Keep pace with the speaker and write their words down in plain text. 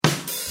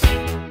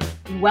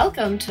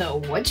Welcome to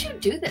What'd You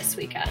Do This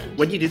Weekend?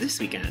 What'd you do this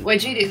weekend?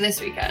 What'd you do this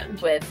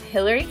weekend? With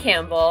Hillary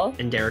Campbell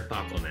And Derek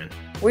Bockelman.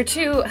 We're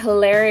two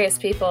hilarious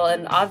people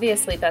and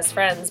obviously best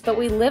friends, but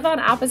we live on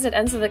opposite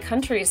ends of the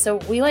country, so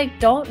we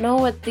don't know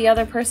what the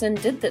other person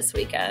did this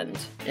weekend.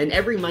 And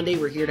every Monday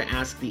we're here to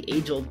ask the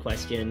age-old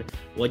question,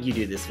 what'd you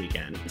do this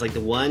weekend? It's like the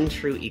one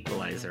true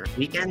equalizer.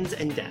 Weekends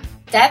and death.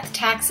 Death,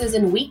 taxes,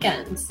 and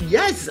weekends.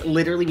 Yes!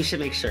 Literally, we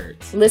should make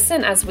shirts.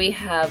 Listen as we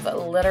have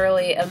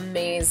literally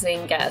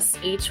amazing guests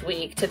each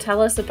week to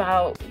tell us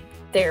about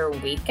their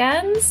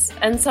weekends,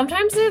 and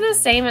sometimes they're the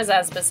same as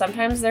us, but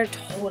sometimes they're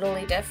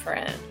totally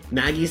different.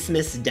 Maggie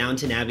Smith's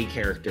Downton Abbey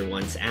character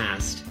once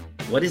asked,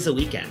 what is a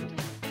weekend?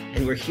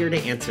 And we're here to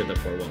answer the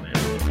poor woman.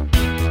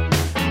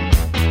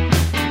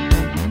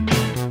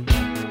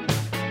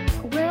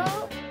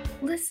 Well,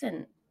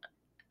 listen,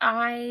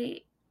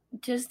 I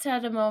just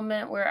had a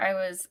moment where I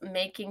was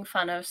making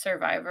fun of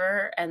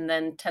Survivor, and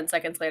then 10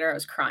 seconds later I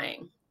was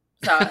crying.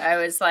 So I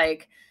was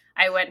like,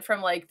 I went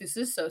from this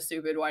is so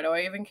stupid, why do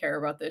I even care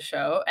about this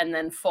show? And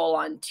then full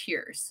on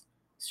tears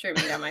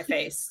streaming down my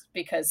face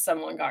because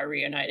someone got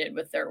reunited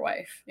with their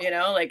wife, in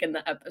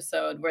the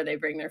episode where they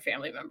bring their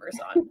family members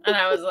on. And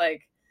I was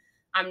like,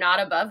 I'm not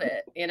above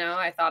it.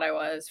 I thought I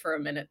was for a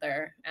minute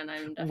there. And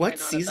I'm definitely What not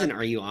season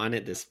above are you on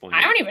at this point?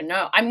 I don't even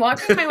know. I'm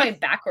walking my way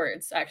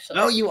backwards, actually.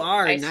 Oh, you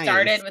are? I Nice.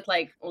 started with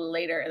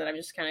later, and then I'm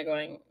just kind of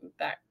going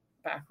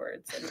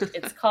backwards, and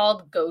it's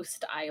called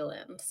Ghost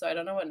Island, so I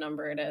don't know what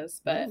number it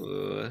is, but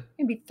Ooh.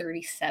 maybe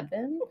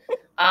 37.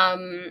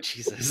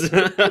 Jesus.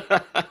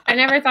 I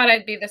never thought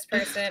I'd be this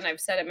person. I've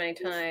said it many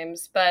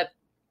times, but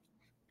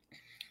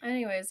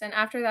anyways, and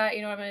after that,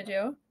 you know what I'm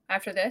gonna do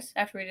after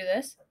we do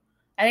this?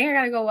 I think I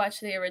gotta go watch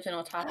the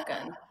original Top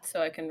Gun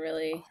so I can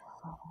really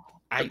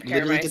I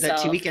literally did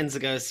that 2 weekends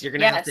ago, so you're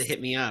gonna have to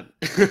hit me up.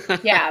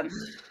 Yeah,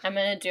 I'm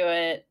gonna do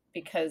it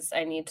because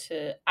I need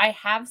to. I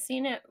have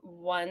seen it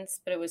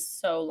once, but it was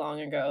so long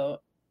ago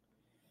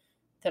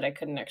that I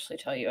couldn't actually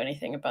tell you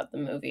anything about the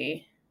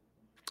movie.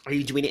 Are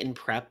you doing it in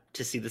prep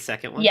to see the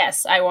second one?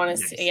 Yes, I want to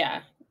see.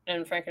 Yeah,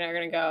 and Frank and I are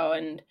gonna go,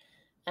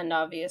 and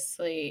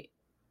obviously,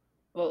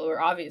 well, we're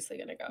obviously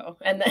gonna go,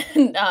 and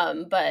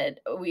then but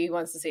we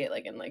wants to see it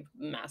in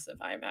massive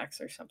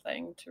IMAX or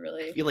something to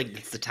really. I feel like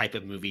it's the type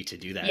of movie to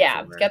do that.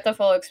 Yeah, for. Get the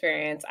full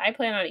experience. I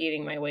plan on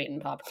eating my weight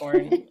in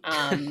popcorn.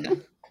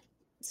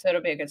 So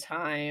it'll be a good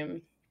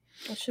time.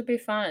 It should be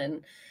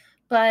fun.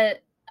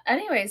 But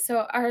anyway,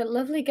 so our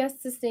lovely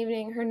guest this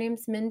evening, her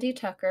name's Mindy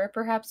Tucker.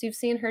 Perhaps you've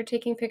seen her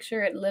taking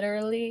picture at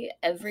literally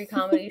every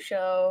comedy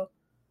show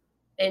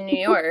in New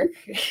York.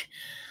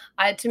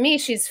 To me,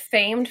 she's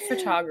famed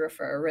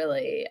photographer,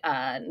 really.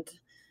 And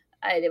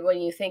when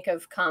you think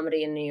of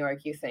comedy in New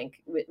York, you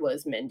think,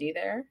 was Mindy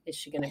there? Is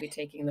she going to be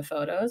taking the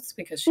photos?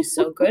 Because she's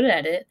so good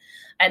at it.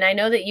 And I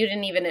know that you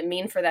didn't even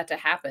mean for that to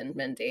happen,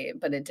 Mindy,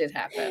 but it did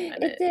happen.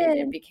 And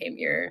it became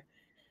your...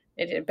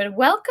 It did. But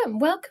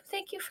welcome.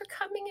 Thank you for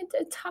coming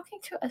and talking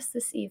to us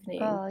this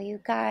evening. Oh, you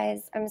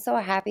guys, I'm so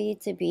happy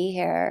to be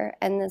here.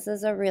 And this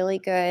is a really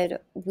good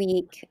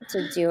week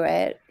to do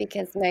it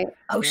because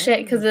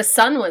because the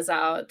sun was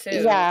out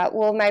too. Yeah,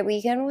 well, my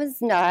weekend was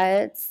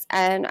nuts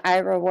and I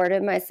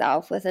rewarded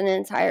myself with an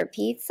entire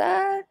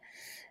pizza.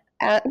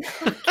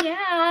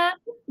 Yeah.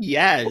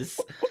 Yes.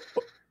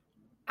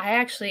 I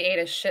actually ate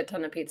a shit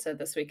ton of pizza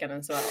this weekend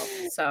as well.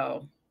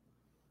 So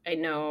I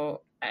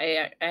know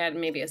I had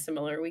maybe a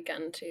similar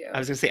weekend to you. I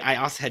was going to say, I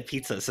also had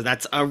pizza, so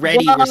that's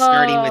already we're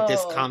starting with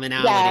this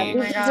commonality. Yeah,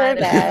 we deserve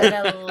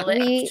it.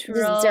 We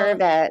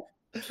deserve it.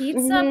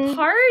 Pizza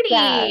party.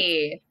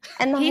 Yeah.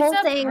 And the pizza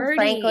whole thing, party.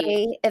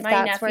 frankly, if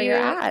that's where you're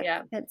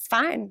at, it's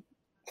fine.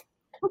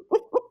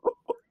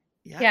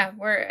 Yeah,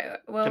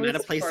 I'm at a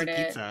place of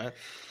pizza.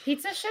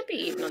 Pizza should be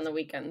eaten on the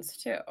weekends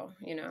too.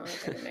 I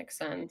think it makes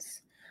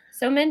sense.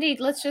 So, Mindy,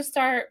 let's just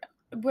start.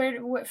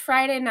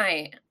 Friday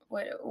night.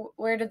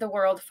 Where did the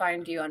world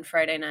find you on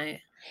Friday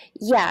night?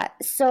 Yeah,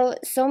 so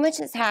much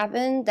has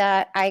happened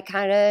that I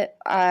kind of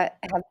have.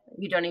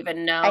 You don't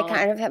even know. I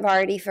kind of have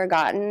already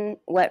forgotten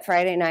what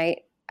Friday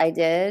night I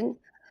did.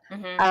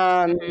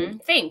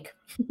 Think.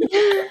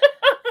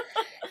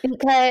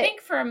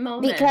 Think for a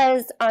moment.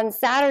 Because on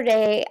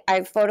Saturday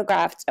I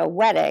photographed a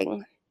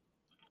wedding,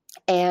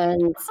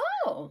 and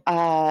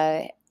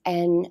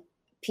and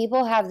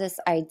people have this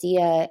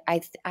idea.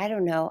 I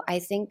don't know. I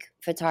think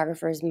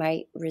photographers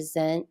might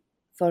resent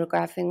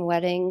photographing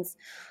weddings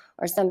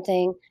or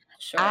something.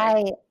 Sure.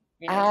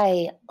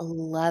 I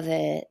love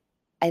it.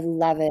 I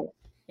love it.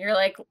 You're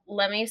like,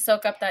 let me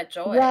soak up that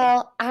joy.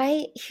 Well,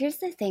 here's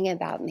the thing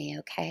about me,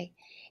 okay?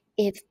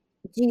 Do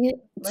you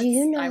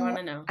know? I want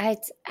to know.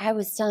 I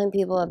was telling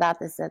people about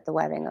this at the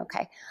wedding,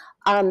 okay?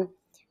 Do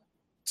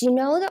you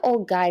know the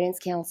old guidance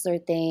counselor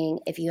thing?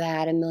 If you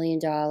had $1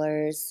 million,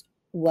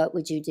 what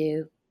would you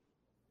do?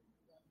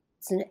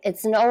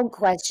 It's an old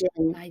question.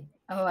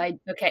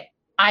 Okay.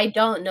 I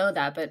don't know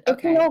that, but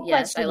okay.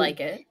 Yes, I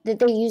like it. That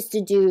they used to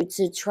do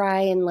to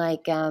try and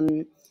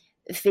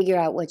figure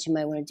out what you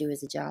might want to do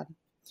as a job.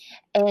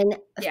 And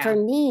for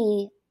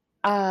me,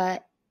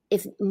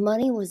 if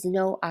money was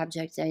no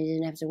object, I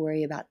didn't have to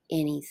worry about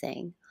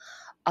anything.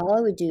 All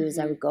I would do is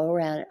I would go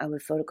around, I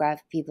would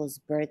photograph people's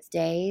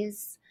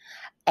birthdays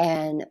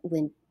and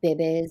when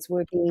babies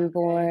were being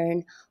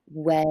born,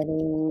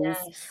 weddings,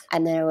 Yes.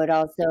 and then I would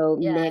also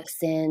Yes.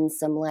 mix in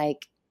some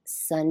like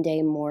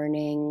Sunday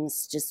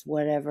mornings, just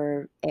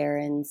whatever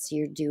errands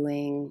you're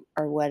doing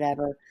or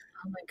whatever.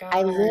 Oh my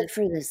I God. live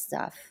for this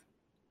stuff.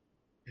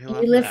 I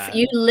love You live that.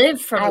 you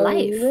live for I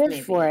life, live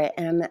maybe. for it,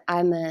 and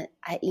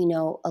you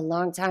know, a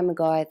long time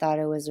ago I thought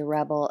I was a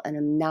rebel, and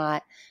I'm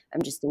not.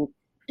 I'm just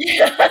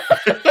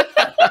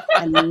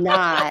I'm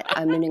not.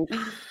 I'm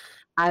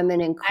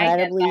an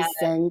incredibly that.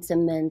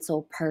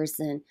 sentimental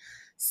person.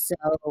 So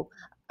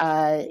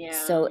Yeah.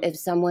 so if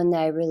someone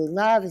that I really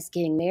love is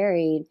getting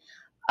married,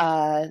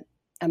 I'm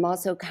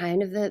also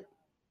kind of a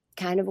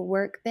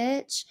work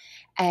bitch,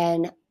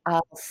 and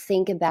I'll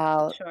think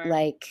about Sure.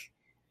 like,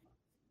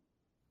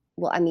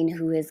 well, I mean,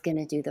 who is going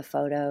to do the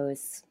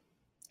photos?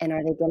 And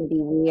are they going to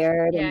be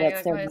weird? Yeah, And you're what's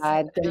like, their what is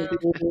vibe it? going to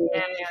be?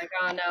 Yeah, you're like,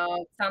 oh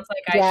no, sounds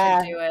like I Yeah.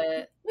 should do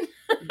it.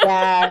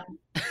 Yeah.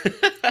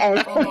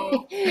 And,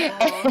 Oh.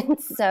 and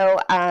so,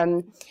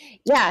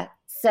 yeah.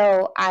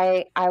 So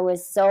I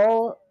was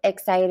so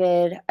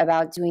excited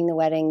about doing the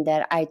wedding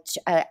that I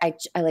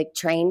like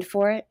trained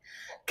for it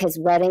because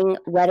wedding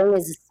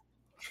is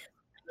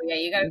Yeah,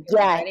 you gotta be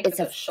ready it's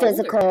for a the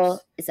shoulders.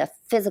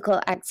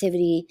 physical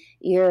activity.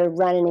 You're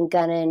running and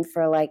gunning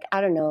for like,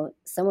 I don't know,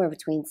 somewhere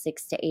between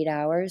 6 to 8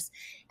 hours.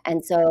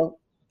 And so,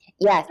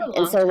 yeah. That's a And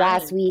long so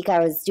last time. week I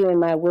was doing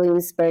my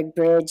Williamsburg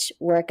Bridge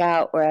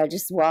workout where I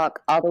just walk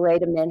all the way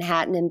to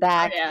Manhattan and Oh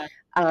back, yeah.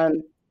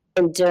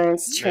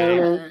 endurance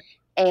training. Yeah.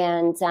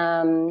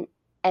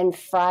 And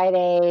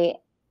Friday,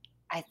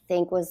 I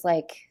think was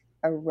like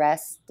a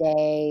rest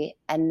day.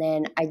 And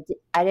then I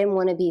didn't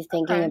want to be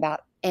thinking Okay.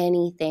 about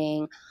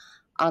anything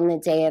on the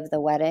day of the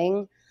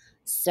wedding.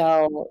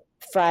 So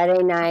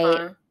Friday night,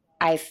 Uh-huh.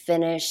 I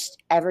finished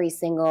every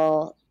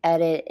single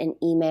edit and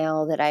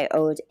email that I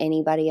owed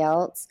anybody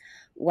else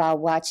while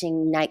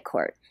watching Night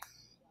Court.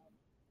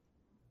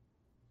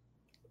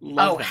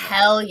 Love Oh that.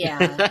 hell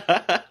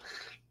yeah.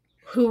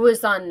 Who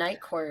was on Night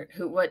Court?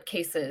 What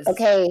cases?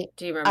 Okay.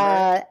 Do you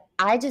remember?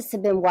 I just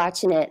have been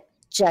watching it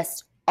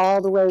just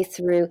all the way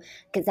through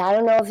because I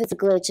don't know if it's a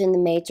glitch in the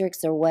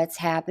matrix or what's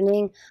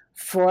happening.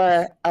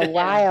 For a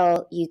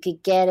while, you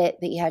could get it,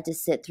 but you had to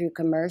sit through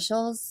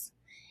commercials.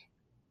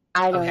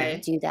 I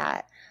don't do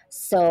that.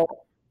 So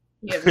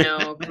you have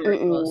no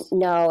commercials.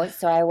 no,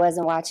 so I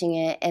wasn't watching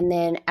it. And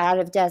then out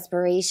of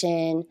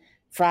desperation,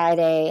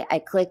 Friday, I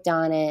clicked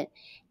on it,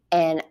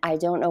 and I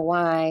don't know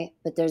why,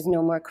 but there's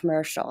no more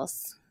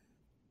commercials.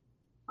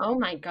 Oh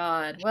my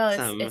God.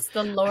 Well, it's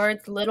the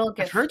Lord's little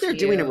gift. I've heard they're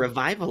doing a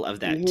revival of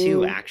that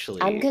too,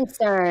 actually. I'm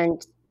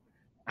concerned.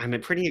 I'm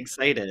pretty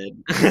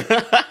excited.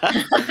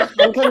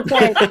 I'm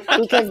concerned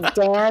because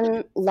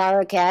Dan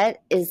Larroquette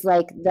is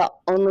like the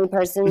only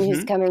person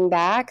who's coming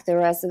back. The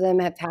rest of them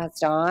have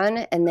passed on,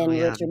 and then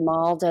Richard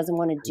Mall doesn't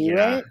want to do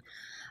it.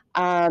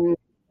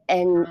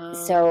 And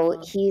so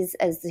he's,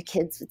 as the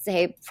kids would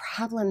say,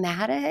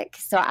 problematic.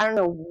 So I don't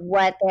know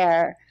what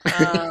they're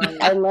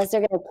unless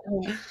they're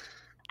going to.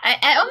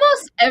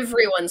 Almost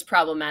everyone's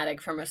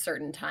problematic from a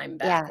certain time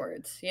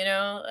backwards. Yeah. You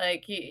know,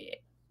 like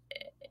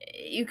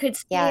you could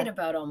say it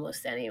about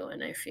almost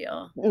anyone. I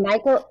feel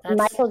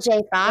Michael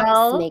J.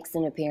 Fox makes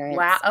an appearance.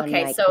 Wow.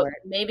 Okay, on so Court.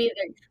 maybe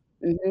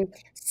they're.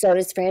 So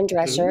does Fran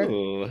Drescher.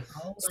 Ooh.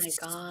 Oh my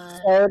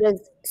God.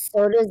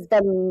 So does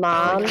the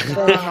mom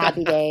from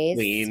Happy Days.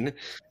 Queen.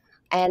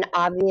 And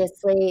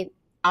obviously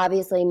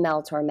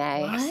Mel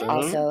Torme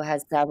also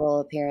has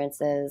several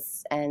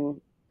appearances, and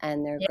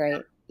they're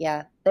great.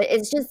 Yeah, but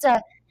it's just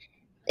a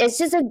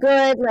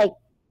good like.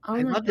 Oh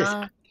I my love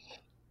God. this.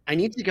 I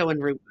need to go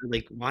and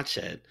watch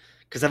it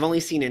because I've only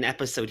seen an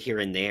episode here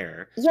and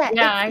there. Yeah,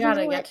 I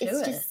gotta get to it.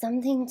 It's just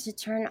something to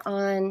turn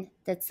on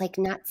that's like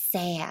not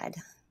sad.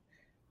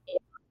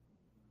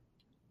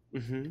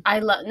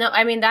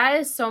 I mean, that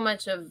is so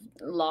much of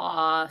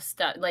law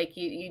stuff. Like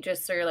you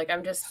just sort of like,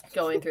 I'm just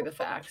going through the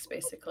facts,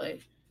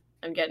 basically.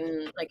 I'm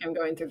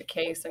going through the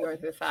case. I'm going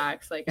through the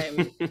facts.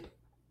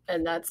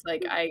 And that's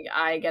like,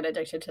 I get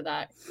addicted to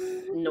that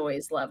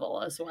noise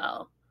level as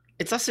well.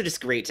 It's also just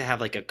great to have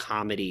like a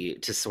comedy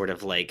to sort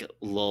of like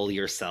lull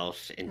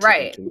yourself into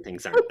thinking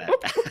things aren't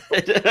that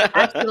bad.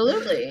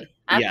 Absolutely.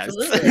 Yes.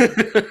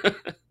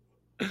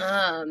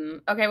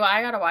 Okay, well,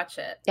 I gotta watch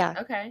it. Yeah.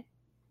 Okay.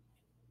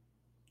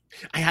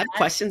 I have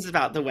questions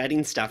about the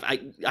wedding stuff. I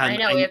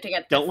know we have to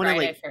get to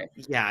Friday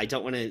first. Yeah, I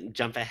don't want to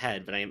jump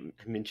ahead, but I'm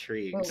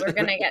intrigued. Well, we're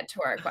gonna get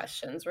to our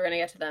questions. We're gonna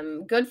get to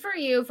them. Good for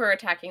you for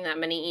attacking that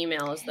many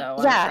emails, though.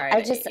 Yeah,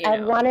 on Friday, I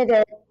wanted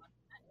to.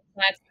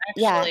 That's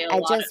actually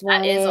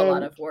that is a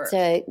lot of work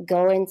to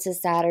go into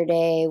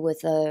Saturday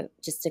with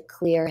just a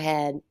clear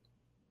head.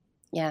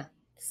 Yeah.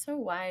 So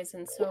wise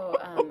and so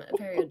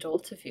very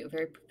adult of you,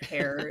 very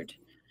prepared.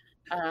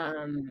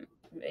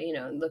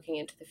 Looking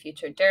into the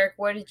future. Derek,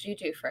 what did you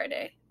do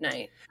Friday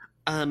night?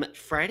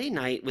 Friday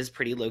night was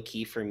pretty low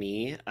key for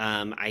me.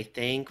 I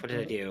think, what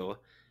did I do?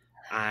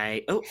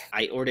 I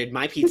ordered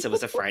my pizza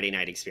was a Friday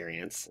night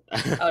experience.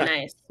 Oh,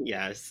 nice.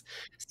 Yes.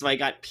 So I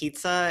got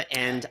pizza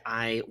and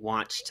I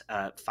watched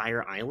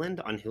Fire Island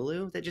on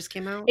Hulu that just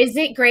came out. Is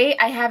it great?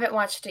 I haven't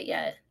watched it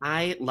yet.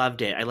 I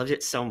loved it. I loved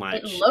it so It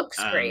much. looks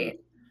great.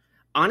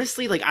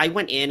 Honestly, like I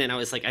went in and I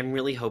was like, I'm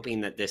really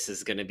hoping that this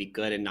is going to be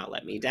good and not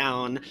let me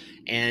down.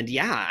 And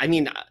yeah, I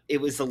mean,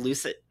 it was a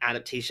loose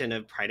adaptation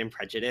of Pride and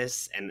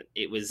Prejudice, and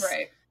it was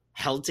Right.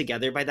 held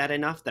together by that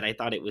enough that I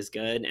thought it was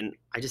good. And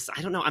I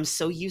don't know, I'm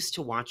so used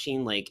to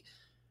watching, like,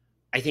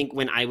 I think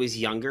when I was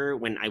younger,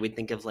 when I would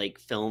think of like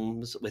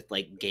films with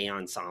like gay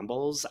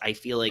ensembles, I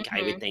feel like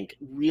I would think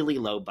really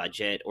low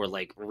budget or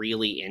like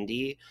really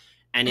indie.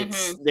 And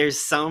there's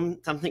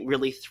something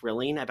really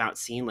thrilling about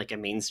seeing like a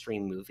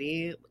mainstream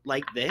movie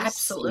like this,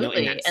 Absolutely.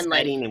 in that And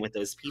setting like, and with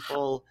those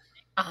people.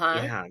 uh-huh.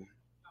 Yeah.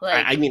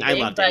 Like, I mean, I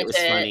big loved it. It was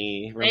budget,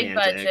 funny, big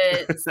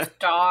romantic. budget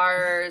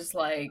stars,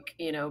 like,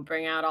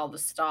 bring out all the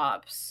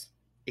stops.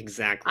 I'm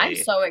Exactly.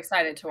 so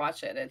excited to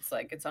watch it.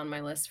 It's on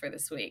my list for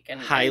this week. And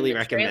Highly the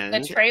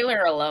recommend.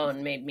 trailer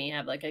alone made me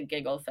have like a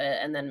giggle fit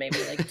and then maybe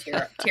like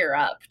tear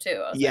up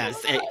too. I was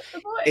Yes, like, oh my God, the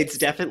voice. it's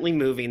definitely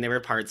moving. There were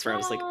parts where I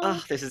was like,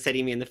 oh, this is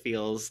hitting me in the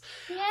feels.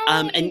 Yay.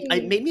 And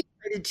it made me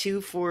excited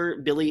too for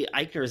Billy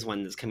Eichner's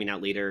one that's coming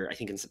out later, I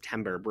think in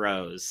September,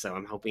 Bros. So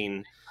I'm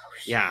hoping,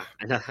 yeah,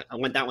 I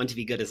want that one to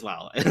be good as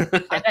well. I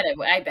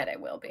bet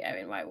it will be. I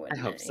mean, why wouldn't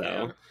I hope it?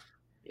 so.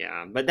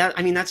 Yeah, but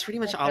that's pretty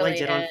much all I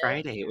did on Affiliate.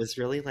 Friday. It was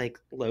really like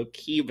low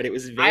key, but it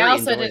was very I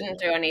also enjoyable. didn't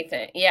do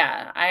anything.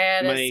 Yeah, I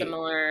had a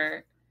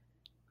similar.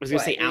 I was gonna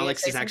say What, were you gonna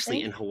Alex say is actually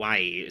something? in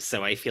Hawaii,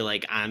 so I feel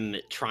like I'm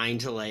trying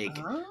to like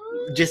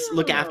just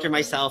look after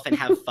myself and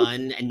have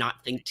fun and not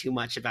think too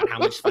much about how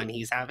much fun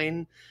he's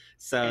having.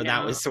 So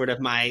that was sort of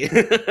my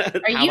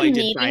how I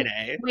did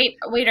Friday.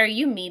 Wait, are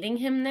you meeting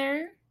him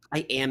there?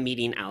 I am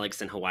meeting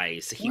Alex in Hawaii.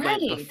 So he went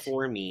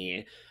before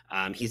me.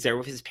 He's there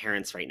with his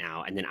parents right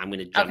now, and then I'm going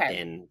to jump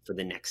in for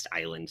the next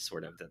island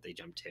sort of that they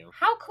jump to.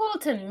 How cool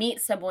to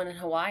meet someone in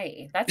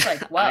Hawaii. That's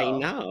like, whoa. I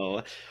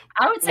know.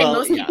 I would say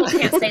most people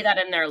can't say that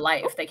in their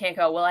life. They can't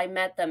go, well, I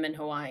met them in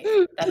Hawaii.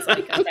 That's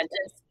like a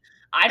sentence.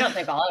 I don't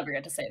think I'll ever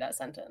get to say that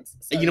sentence.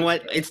 So you know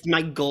what? It's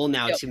my goal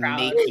now to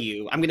make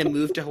you. I'm going to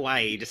move to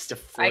Hawaii just to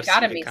force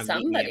you to meet come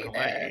somebody meet me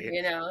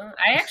in there. Hawaii.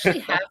 I actually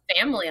have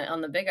family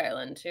on the Big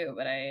Island too,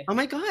 but Oh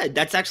my God,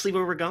 that's actually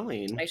where we're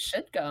going. I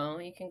should go.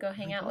 You can go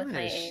hang out with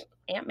my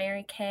Aunt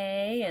Mary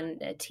Kay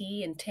and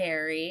T and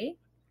Terry.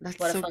 That's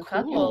what so a fun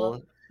cool.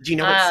 couple. Do you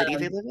know what city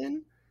they live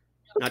in?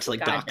 Not to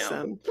like dox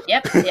them.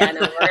 Yep. Yeah,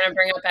 no, we're gonna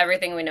bring up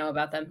everything we know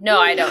about them.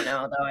 No, I don't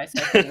know though. I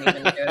still couldn't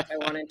even do it if I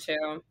wanted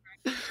to.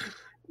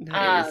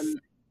 Nice.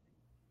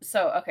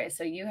 So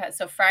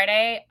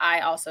Friday I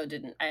also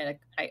didn't.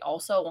 I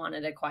also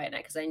wanted a quiet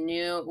night because I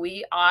knew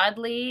we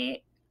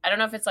oddly, I don't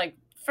know if it's like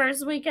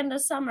first weekend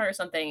of summer or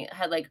something,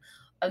 had like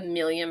a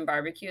million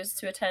barbecues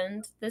to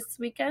attend this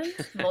weekend,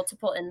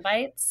 multiple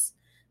invites.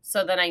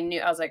 So then I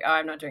was like, oh,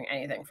 I'm not doing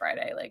anything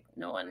Friday. Like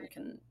no one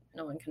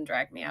can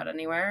drag me out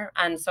anywhere.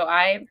 And so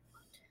I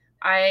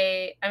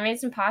made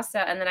some pasta,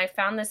 and then I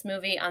found this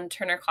movie on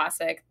Turner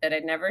Classic that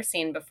I'd never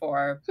seen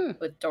before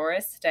with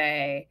Doris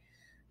Day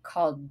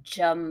called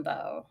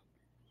Jumbo.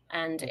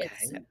 And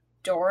it's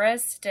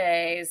Doris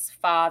Day's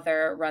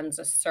father runs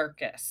a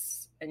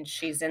circus, and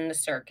she's in the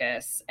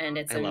circus, and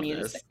it's a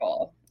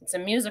musical. It's a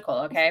musical,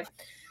 okay?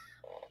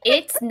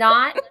 It's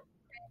not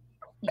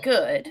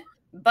good,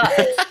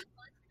 but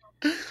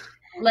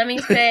let me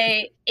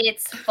say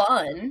it's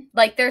fun.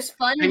 Like there's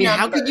fun. I mean,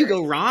 how could you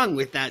go wrong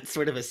with that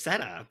sort of a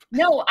setup?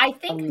 No, I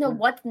think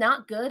what's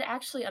not good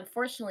actually,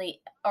 unfortunately,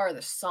 are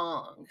the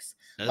songs.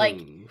 Like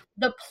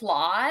the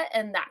plot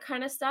and that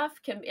kind of stuff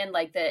and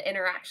like the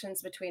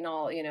interactions between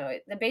all,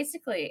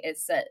 basically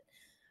it's that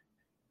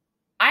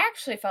I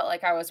actually felt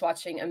like I was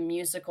watching a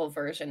musical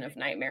version of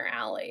Nightmare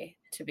Alley,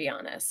 to be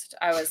honest.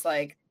 I was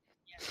like,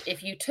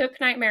 if you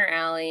took Nightmare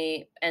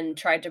Alley and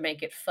tried to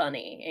make it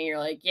funny, and you're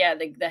like, yeah,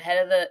 the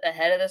head of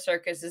the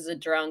circus is a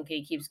drunk,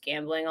 he keeps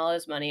gambling all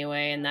his money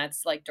away, and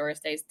that's like Doris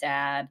Day's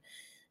dad.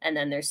 And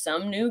then there's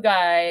some new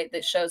guy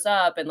that shows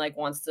up and like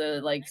wants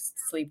to like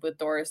sleep with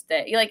Doris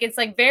Day. Like it's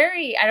like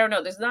very, I don't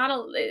know. There's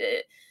not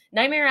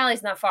Nightmare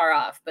Alley's not far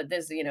off, but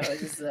this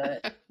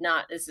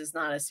is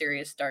not a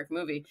serious dark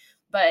movie.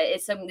 But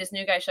it's this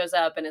new guy shows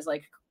up and is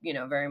like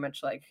very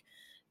much like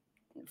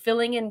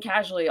filling in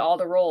casually all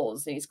the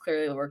roles, and he's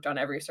clearly worked on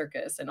every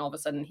circus, and all of a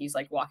sudden he's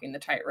like walking the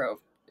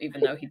tightrope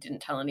even though he didn't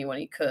tell anyone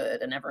he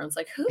could, and everyone's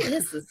like, who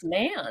is this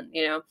man,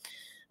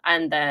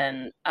 and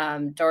then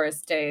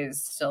Doris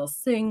Day's still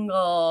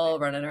single,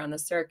 running around the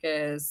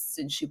circus,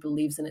 and she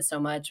believes in it so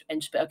much,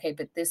 and but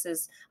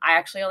I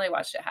actually only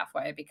watched it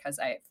halfway because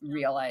I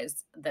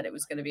realized that it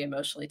was going to be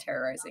emotionally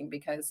terrorizing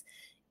because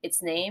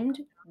it's named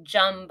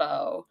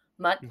Jumbo,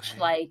 much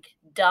like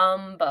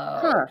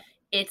Dumbo.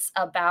 It's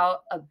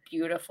about a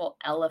beautiful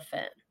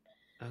elephant.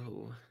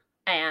 Oh.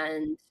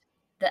 And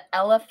the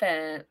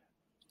elephant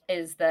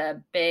is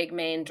the big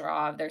main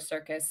draw of their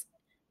circus.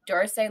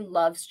 Dorsey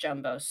loves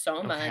Jumbo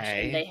so much,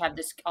 and they have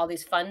all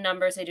these fun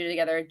numbers they do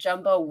together.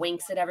 Jumbo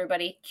winks at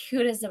everybody,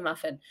 cute as a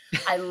muffin.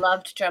 I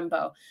loved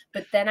Jumbo,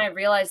 but then I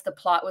realized the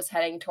plot was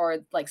heading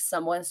toward like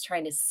someone's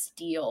trying to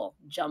steal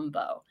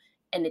Jumbo,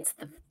 and it's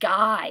the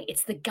guy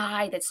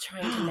that's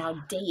trying to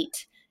now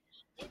date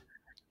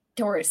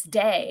Doris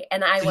Day.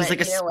 And I He's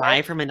like a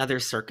spy from another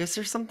circus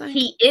or something?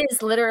 He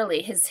is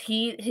literally.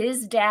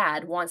 His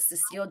dad wants to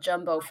steal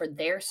Jumbo for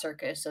their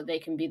circus so they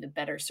can be the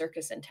better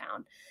circus in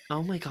town.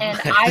 Oh my God.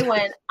 And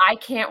I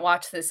can't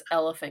watch this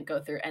elephant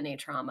go through any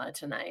trauma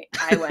tonight.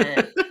 I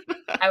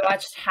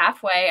watched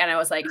halfway and I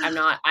was like,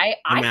 I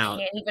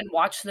can't even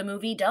watch the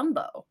movie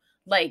Dumbo.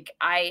 But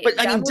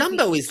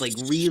Dumbo is like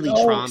really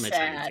so traumatizing.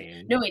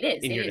 Sad. No, it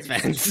is. In your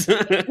defense.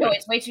 No,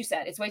 it's way too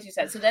sad. It's way too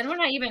sad. So then when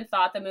I even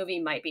thought the movie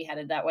might be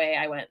headed that way,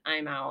 I went,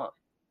 I'm out.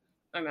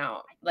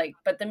 Like,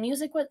 but the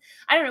music was,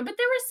 I don't know, but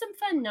there were some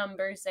fun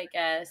numbers, I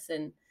guess.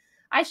 And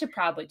I should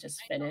probably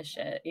just finish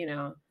it, you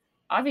know.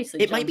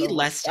 Obviously, it might be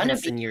less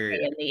tense in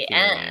the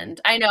end.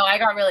 I know. I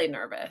got really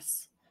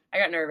nervous.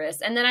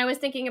 And then I was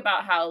thinking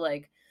about how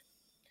like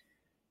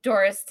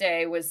Doris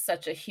Day was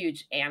such a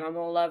huge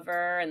animal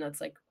lover, and that's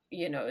like,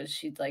 you know,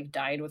 she like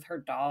died with her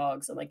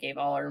dogs and like gave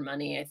all her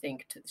money. I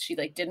think she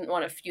like didn't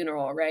want a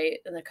funeral, right?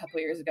 And a couple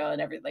of years ago,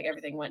 and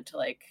everything went to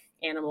like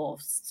animal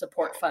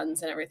support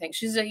funds and everything.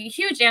 She's a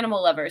huge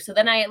animal lover. So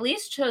then I at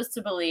least chose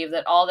to believe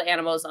that all the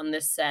animals on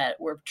this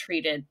set were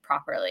treated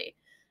properly.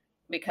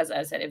 Because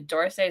as I said, if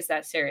Doris Day is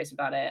that serious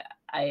about it,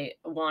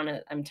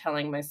 I'm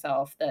telling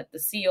myself that the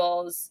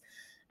seals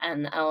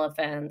and the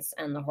elephants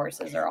and the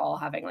horses are all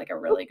having like a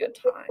really good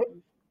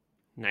time.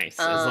 Nice.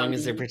 As long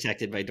as they're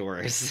protected by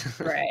Doris.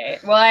 Right.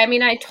 Well, I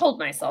mean, I told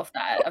myself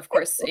that. Of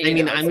course. I'm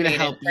going to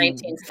help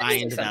you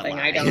find that line.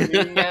 I don't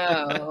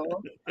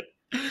know.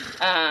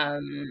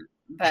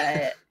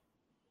 But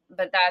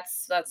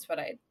that's what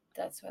I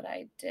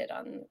did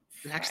on Friday.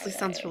 It actually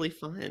sounds really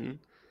fun.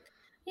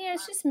 Yeah,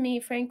 it's just me.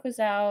 Frank was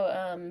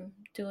out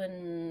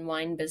doing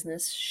wine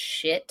business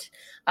shit.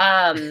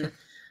 So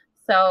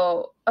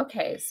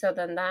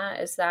then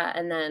that is that,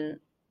 and then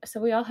so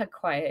we all had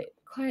quiet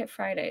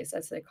Fridays,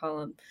 as they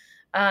call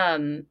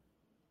them.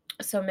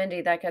 So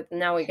Mindy,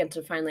 now we get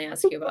to finally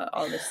ask you about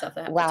all this stuff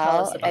that happened.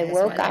 Well, I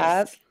woke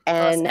up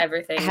and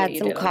had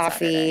some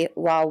coffee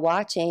while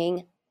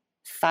watching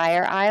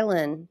Fire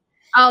Island.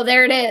 Oh,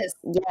 there it is.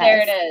 Yes.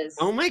 There it is.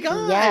 Oh my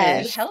God.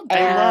 Yes.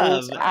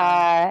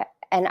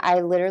 And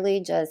I literally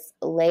just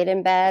laid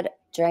in bed,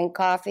 drank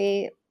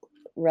coffee,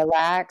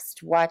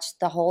 relaxed, watched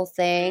the whole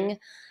thing.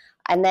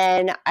 And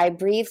then I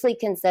briefly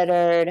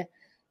considered,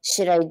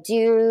 should I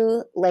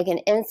do like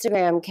an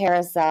Instagram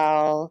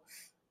carousel,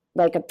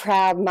 like a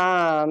proud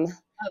mom? Of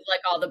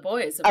like all the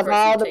boys, of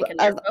course, taking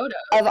their photos.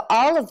 Of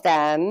all of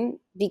them,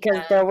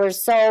 because there were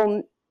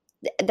so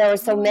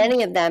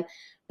many of them.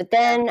 But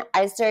then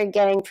I started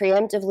getting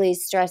preemptively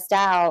stressed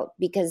out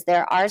because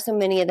there are so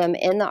many of them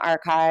in the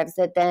archives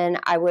that then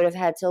I would have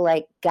had to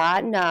like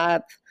gotten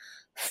up.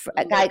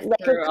 I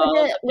couldn't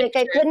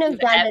have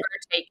done it.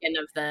 Taken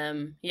of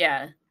them,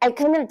 yeah. I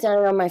couldn't have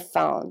done it on my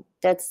phone.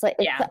 That's like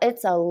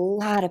it's a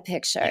lot of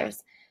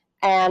pictures,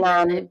 and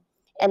then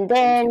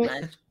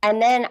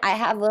I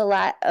have a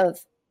lot of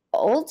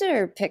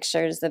older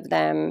pictures of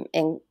them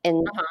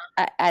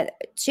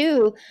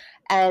too.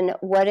 And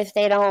what if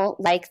they don't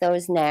like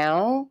those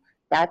now?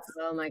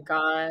 Oh my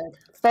God.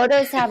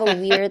 Photos have a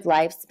weird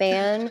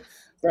lifespan.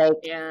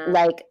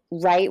 Like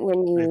right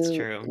when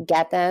you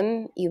get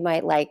them, you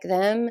might like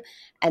them.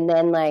 And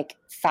then like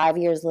 5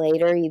 years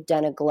later, you've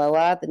done a glow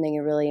up and then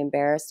you're really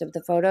embarrassed of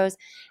the photos.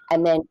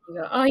 And then you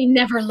go, oh, he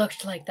never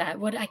looked like that.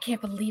 I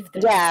can't believe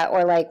this. Yeah.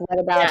 Or like, what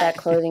about that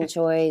clothing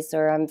choice?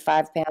 Or I'm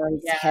 5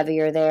 pounds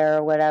heavier there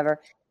or whatever.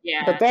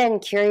 Yeah. But then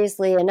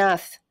curiously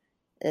enough,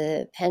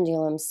 the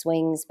pendulum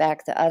swings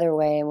back the other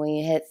way. And when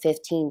you hit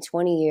 15,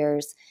 20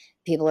 years,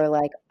 people are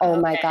like, oh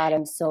my God,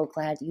 I'm so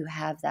glad you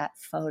have that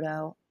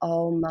photo.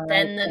 Oh my God.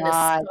 Then the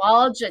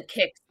nostalgia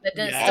kicks in at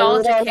a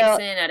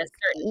certain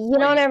point. You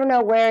don't ever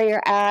know where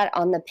you're at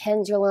on the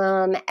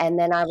pendulum. And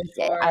then I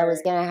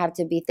was going to have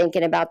to be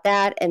thinking about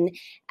that. And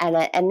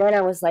then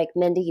I was like,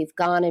 Mindy, you've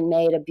gone and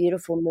made a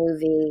beautiful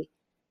movie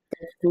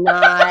that's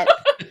not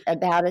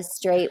about a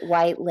straight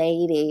white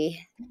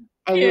lady.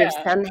 And you've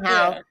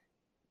somehow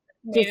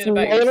just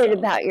made it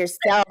about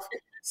yourself.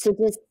 So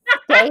just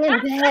stay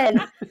in bed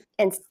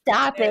and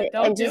stop it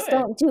and just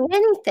don't do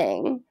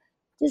anything.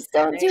 Just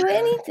don't do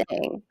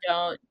anything.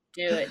 Don't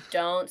do it.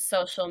 Don't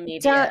social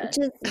media.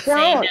 Just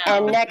don't. No.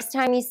 And next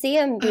time you see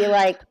him, be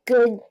like,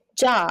 good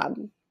job.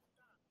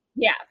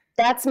 Yeah.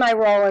 That's my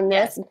role in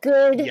this.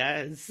 Good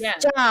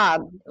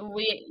job.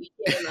 We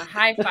give him a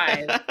high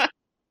five.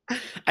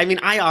 I mean,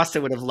 I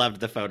also would have loved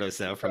the photos,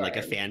 though, from like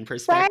a fan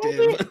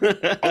perspective.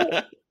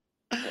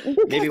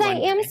 Because I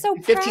am so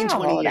proud. 15,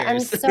 20 years. I'm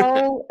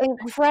so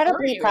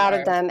incredibly proud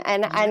of them.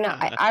 And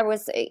I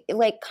was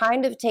like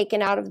kind of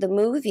taken out of the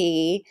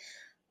movie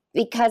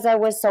because I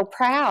was so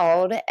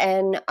proud.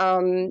 And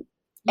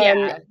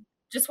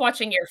just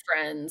watching your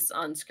friends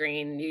on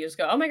screen, you just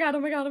go, "Oh my god, oh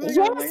my god, oh my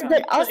god, oh my Yes, god."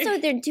 but also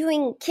Like, they're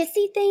doing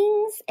kissy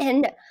things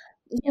and,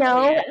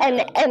 yeah.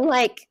 and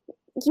like,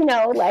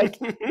 like,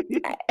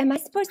 am I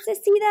supposed to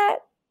see that?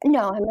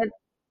 No, I'm not.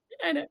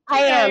 I know.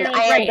 I Yeah, am. you're like,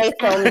 I am. right, They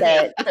it's filmed acting.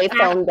 it. They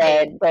filmed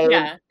Acting. it.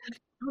 Yeah.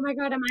 Oh my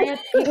god, am I a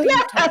peeping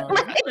Yeah, Tom?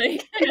 right.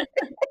 Like,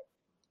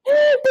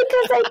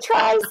 Because I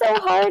try so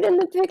hard in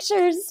the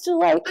pictures to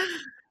like yeah,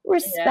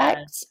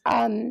 respect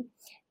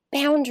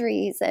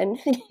boundaries and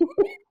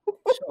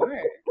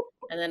sure.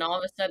 And then all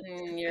of a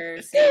sudden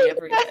you're seeing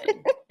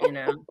everything, you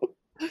know?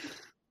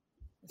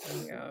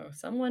 And you go,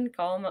 someone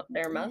call up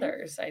their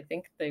mothers. I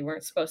think they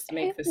weren't supposed to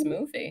make this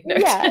movie. No,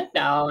 Yeah.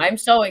 no, I'm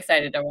so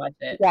excited to watch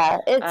it. Yeah,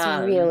 it's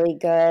Um, really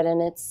good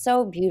and it's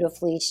so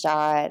beautifully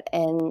shot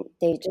and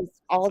they just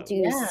all do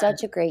yeah.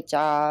 such a great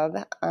job.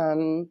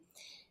 And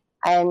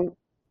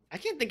I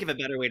can't think of a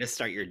better way to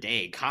start your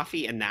day.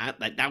 Coffee and that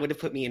would have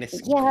put me in a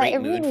yeah, great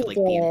it mood really for like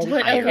the did.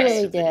 entire It rest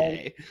really of the did.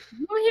 day.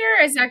 Who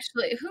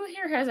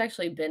here has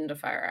actually been to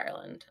Fire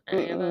Island?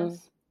 Any of Mm-mm.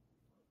 us?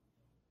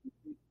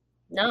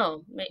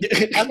 No.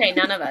 Okay,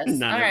 none of us.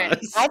 None All of right.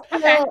 us. I Okay.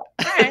 feel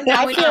All right.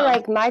 Now I we feel know.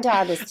 like my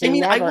job is to I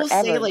mean, I never will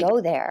say, ever like,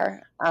 go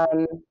there.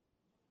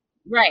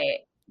 Right.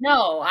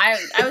 No, I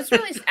was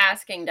really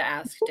asking to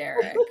ask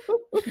Derek.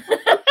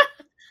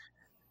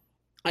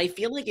 I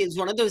feel like it's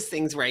one of those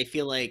things where I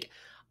feel like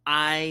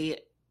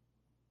it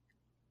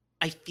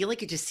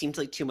just seems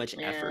like too much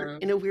effort Yeah.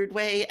 in a weird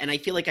way, and I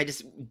feel like I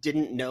just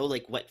didn't know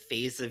like what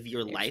phase of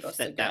your You're life supposed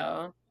to that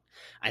go.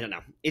 I don't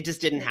know. It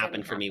just didn't It happen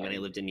didn't for me when I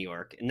happen. lived in New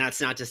York, and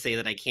that's not to say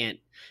that I can't.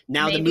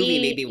 Now the movie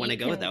made me Maybe want to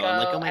you go can though. I'm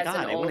like, go oh my as an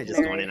god, I want to old just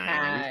go on married an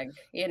island. hag,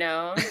 you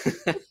know?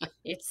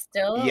 It's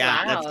still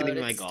Yeah, that's gonna allowed.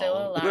 be my It's still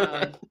goal.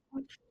 allowed.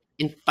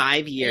 In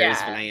 5 years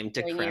when Yeah. I am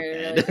When you're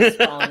really decrepit.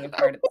 just falling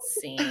apart at the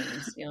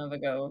seams. You'll have a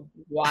go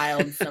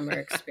wild summer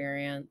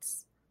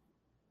experience.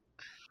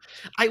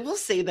 I will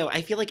say though,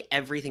 I feel like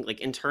everything, like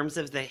in terms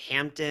of the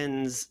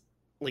Hamptons,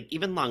 like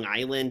even Long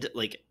Island,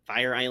 like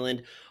Fire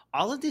Island,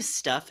 all of this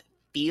stuff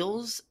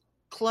feels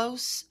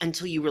close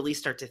until you really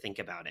start to think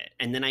about it.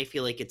 And then I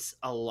feel like it's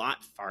a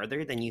lot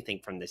farther than you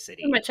think from the Too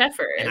city. much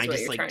effort And is I what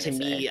just you're like, trying to to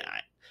say. me,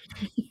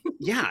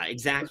 yeah,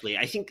 exactly.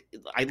 I think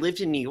I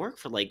lived in New York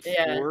for like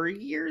Yeah. 4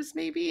 years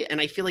maybe.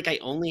 And I feel like I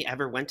only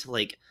ever went to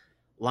like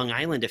Long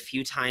Island a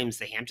few times,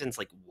 the Hamptons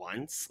like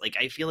once. Like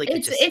I feel like it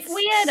It's just if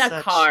we had a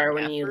such car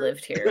when you effort.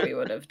 lived here, we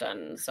would have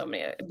done so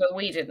many, but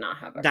we did not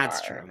have a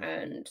That's car, true.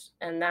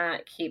 and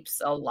that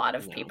keeps a lot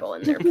of No. people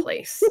in their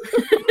place.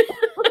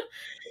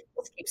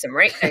 Just keeps them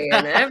right there. You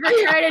never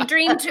try to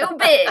dream too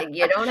big.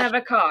 You don't have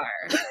a car,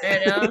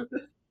 you know.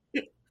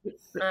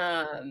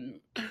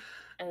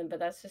 But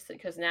that's just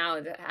because now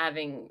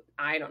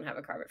I don't have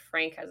a car, but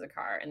Frank has a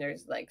car, and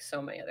there's like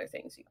so many other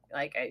things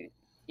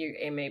you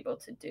am able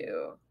to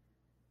do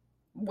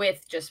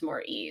with just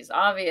more ease.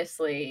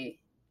 Obviously,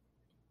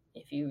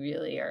 if you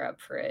really are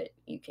up for it,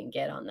 you can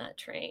get on that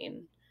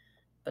train.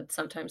 But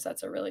sometimes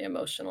that's a really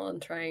emotional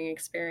and trying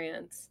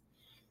experience.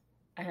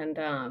 And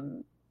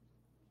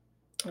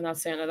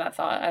that's the end of that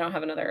thought. I don't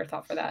have another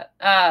thought for that.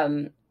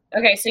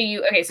 Okay, so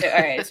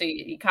all right, so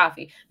you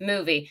coffee,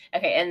 movie.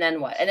 Okay, and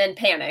then what? And then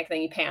panic.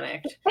 Then you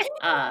panicked.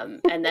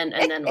 And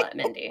then what,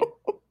 Mindy?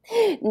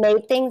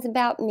 Made things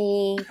about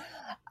me.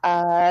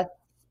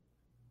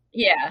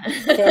 Yeah.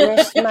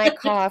 Finished my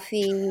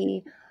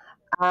coffee.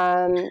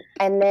 And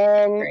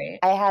then Great.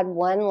 I had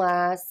one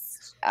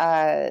last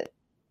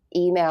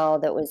email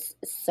that was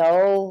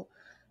so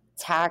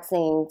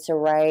taxing to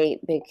write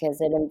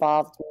because it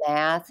involved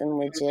math and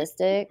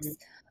logistics.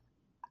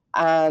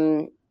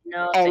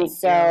 No, and thank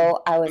so you.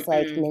 I was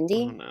like, Mm-mm.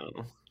 Mindy, Oh no.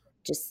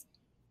 just,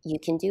 you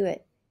can do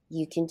it.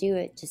 You can do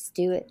it. Just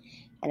do it.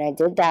 And I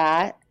did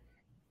that.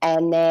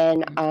 And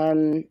then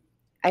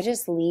I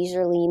just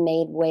leisurely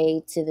made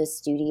way to the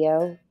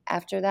studio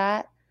after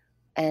that.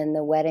 And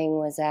the wedding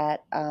was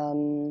at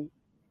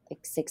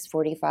like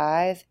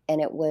 6:45,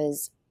 and it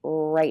was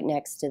right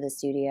next to the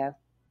studio.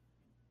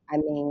 I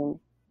mean,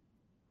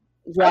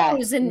 yeah,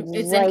 it's in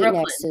right Brooklyn.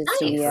 next to the Nice.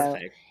 studio.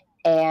 Perfect.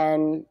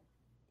 And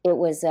it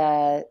was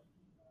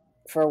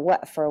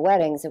for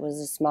weddings, it was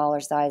a smaller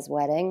size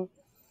wedding.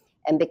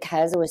 And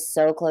because it was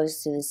so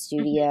close to the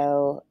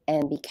studio,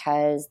 and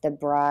because the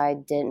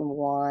bride didn't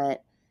want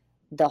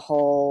the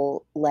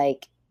whole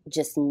like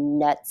just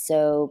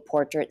nutso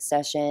portrait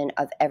session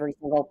of every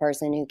single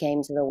person who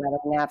came to the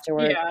wedding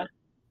afterwards.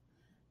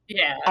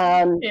 Yeah.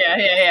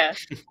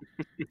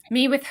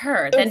 Me with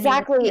her, then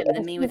exactly. me with him,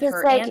 then me with Because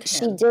her like and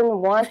she him.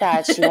 didn't want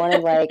that. She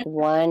wanted like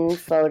one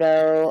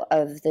photo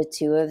of the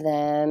two of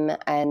them,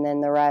 and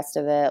then the rest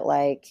of it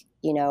like,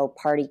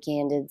 party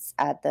candids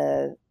at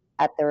the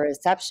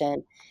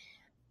reception.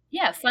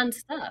 Yeah, fun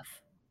stuff.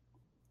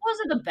 Those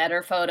are the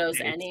better photos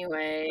Right.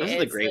 anyway. Those are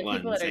the It's great the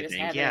people ones, that are I just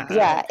think. having Yeah. a good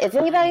Yeah, if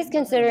anybody's time. Those are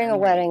considering a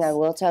wedding, I memories.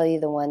 will tell you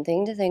the one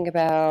thing to think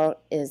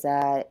about is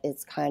that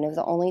it's kind of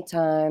the only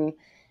time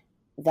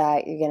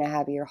that you're going to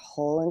have your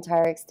whole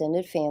entire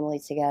extended family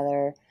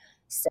together.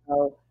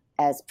 So,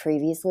 as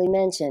previously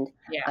mentioned,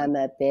 Yeah. I'm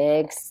a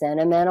big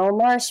sentimental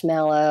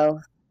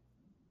marshmallow.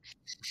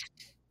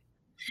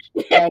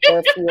 And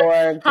if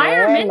your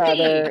Hire Mindy.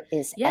 grandmother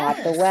is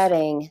at the Yes.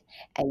 wedding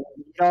and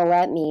you don't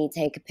let me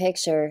take a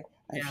picture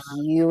of Yeah.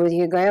 you with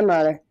your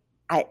grandmother,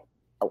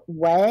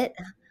 what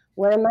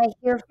am I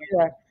here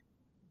for?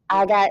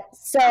 I got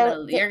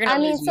You're gonna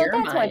lose so your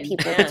that's why mind.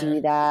 people Yeah.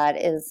 do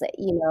that is,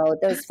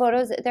 those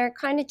photos, they're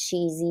kind of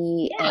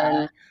cheesy,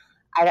 Yeah.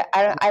 and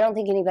I don't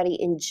think anybody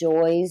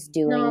enjoys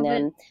doing No, but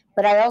them,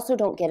 but I also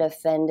don't get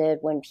offended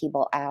when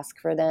people ask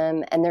for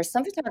them. And there's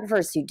some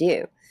photographers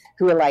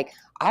who are like,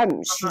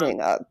 I'm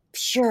shooting a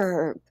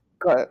pure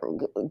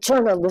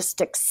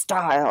journalistic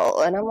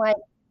style, and I'm like,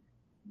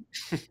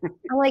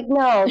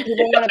 no,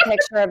 people want a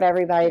picture of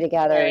everybody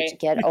together. Right. To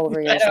get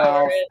over Get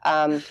over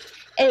yourself.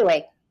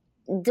 Anyway,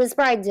 this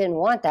bride didn't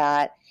want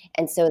that,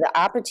 and so the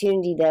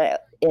opportunity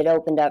that it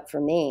opened up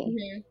for me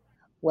Mhm.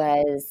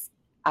 was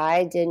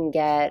I didn't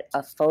get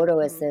a photo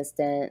Mhm.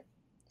 assistant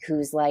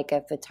who's like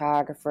a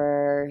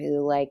photographer who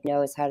like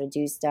knows how to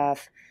do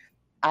stuff.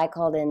 I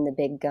called in the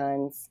big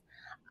guns.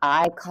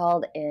 I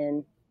called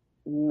in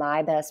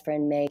my best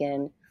friend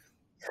Megan,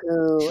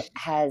 who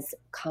has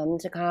come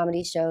to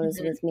comedy shows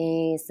Mhm. with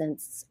me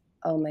since,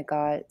 oh my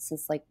God,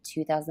 since like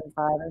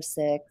 2005 or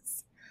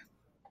 6.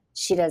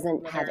 She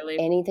doesn't have Literally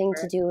anything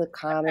to before. do with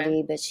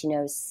comedy, but she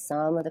knows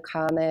some of the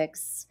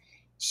comics.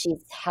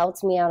 She's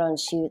helped me out on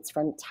shoots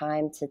from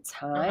time to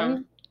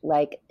time.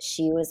 Like,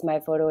 she was my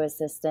photo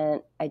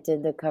assistant. I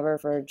did the cover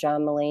for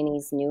John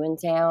Mulaney's New in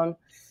Town.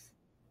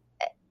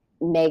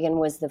 Megan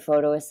was the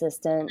photo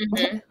assistant.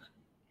 Mhm.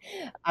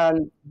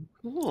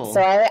 Cool.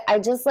 So I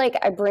just like,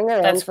 I bring her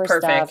in That's for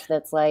perfect. stuff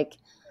that's like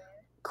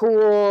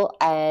cool,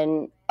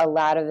 and a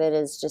lot of it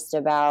is just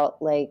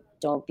about like,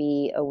 don't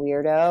be a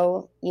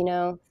weirdo,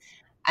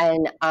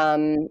 and That's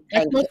and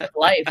most of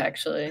life,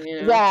 actually.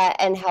 yeah,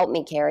 and help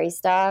me carry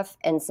stuff.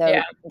 And so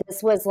Yeah.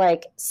 this was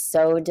like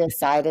so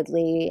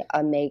decidedly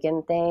a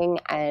Megan thing,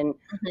 and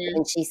Mhm.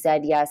 when she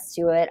said yes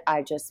to it,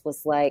 I just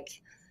was like,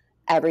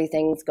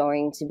 everything's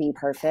going to be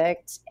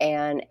perfect.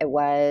 And it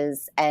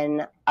was.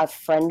 And a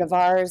friend of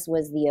ours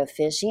was the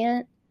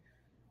officiant.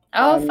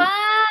 Oh, a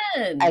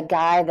fun!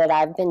 guy that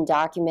I've been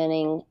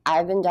documenting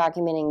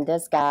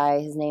this guy.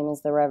 His name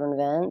is the Reverend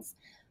Vince.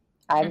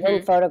 I've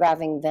been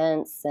photographing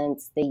Vince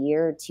since the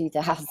year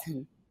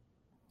 2000.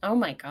 Oh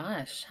my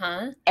gosh,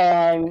 huh?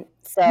 And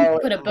so You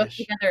put a book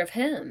together of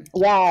him.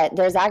 Yeah,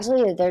 there's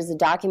a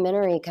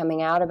documentary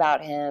coming out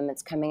about him.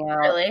 It's coming out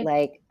Really?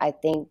 like I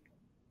think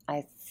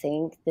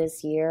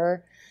this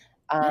year.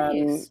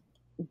 Nice.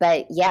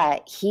 But yeah,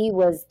 he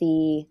was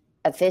the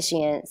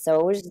officiant, so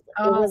it was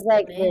Oh,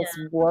 like man. this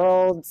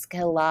worlds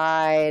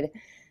collide.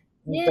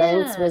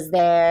 Vince Yeah. was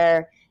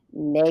there,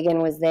 Megan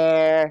was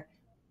there,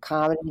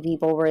 comedy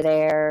people were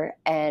there,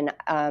 and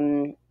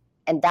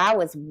that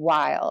was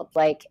wild.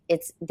 Like,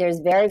 there's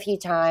very few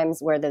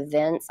times where the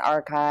Vince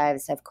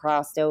archives have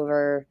crossed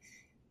over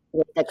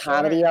with the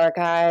comedy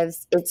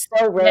archives. It's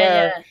so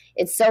rare. Yeah.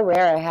 It's so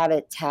rare I have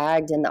it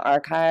tagged in the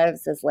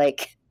archives as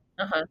like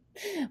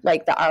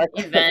like the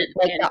Event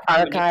like and the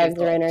comedy archives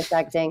people. are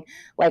intersecting.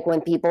 Like when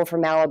people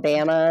from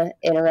Alabama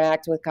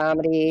interact with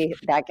comedy,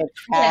 that gets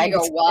Yeah, you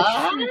tagged. go,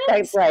 what?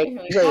 It's like,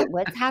 You're like, wait,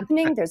 what's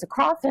happening? There's a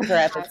crossover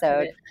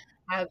episode.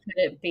 How could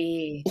it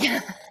be?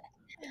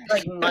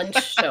 Like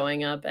Munch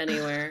showing up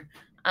anywhere.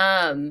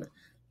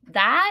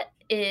 That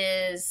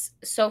is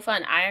so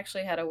fun. I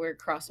actually had a weird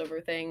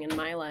crossover thing in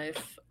my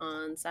life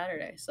on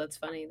Saturday, so it's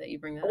funny that you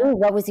bring that Ooh, up.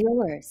 what was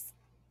yours?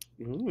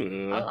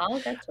 Ooh. I'll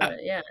get to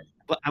it. Yeah.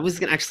 Well, I was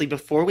gonna actually,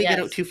 before we get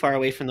Yes. too far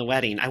away from the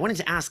wedding, I wanted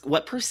to ask,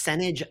 what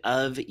percentage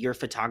of your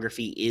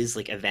photography is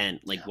like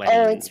event, like Oh,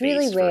 wedding it's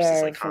really based versus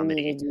rare like for me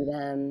to comedy? do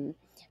them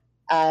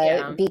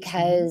Yeah.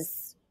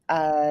 because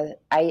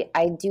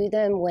I do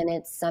them when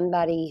it's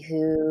somebody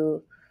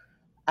who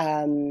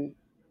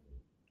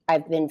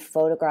I've been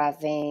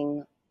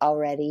photographing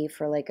already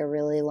for like a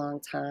really long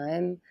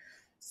time.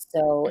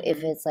 So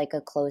if it's like a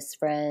close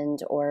friend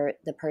or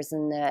the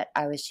person that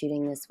I was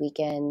shooting this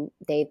weekend,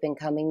 they've been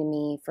coming to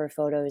me for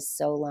photos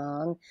so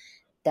long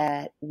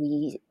that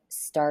we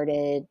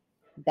started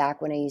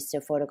back when I used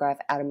to photograph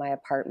out of my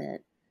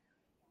apartment.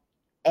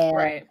 And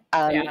Right.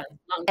 Yeah. Long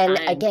and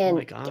time. Oh again,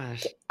 my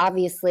gosh.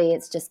 obviously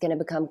it's just going to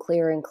become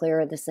clearer and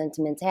clearer, the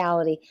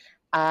sentimentality.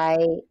 I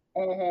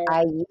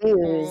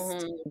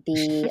used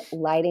the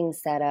lighting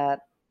setup.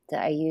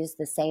 I used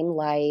the same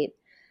light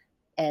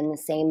and the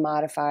same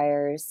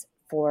modifiers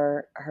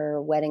for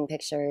her wedding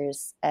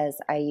pictures as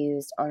I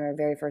used on our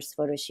very first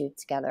photo shoot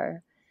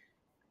together.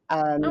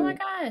 Oh my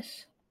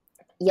gosh.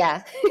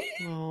 Yeah.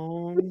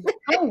 Oh,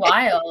 How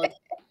wild.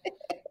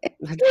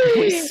 that's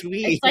really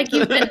sweet. It's like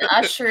you've been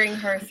ushering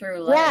her through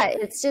life. Yeah,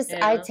 it's just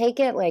I take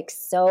it like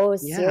so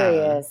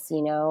serious,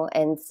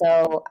 and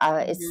so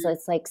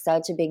it's like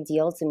such a big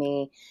deal to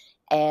me,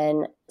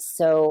 and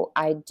so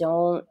I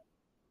don't,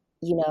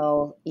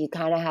 you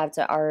kind of have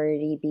to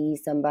already be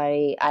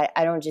somebody.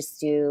 I don't just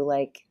do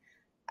like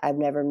I've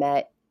never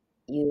met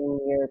you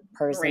and your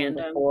person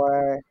Random.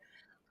 before.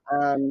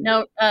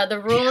 No, the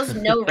rules,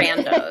 no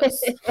randos.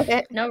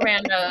 No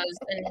randos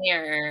in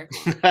here.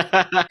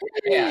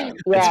 Yeah.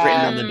 It's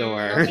written on the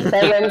door.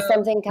 But when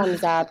something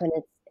comes up and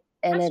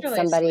That's it's really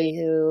somebody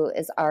sweet. who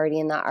is already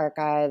in the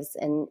archives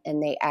and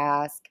they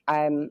ask,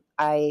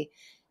 I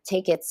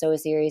take it so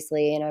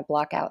seriously and I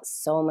block out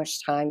so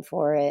much time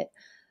for it,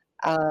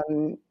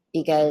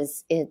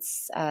 because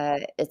it's a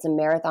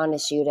marathon to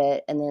shoot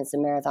it and then it's a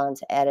marathon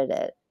to edit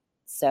it.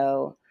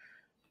 So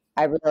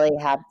I really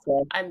have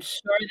to. I'm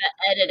sure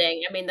the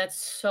editing, I mean, that's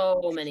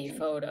so many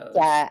photos.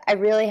 Yeah, I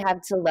really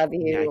have to love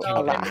Yeah, I you can't a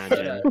even lot.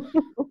 imagine.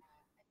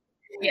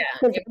 Yeah.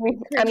 'Cause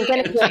I'm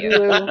gonna give you.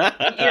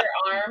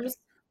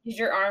 Did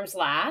your arms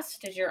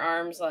last? Did your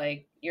arms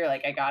you're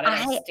like, I got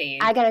it.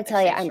 I gotta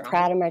tell you, I'm strong.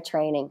 proud of my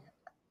training.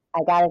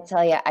 I gotta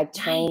tell you, I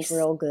trained Nice.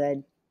 real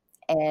good,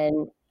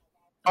 and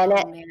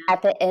man.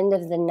 at the end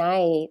of the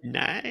night,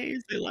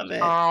 Nice. I love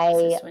it.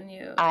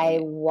 I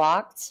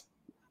walked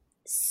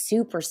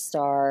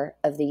Superstar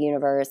of the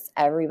Universe.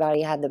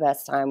 Everybody had the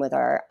best time with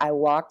her. I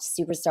walked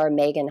Superstar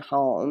Megan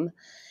home,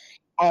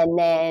 and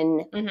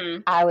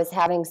then I was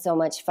having so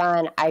much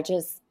fun. I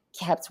just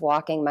kept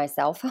walking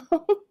myself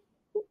home.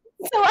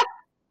 So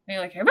you're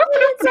like,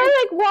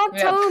 I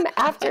walked home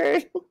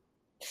after.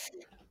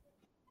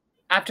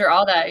 After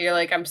all that, you're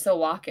like, I'm still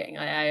walking.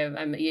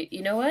 I'm.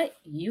 You know what?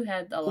 You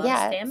had a lot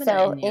of stamina.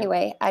 So in you.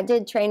 Anyway, I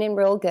did training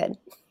real good.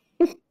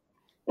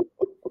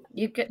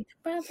 You could.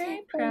 I'm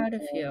very proud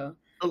of you.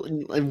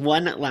 And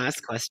one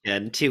last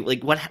question too.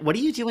 Like, what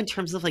do you do in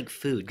terms of like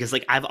food? Because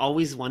like I've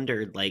always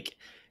wondered, like,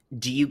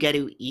 do you get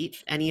to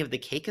eat any of the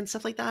cake and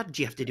stuff like that?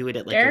 Do you have to do it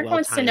at like Derek a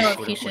wants to know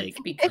if he should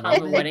become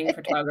a wedding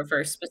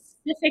photographer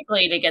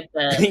specifically to get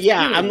the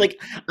yeah, food. I'm like,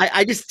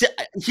 I just,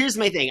 here's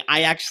my thing.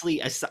 I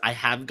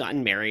have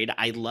gotten married.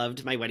 I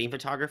loved my wedding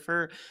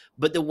photographer.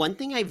 But the one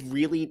thing I've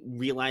really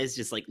realized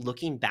is like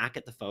looking back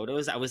at the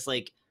photos, I was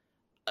like,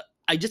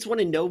 I just want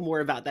to know more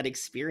about that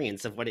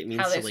experience of what it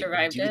means to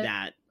like do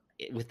that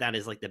with that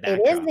as like the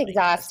backdrop. It is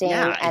exhausting,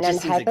 and I'm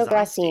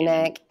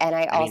hypoglycemic, and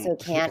I also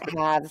can't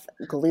have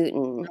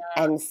gluten,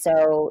 and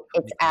so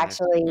it's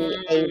actually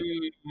a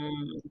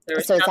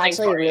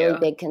really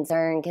big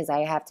concern because I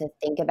have to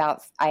think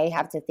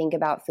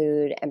about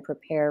food and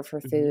prepare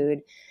for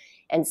food,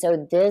 and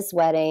so this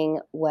wedding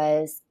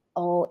was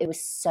it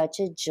was such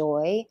a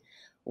joy.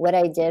 What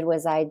I did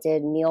was I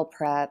did meal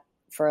prep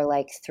for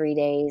like 3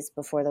 days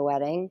before the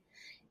wedding.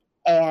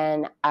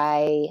 And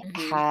I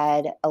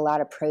had a lot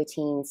of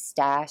protein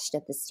stashed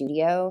at the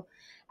studio.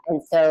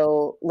 And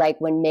so, like,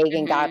 when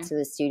Megan got to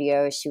the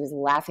studio, she was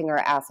laughing her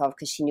ass off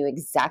because she knew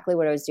exactly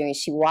what I was doing.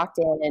 She walked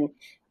in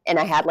and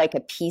I had like a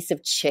piece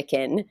of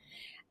chicken.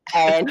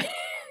 And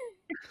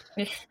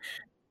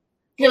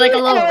you're like a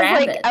little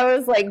rabbit. I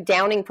was like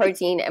downing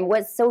protein. And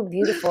what's so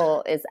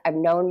beautiful is I've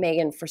known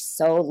Megan for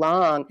so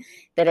long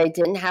that I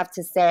didn't have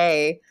to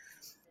say,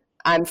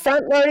 I'm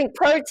front loading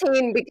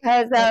protein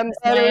because I'm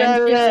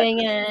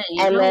doing it.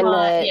 And then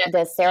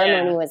the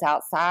ceremony was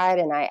outside,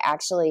 and I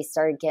actually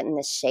started getting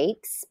the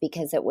shakes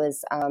because it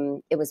was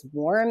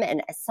warm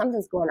and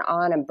something's going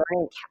on. I'm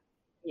burning.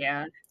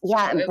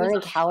 I'm burning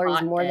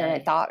calories more than I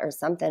thought or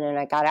something. And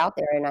I got out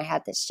there and I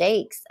had the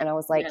shakes, and I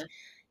was like,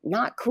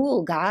 not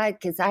cool, God,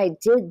 because I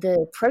did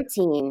the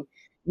protein.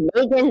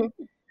 Megan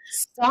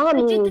saw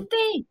me. I did the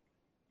thing.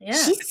 Yeah.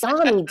 She saw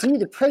me do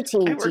the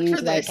protein,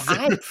 dude. Like,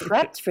 I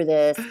prepped for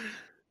this.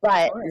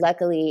 But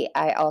luckily,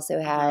 I also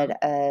had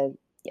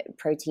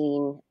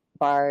protein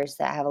bars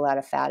that have a lot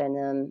of fat in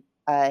them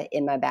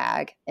in my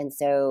bag. And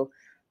so,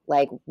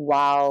 like,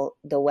 while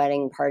the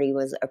wedding party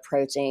was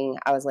approaching,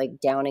 I was,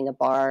 like, downing a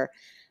bar.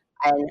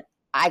 And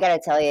I got to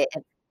tell you,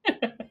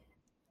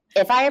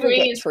 if I ever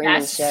get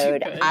Truman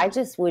Showed, I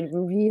just would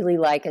really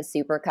like a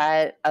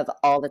supercut of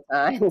all the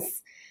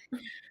times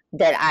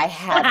that I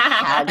have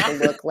had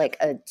to look like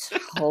a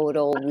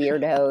total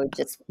weirdo,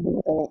 just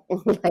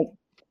like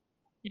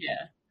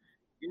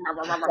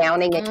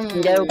downing a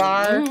keto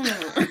bar.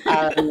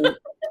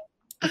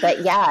 But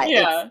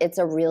it's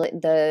a really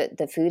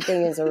the food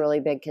thing is a really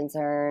big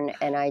concern,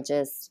 and I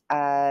just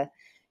I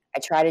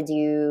try to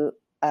do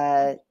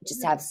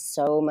just have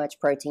so much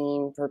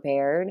protein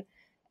prepared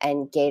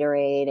and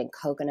Gatorade and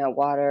coconut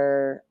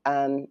water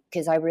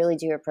because I really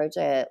do approach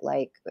it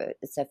like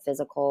it's a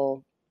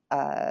physical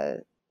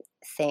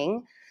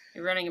thing.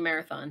 You're running a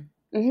marathon.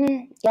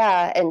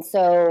 Yeah. And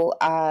so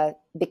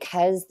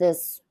because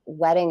this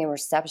wedding and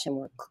reception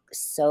were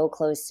so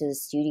close to the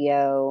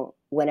studio,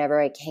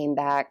 whenever I came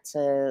back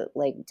to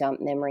like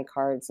dump memory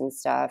cards and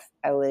stuff,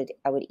 I would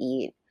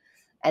eat.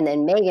 And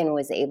then Megan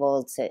was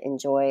able to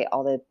enjoy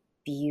all the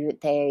food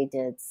they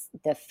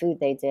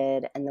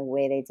did, and the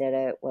way they did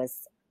it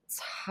was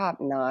top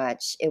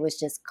notch. It was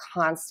just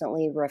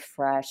constantly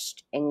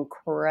refreshed,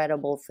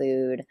 incredible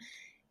food,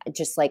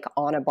 just like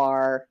on a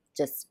bar,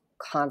 just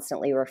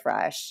constantly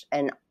refreshed,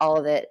 and all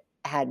of it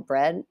had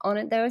bread on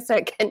it though, so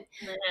it can.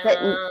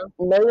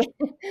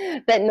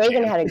 But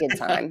Megan had a good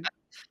time,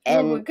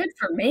 and good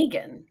for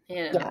Megan.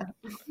 Yeah.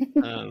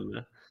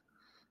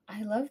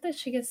 I love that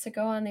she gets to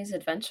go on these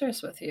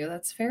adventures with you.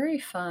 That's very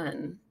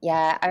fun.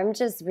 Yeah, I'm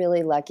just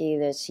really lucky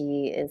that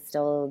she is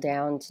still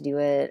down to do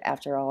it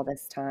after all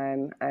this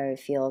time. I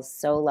feel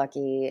so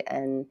lucky.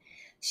 And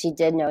she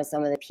did know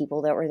some of the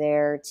people that were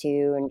there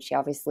too, and she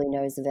obviously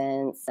knows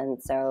Vince.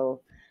 And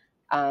so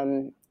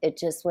it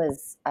just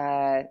was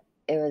it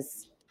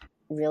was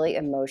really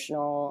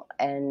emotional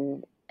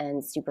and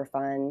super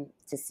fun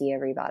to see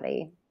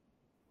everybody.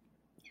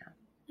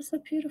 That's a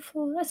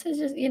beautiful.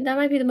 That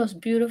might be the most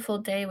beautiful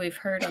day we've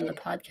heard on the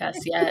podcast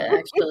yet.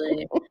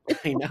 Actually,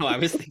 I know. I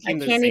was I thinking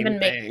the can't same even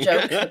make thing.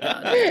 jokes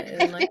about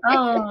it. I'm like,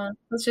 oh,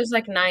 it's just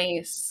like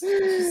nice.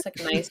 It's just like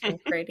nice and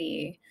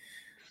pretty.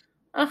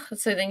 Oh,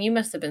 so then you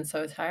must have been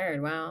so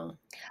tired. Wow.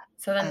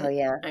 So then, Oh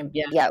yeah.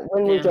 yeah. Yeah,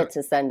 when we Yeah. get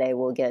to Sunday,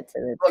 we'll get to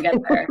the. We'll get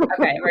there.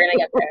 Okay, we're gonna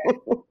get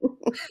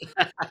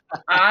there.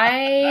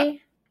 I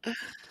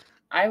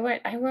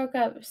woke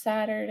up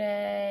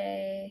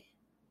Saturday.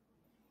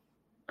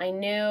 I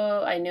knew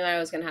I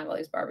was gonna have all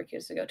these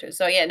barbecues to go to.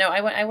 So yeah, no,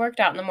 I worked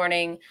out in the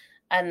morning,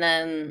 and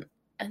then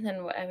I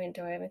mean,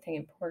 do I have anything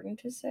important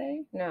to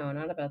say? No,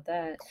 not about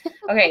that.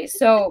 Okay,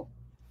 so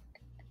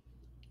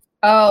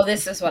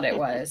this is what it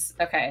was.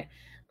 Okay.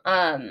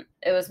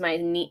 It was my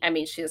niece. I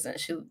mean, she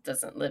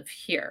doesn't live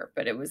here,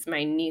 but it was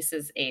my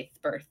niece's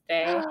 8th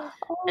birthday.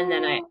 And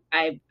then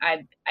I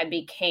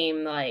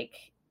became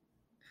like,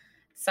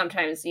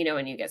 sometimes,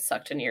 when you get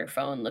sucked into your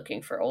phone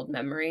looking for old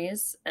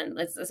memories, and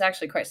it's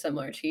actually quite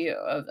similar to you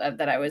of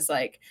that. I was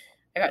like,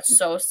 I got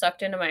so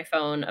sucked into my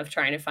phone of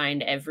trying to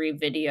find every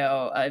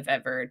video I've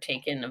ever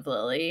taken of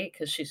Lily,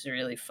 because she's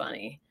really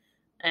funny.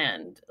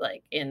 And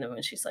like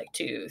when she's like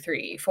 2,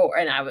 3, 4,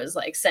 and I was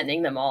like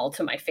sending them all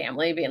to my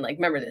family, being like,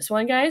 remember this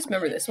one, guys?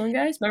 Remember this one,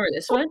 guys? Remember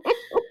this one?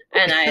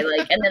 And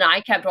and then I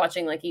kept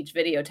watching like each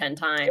video 10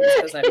 times,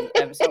 because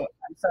I'm so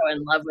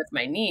in love with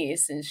my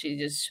niece, and she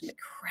just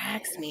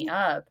cracks me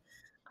up.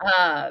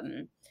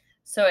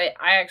 So I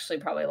actually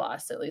probably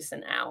lost at least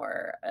an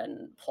hour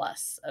and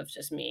plus of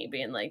just me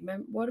being like,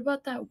 what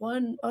about that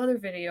one other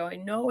video I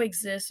know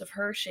exists of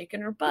her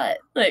shaking her butt?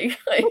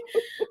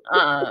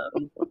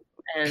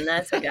 And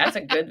that's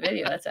a good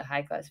video. That's a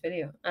high class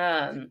video.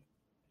 But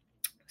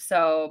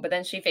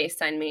then she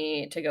FaceTimed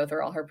me to go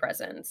through all her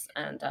presents,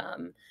 and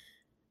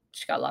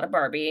she got a lot of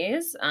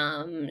Barbies.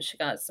 She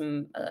got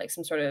some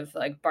some sort of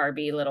like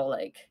Barbie little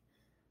like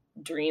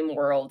dream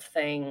world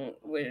thing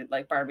with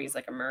like Barbie's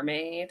like a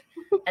mermaid.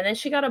 And then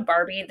she got a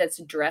Barbie that's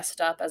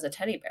dressed up as a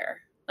teddy bear,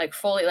 like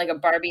fully, like a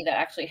Barbie that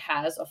actually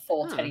has a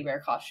full teddy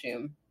bear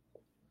costume.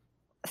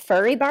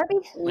 Furry Barbie?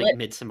 Like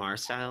Midsommar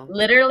style?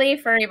 Literally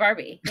furry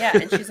Barbie. Yeah.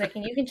 And she's like,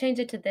 and you can change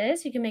it to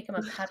this. You can make him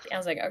a puppy. I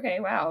was like, okay,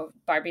 wow.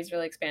 Barbie's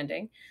really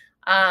expanding.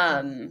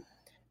 And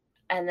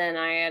then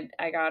I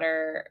got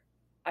her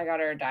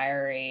a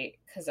diary,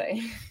 because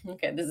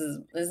this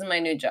is my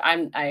new joke.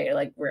 I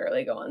like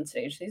rarely go on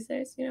stage these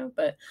days,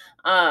 but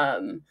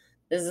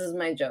this is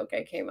my joke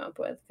I came up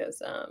with,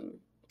 because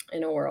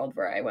in a world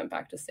where I went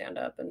back to stand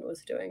up and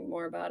was doing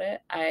more about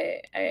it,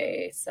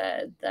 I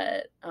said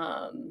that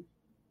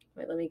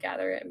wait, let me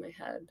gather it in my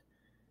head.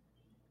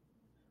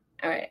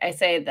 All right, I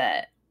say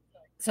that.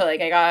 So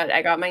like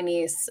I got my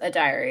niece a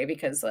diary,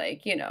 because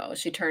like,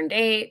 she turned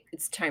 8.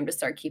 It's time to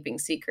start keeping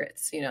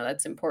secrets.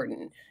 That's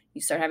important. You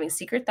start having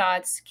secret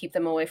thoughts, keep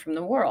them away from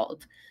the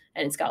world.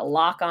 And it's got a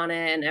lock on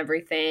it and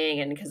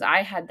everything. And because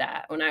I had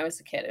that when I was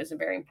a kid, it was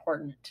very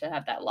important to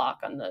have that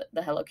lock on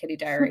the Hello Kitty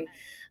diary.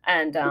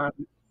 And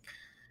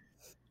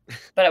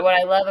but what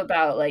I love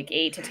about like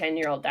 8 to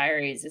 10-year-old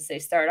diaries is they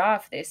start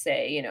off, they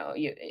say,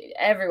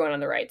 everyone on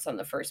the right's on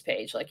the first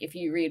page. Like, if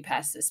you read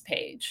past this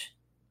page,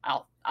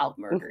 I'll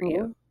murder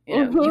you.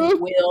 You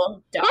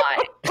will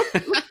die.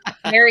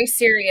 Very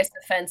serious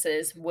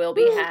offenses will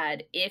be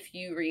had if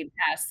you read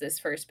past this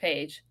first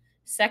page.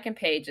 Second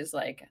page is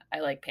like, I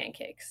like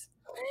pancakes.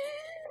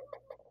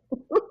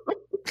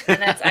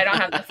 And I don't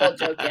have the full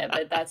joke yet,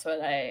 but that's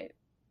what I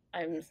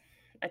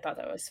thought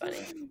that was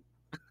funny.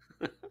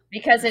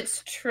 Because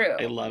it's true.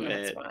 I love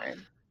That's it. why.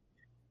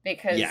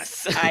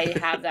 Because I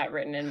have that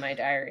written in my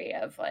diary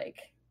of like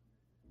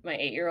my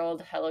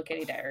 8-year-old Hello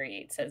Kitty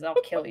diary. It says, I'll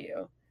kill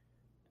you.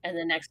 And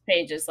the next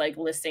page is like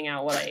listing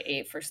out what I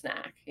ate for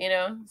snack,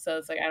 So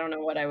it's like, I don't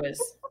know what I was.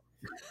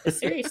 It's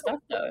serious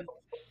stuff though.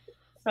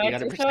 So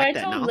I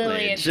told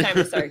Lily it's time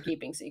to start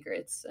keeping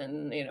secrets,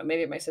 and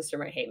maybe my sister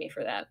might hate me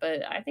for that,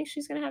 but I think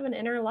she's gonna have an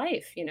inner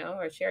life,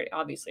 or she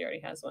obviously already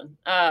has one.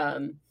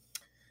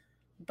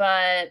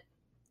 But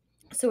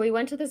so we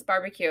went to this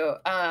barbecue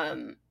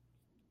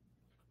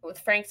with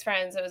Frank's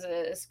friends. It was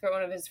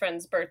one of his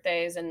friends'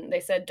 birthdays, and they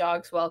said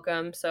dogs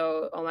welcome.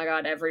 So, oh my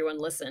God, everyone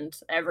listened.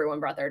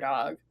 Everyone brought their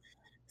dog.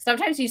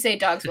 Sometimes you say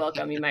dogs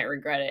welcome, you might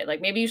regret it. Like,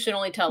 maybe you should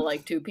only tell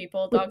like 2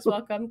 people dogs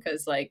welcome,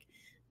 because like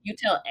you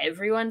tell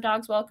everyone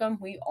dogs welcome.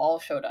 We all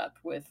showed up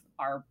with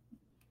our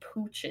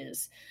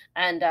pooches,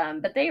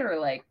 and but they were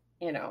like,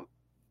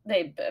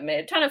 they made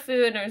a ton of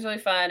food, and it was really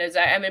fun.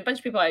 I mean, a bunch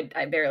of people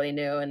I barely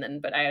knew,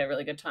 but I had a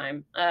really good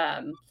time.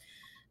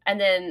 And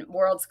then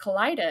worlds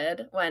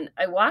collided when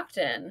I walked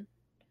in,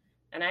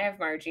 and I have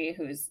Margie,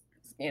 who's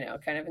was,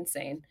 kind of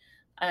insane.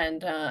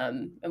 And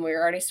we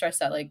were already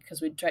stressed out, like,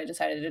 because we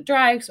decided to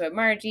drive, so we had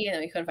Margie, and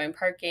then we couldn't find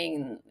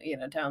parking,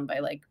 down by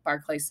like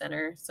Barclays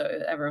Center, so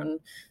everyone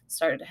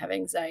started to have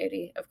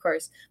anxiety, of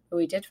course. But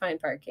we did find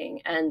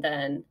parking, and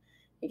then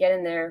we get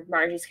in there.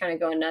 Margie's kind of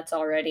going nuts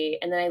already,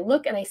 and then I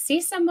look and I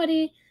see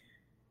somebody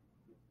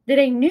that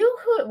I knew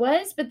who it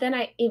was, but then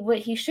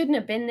he shouldn't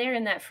have been there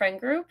in that friend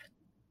group.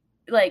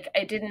 Like,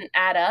 I didn't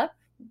add up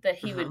that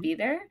he would be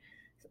there,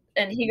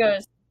 and he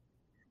goes.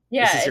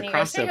 Yeah, This is and your he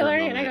goes, "Hey, crossover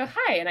Hillary," and I moment.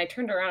 go, "Hi," and I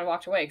turned around and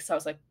walked away because I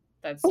was like,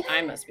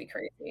 I must be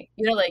crazy.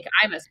 Like,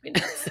 I must be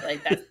nuts.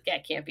 Like,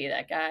 that can't be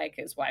that guy,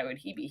 because why would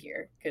he be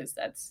here? Because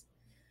that's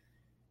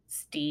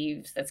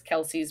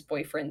Kelsey's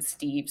boyfriend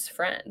Steve's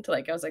friend.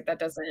 Like, I was like, that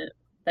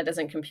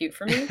doesn't compute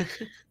for me.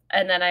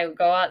 And then I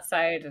go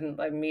outside and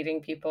I'm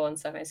meeting people and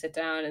stuff, and I sit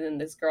down, and then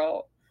this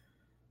girl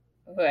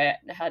who I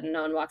hadn't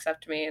known walks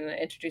up to me, and I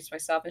introduce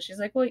myself, and she's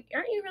like, "Well,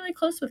 aren't you really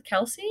close with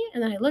Kelsey?"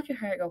 And then I look at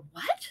her, I go,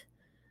 "What?"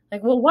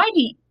 Like, "Well, why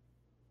do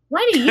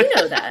you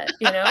know that?"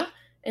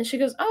 And she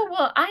goes, "Oh,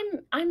 well,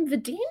 I'm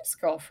Vadim's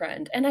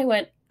girlfriend." And I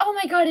went, "Oh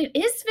my God, it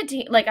is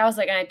Vadim." Like, I was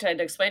like, I tried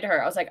to explain to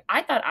her, I was like,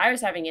 I thought I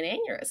was having an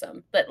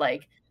aneurysm, but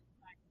like,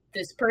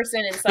 this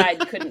person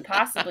inside couldn't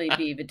possibly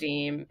be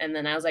Vadim. And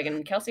then I was like,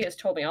 and Kelsey has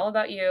told me all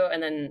about you.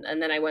 And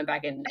then I went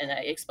back and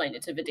I explained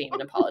it to Vadim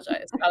and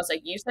apologized. I was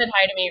like, you said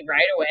hi to me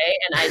right away,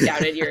 and I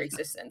doubted your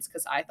existence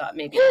because I thought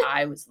maybe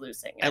I was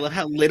losing it. I love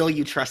how little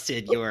you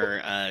trusted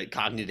your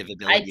cognitive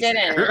abilities. I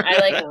didn't.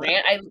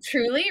 I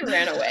truly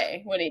ran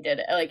away when he did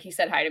it. Like, he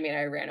said hi to me and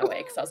I ran away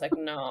because I was like,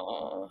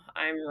 no,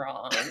 I'm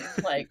wrong.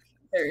 Like,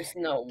 there's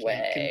no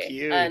way.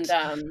 Compute.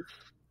 And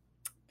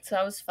so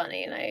that was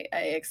funny, and I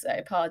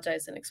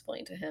apologized and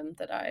explained to him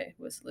that I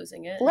was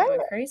losing it and I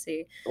went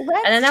crazy.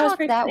 Let's and then that was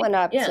chalk that one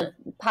up to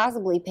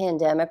possibly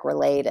pandemic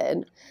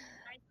related.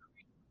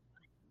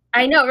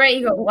 I know, right?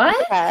 You go, what?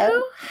 Yeah.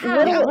 Who?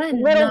 How?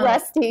 Little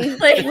rusty.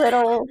 Like,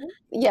 little,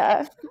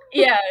 yeah.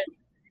 Yeah.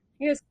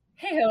 He goes,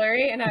 "Hey,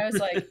 Hillary," and I was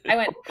like, I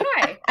went,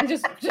 "Hi," and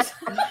just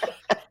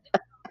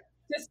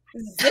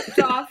zipped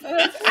off.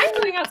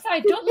 I'm going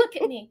outside. Don't look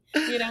at me.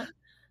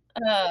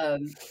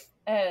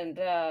 And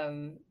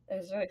it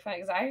was really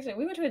funny because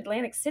we went to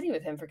Atlantic City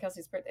with him for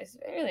Kelsey's birthday. It's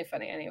really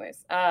funny,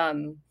 anyways.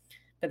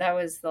 But that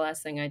was the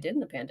last thing I did in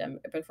the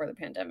pandemic, before the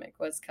pandemic,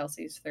 was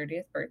Kelsey's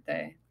 30th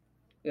birthday.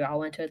 We all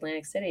went to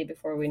Atlantic City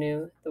before we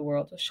knew the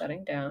world was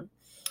shutting down.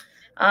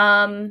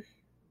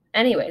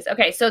 Anyways,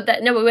 okay, so we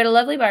had a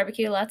lovely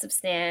barbecue, lots of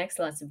snacks,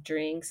 lots of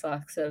drinks,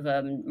 lots of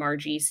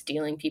Margie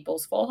stealing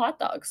people's full hot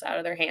dogs out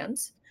of their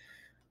hands.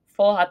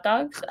 Full hot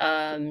dogs.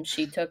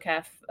 She took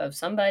half of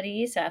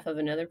somebody's, half of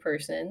another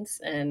person's,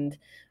 and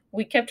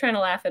we kept trying to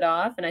laugh it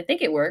off, and I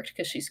think it worked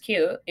because she's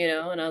cute,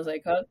 and I was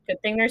like, oh,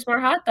 good thing there's more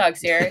hot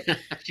dogs here.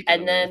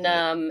 And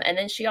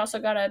then she also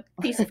got a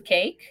piece of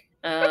cake.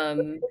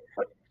 And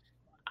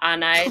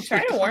I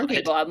try to warn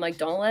people. I'm like,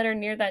 don't let her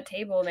near that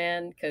table,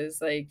 man, because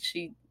like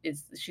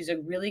she's a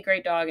really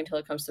great dog until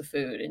it comes to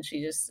food, and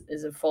she just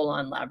is a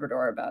full-on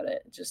Labrador about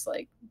it. Just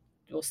like,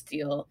 will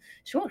steal.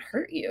 She won't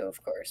hurt you,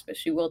 of course, but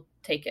she will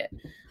take it.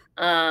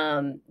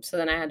 So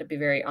then I had to be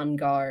very on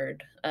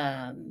guard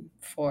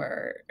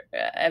for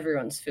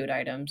everyone's food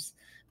items.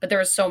 But there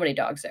were so many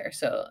dogs there,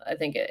 so I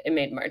think it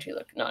made Margie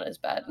look not as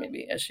bad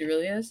maybe as she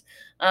really is.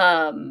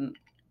 But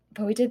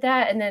we did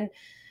that, and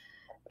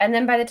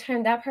then by the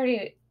time that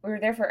party, we were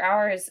there for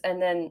hours,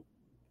 and then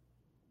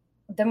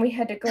we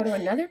had to go to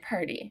another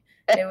party.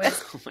 It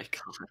was oh my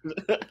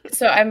God.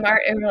 So and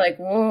we're like,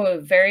 whoa,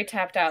 very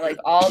tapped out, like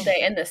all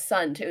day in the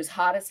sun too. It was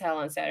hot as hell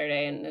on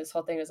Saturday, and this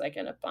whole thing was like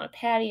on a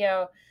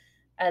patio.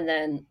 And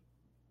then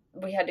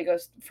we had to go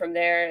from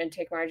there and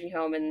take Margie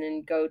home, and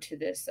then go to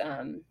this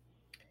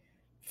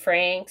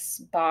Frank's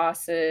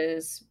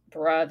boss's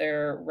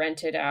brother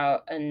rented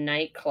out a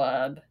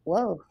nightclub.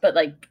 Whoa. But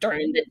like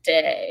during the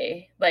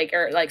day,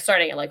 or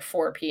starting at like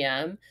 4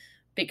 p.m.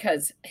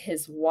 because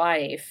his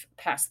wife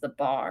passed the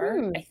bar,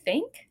 I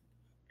think.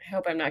 I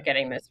hope I'm not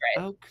getting this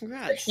right. Oh,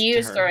 congrats. But he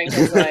was throwing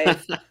his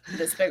wife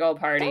this big old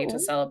party to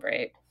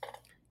celebrate.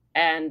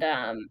 And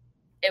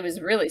it was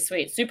really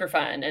sweet, super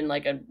fun, and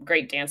like a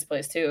great dance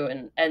place too.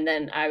 And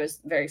then I was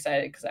very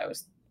excited because I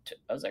was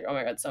like, oh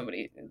my God,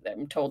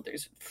 I'm told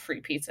there's free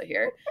pizza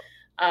here.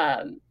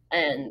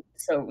 And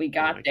so we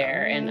got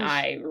there, and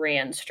I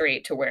ran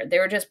straight to where they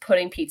were just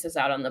putting pizzas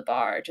out on the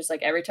bar. Just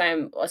like every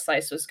time a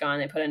slice was gone,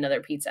 they put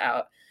another pizza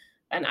out,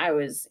 and I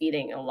was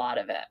eating a lot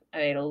of it.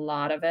 I ate a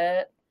lot of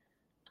it.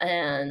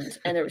 And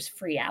there was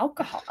free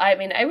alcohol. I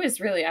mean, I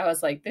was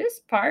like, this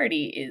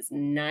party is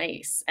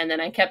nice. And then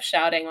I kept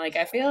shouting, like,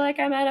 I feel like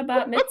I'm at a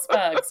bat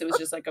mitzvah. It was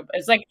just like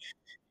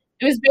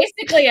it was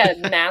basically a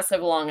massive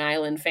Long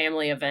Island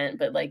family event,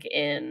 but like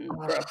in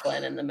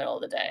Brooklyn in the middle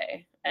of the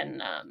day.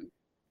 And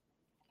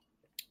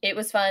it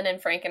was fun.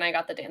 And Frank and I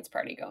got the dance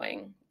party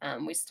going.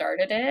 We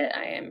started it.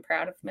 I am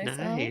proud of myself.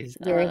 Nice.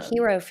 You're a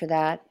hero for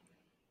that.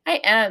 I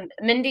am.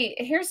 Mindy,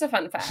 here's a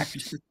fun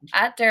fact.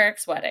 At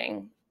Derek's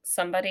wedding,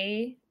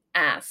 somebody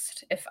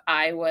asked if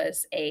I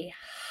was a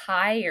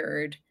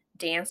hired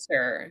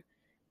dancer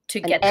to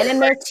An get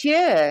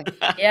amateur.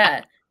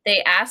 Yeah.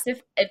 They asked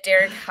if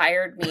Derek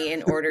hired me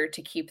in order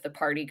to keep the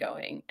party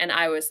going. And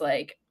I was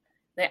like,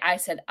 I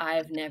said,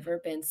 I've never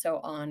been so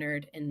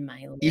honored in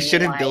my life. You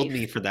should have billed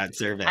me for that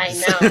service.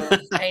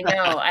 I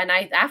know. And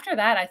after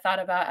that, I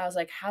was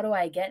like, how do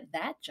I get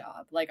that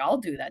job? Like, I'll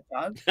do that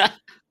job.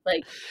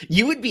 Like,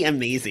 you would be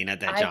amazing at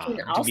that job,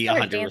 I'll to be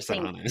start 100%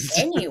 dancing honest.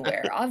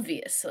 anywhere,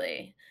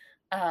 obviously.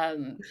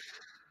 And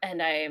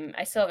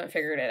I still haven't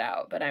figured it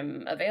out, but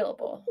I'm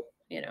available.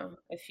 You know,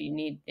 if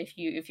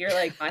you're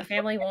like, my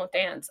family won't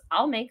dance,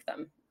 I'll make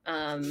them.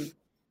 And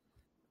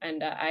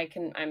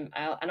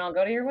I'll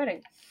go to your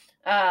wedding.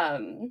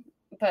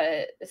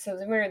 But so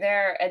then we were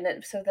there, and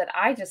then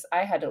I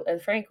had to, and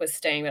Frank was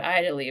staying, but I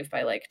had to leave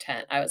by like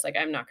 10. I was like,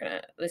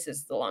 this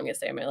is the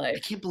longest day of my life. I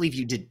can't believe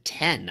you did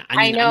 10. I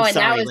mean, I know, I'm and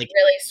sorry, that was like,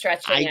 really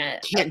stretching I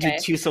it. can't do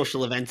 2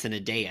 social events in a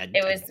day. I'd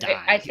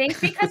die. I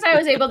think because I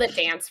was able to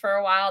dance for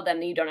a while,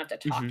 then you don't have to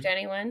talk to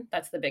anyone.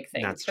 That's the big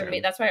thing That's for true. me.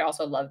 That's why I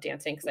also love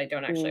dancing, because I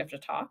don't actually have to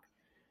talk,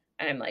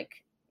 and I'm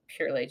like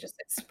purely just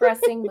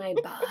expressing my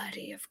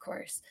body, of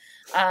course.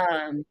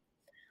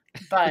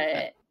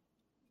 But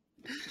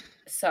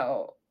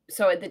so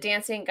the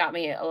dancing got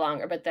me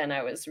longer, but then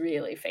I was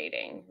really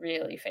fading,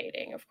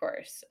 of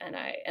course. And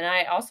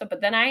I also,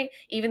 but then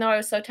even though I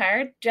was so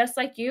tired, just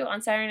like you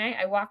on Saturday night,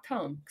 I walked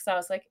home because I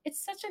was like,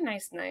 it's such a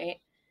nice night.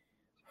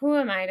 Who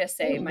am I to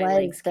say my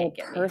legs can't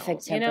get me home?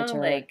 Perfect temperature.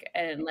 You know,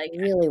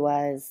 it really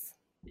was.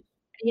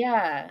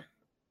 Yeah.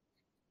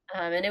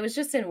 And it was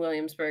just in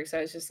Williamsburg, so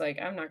I was just like,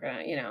 I'm not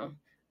gonna,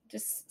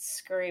 just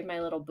scurry my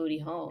little booty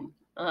home.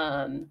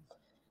 But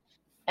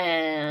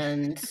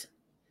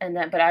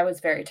I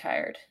was very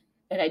tired.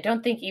 And I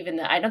don't think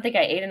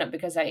I ate enough,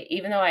 because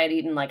even though I had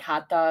eaten like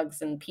hot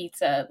dogs and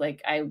pizza,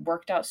 like I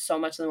worked out so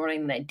much in the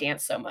morning and I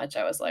danced so much,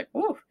 I was like,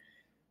 whoo,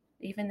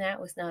 even that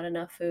was not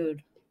enough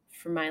food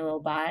for my little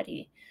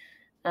body.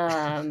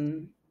 That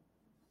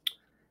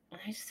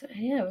was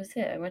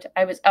it.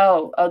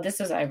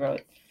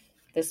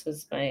 This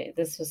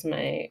was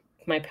my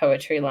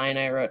poetry line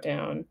I wrote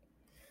down.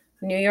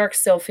 New York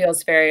still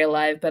feels very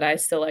alive, but I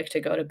still like to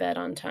go to bed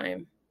on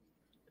time.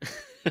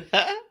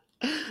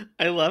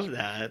 I love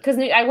that. Because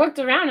I looked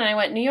around and I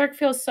went, New York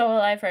feels so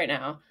alive right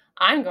now.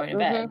 I'm going to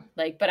bed.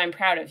 But I'm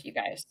proud of you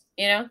guys,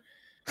 I'm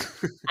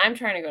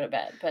trying to go to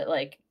bed, but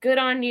good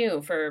on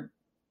you for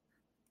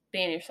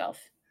being yourself.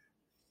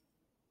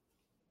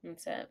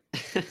 That's it.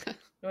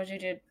 What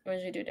did you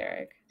do,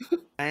 Derek?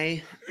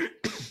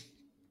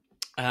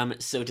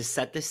 So to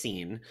set the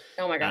scene.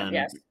 Oh my God,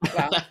 yes.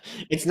 Wow.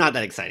 It's not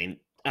that exciting.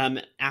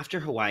 After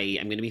Hawaii,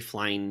 I'm going to be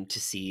flying to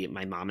see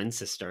my mom and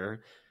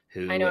sister,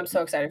 who I know, I'm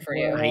so excited for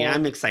you. I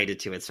am excited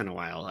too. It's been a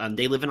while.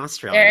 They live in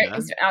Australia.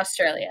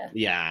 Australia.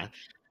 Yeah.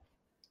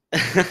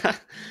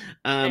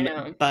 I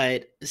know.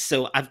 But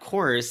so of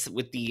course,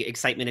 with the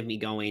excitement of me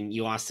going,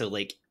 you also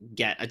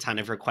get a ton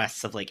of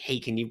requests of hey,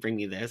 can you bring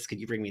me this?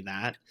 Could you bring me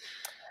that?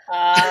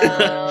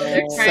 Oh,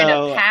 they're trying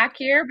to pack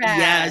your bag.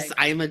 Yes,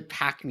 I'm a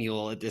pack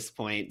mule at this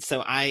point.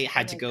 So I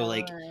had to go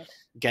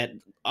get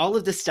all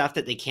of the stuff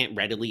that they can't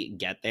readily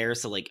get there.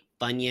 So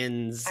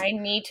Funyuns. I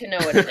need to know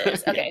what it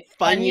is. Okay.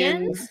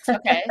 Funyuns.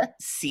 Okay.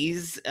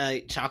 C's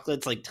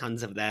chocolates,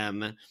 tons of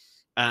them.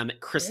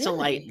 Crystal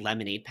Light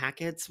lemonade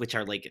packets, which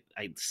are I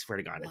swear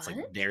to God, it's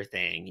their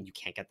thing, and you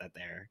can't get that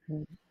there.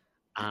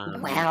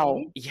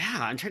 Wow. Yeah,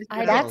 I'm trying to.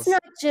 That's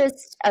not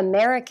just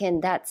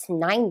American. That's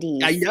 90s.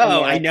 I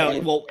know. American. I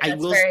know. Well, I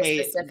will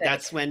say specific.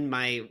 That's when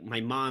my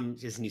mom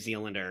is New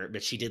Zealander,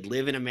 but she did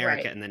live in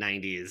America in the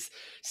 90s.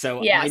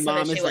 So yeah, my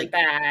mom is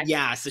back.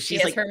 Yeah, so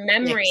she's her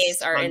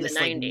memories are in the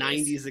 90s.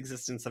 90s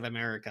existence of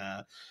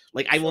America.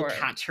 I will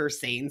catch her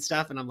saying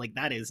stuff, and I'm like,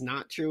 that is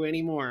not true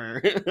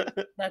anymore.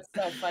 That's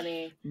so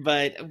funny.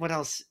 But what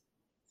else?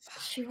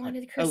 She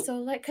wanted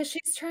Crystal Light because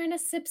she's trying to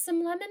sip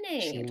some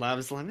lemonade. She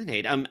loves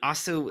lemonade.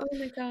 Also, oh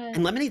my God.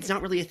 And lemonade's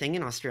not really a thing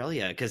in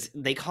Australia because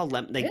they call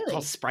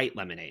call Sprite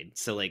lemonade.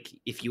 So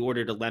if you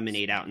ordered a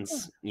lemonade out in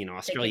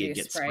Australia, you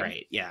get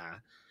Sprite. Yeah.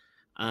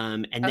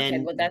 And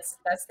then well, that's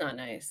not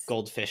nice.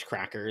 Goldfish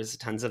crackers,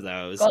 tons of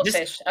those.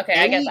 Goldfish. Okay,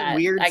 I get that.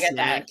 Weird I get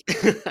snack.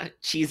 that.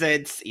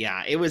 Cheez-Its.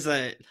 Yeah, it was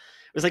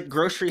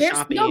grocery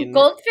shopping. There's no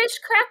goldfish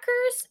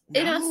crackers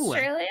in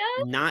Australia?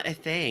 Not a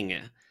thing.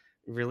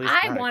 Really,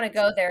 I want to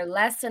go there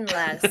less and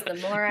less the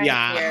more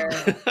I hear.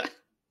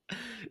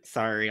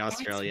 Sorry,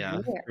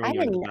 Australia. I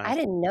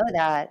didn't know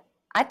that.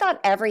 I thought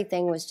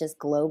everything was just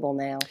global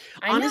now.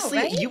 Honestly,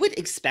 I know, right? You would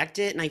expect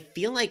it, and I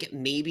feel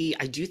maybe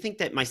I do think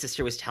that my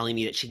sister was telling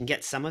me that she can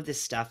get some of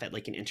this stuff at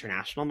an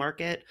international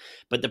market,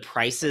 but the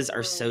prices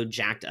are so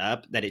jacked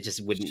up that it just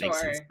wouldn't make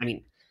sense. I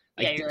mean,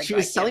 she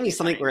was telling me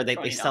something where they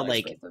sell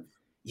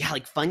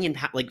Funyun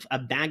a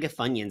bag of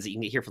Funyuns that you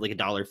can get here for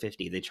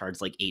 $1.50. They charge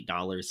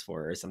 $8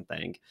 for or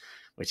something,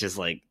 which is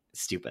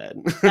stupid.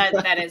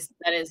 That's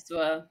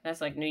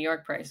New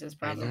York prices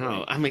probably. I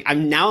know.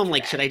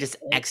 I'm should I just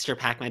extra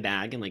pack my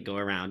bag and go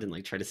around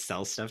and try to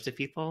sell stuff to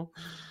people?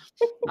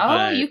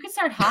 You could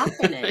start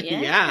hawking it.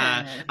 Yeah.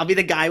 Yeah. I'll be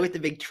the guy with the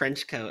big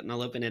trench coat and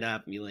I'll open it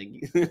up and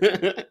be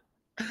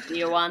Do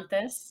you want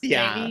this,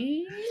 Yeah.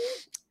 baby?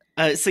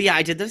 So yeah,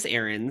 I did those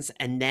errands,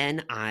 and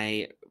then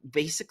I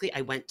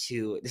went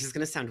to, this is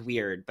gonna sound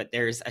weird, but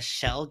there's a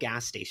Shell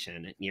gas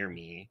station near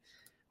me.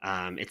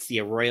 It's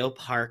the Arroyo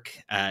Park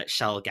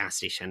Shell gas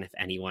station, if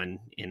anyone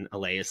in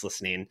LA is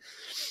listening.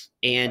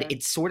 And Okay.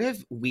 it's sort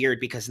of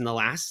weird because in the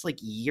last like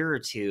year or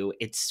two,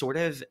 it's sort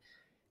of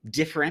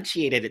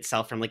differentiated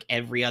itself from like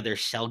every other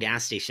Shell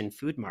gas station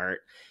food mart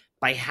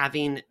by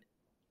having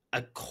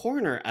a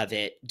corner of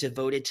it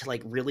devoted to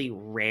like really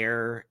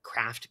rare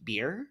craft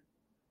beer.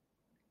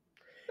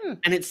 Hmm.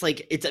 And it's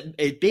like, it's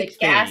a big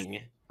gas-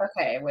 thing.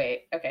 Okay,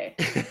 wait. Okay.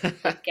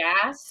 The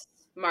gas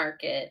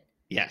market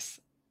Yes.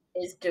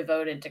 is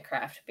devoted to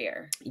craft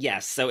beer.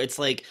 Yes. So it's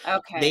like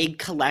Okay. they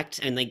collect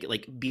and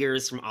like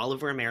beers from all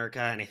over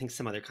America and I think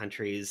some other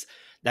countries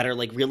that are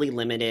like really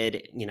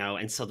limited, you know,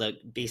 and so they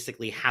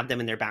basically have them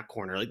in their back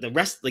corner. Like the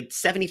rest, like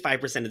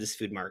 75% of this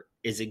food mart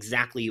is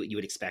exactly what you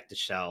would expect a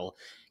Shell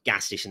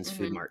gas station's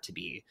food mart to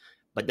be.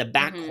 But the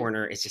back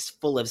corner is just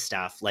full of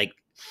stuff. Like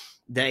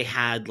they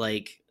have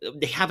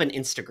an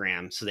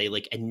Instagram, so they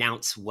like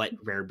announce what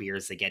rare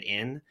beers they get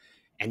in.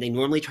 And they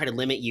normally try to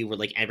limit you where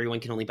like everyone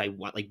can only buy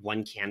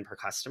one can per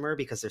customer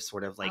because they're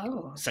sort of like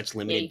such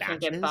limited you batches.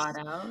 Can get bought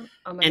out.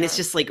 Oh my and God. It's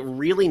just like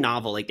really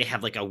novel. Like they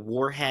have like a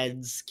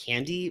Warheads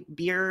candy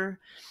beer.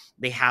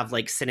 They have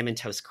like Cinnamon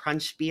Toast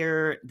Crunch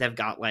beer. They've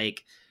got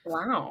like,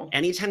 wow.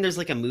 Anytime there's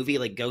like a movie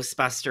like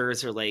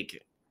Ghostbusters or like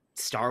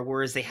Star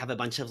Wars, they have a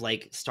bunch of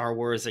like Star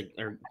Wars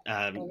or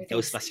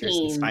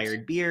Ghostbusters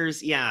inspired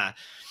beers. Yeah.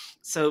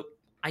 So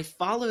I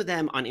follow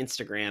them on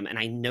Instagram and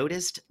I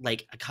noticed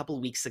like a couple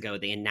weeks ago,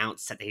 they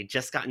announced that they had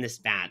just gotten this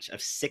batch of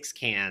 6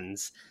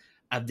 cans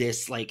of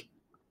this like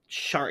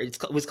shark.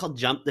 It was called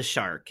Jump the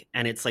Shark.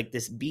 And it's like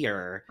this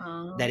beer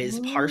that is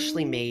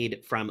partially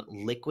made from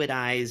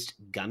liquidized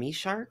gummy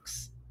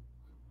sharks.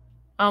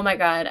 Oh my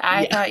God.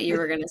 I thought you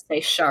were going to say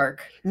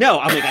shark. No,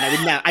 oh my God. I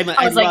would not.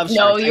 I was like, love no,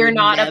 sharks. you're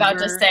not about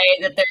to say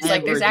that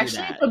there's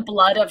actually the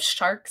blood of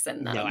sharks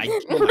in them. No, I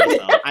kill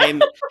myself.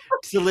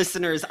 To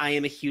listeners, I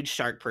am a huge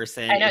shark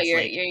person. I know, it's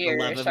you're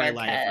the love of my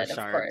life for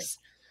sharks.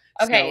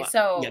 Okay,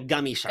 so yeah,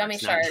 gummy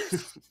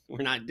sharks.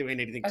 We're not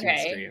doing anything too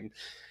extreme.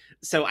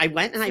 So I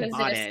went and I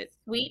bought it.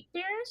 Sweet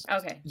beer?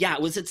 Okay. Yeah,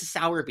 it's a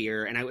sour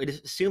beer, and I would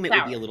assume it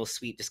would be a little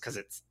sweet just because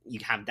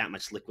you have that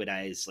much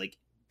liquidized like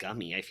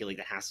gummy. I feel like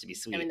that has to be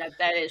sweet. I mean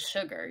that is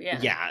sugar. Yeah.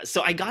 Yeah.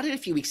 So I got it a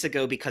few weeks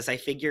ago because I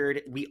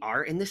figured we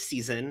are in the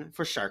season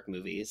for shark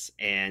movies,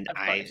 and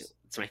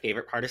it's my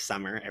favorite part of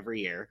summer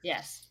every year.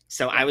 Yes.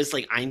 So I was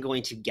like, I'm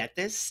going to get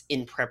this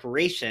in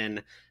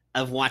preparation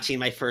of watching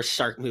my first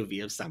shark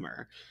movie of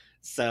summer.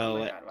 So, oh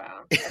my God,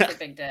 wow, that's a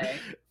big day.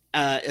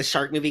 A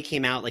shark movie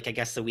came out like I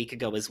guess a week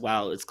ago as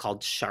well. It's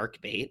called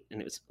Shark Bait, and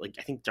it was like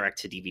I think direct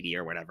to DVD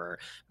or whatever.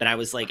 But I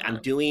was like,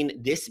 I'm doing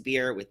this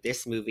beer with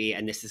this movie,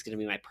 and this is going to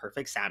be my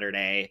perfect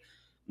Saturday.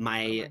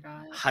 My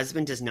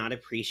husband does not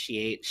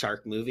appreciate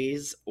shark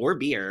movies or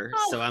beer,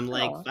 so I'm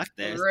like, fuck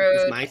this. Rude,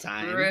 this is my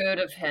time. Rude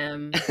of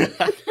him.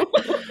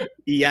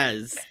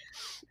 Yes.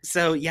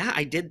 So yeah,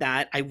 I did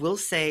that. I will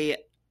say,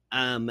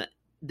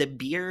 the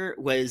beer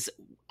was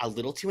a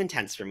little too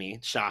intense for me.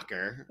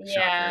 Shocker.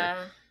 Yeah.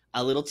 Shocker.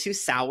 A little too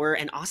sour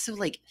and also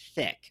like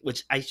thick,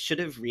 which I should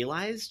have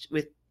realized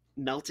with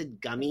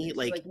melted gummy,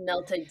 like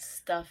melted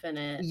stuff in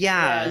it.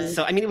 Yeah.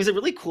 So I mean, it was a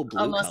really cool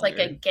blue almost color. Like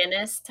a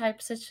Guinness type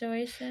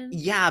situation.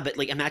 Yeah, but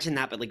like imagine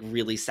that, but like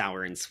really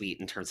sour and sweet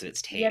in terms of its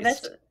taste. Yeah,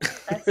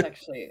 that's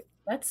actually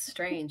that's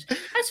strange.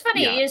 That's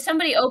funny. Yeah.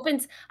 Somebody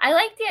opens. I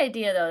like the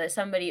idea though that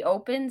somebody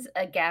opens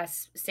a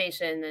gas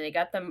station and they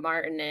got the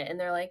mart in it, and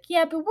they're like,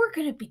 "Yeah, but we're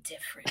gonna be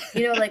different."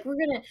 You know, like we're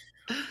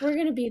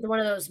gonna be one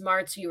of those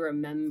marts you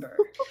remember.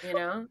 You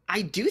know.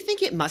 I do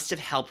think it must have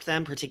helped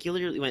them,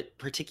 particularly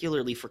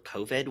for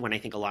COVID, when I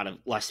think a lot of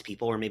less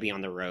people were maybe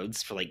on the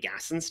roads for like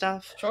gas and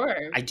stuff.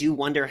 Sure. I do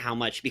wonder how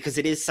much, because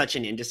it is such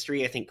an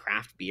industry. I think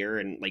craft beer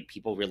and like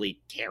people really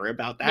care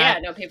about that. Yeah,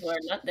 no, people are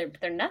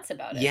they're nuts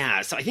about it.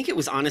 Yeah, so I think it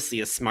was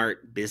honestly a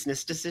smart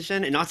business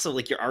decision, and also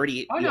like you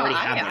already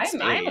have that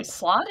space. I'm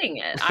applauding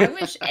it. I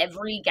wish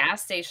every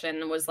gas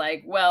station was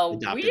like, well,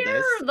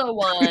 we're the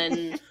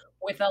one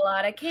with a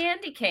lot of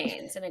candy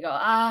canes, and I go,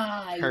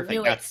 I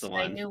knew it. The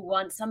one. I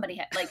knew somebody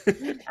had like.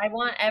 I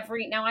want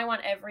every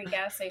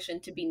gas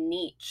station to be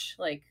niche,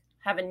 like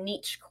have a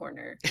niche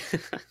corner.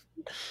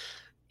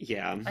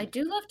 Yeah, I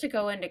do love to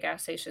go into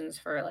gas stations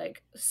for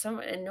like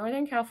some in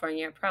Northern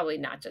California, probably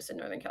not just in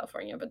Northern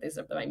California, but these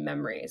are my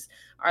memories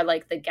are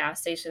like the gas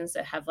stations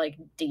that have like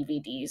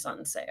DVDs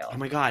on sale. Oh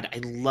my God. I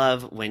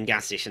love when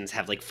gas stations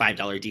have like $5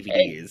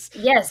 DVDs.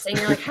 Yes. And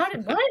you're like,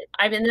 what?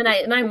 I mean, then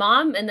my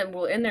mom and then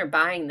we're in there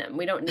buying them.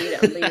 We don't need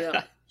them. But you're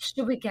like,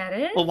 should we get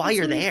it? Well, while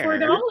you're there.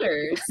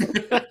 $4.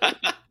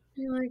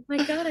 You're like, my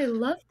God, I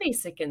love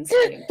Basic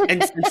Instinct.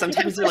 And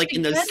sometimes they're like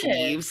in those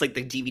sleeves, like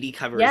the DVD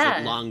cover is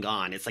like long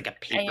gone. It's like a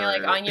paper. And you're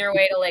like on your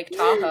way to Lake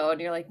Tahoe, and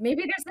you're like,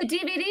 maybe there's a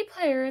DVD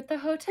player at the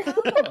hotel.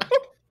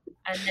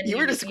 And then you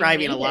were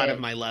describing a lot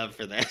of my love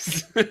for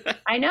this.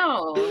 I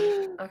know.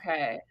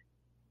 Okay.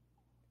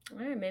 All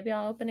right, maybe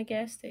I'll open a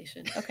gas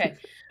station. Okay.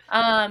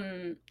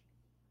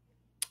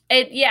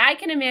 Yeah, I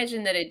can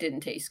imagine that it didn't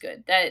taste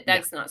good.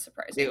 That's not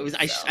surprising. It was.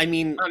 So, I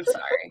mean, I'm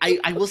sorry.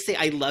 I will say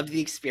I loved the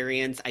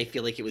experience. I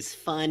feel like it was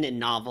fun and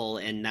novel,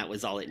 and that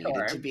was all it needed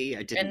to Sure. be.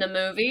 I didn't.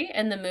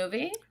 In the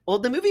movie? Well,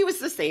 the movie was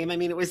the same. I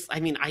mean, it was. I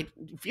mean, I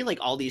feel like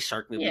all these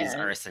shark movies Yeah.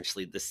 are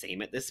essentially the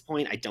same at this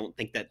point. I don't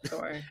think that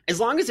Sure. as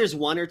long as there's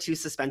one or two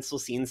suspenseful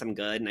scenes, I'm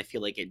good, and I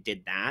feel like it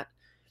did that.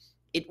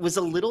 It was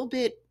a little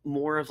bit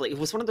more of like, it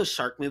was one of those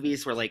shark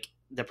movies where like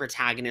the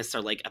protagonists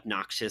are like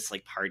obnoxious,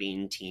 like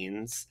partying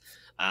teens.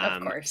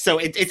 Of course. So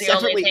it's the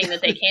definitely only thing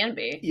that they can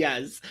be.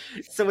 Yes.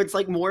 So it's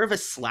like more of a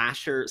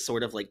slasher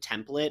sort of like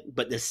template,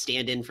 but the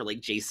stand-in for like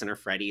Jason or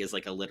Freddy is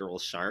like a literal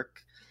shark.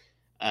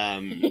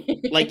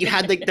 Like you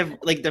had like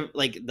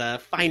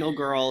the final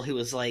girl who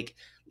was like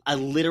a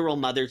literal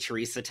Mother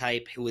Teresa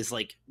type, who was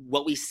like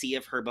what we see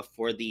of her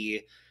before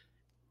the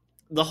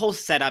whole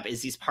setup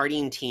is these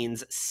partying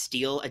teens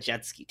steal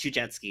two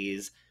jet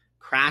skis,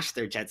 crash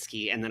their jet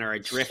ski, and then are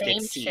adrift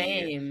at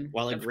sea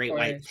while a great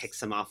white picks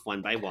them off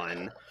one by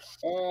one.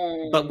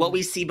 But what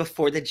we see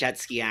before the jet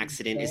ski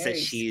accident is that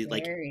she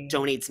like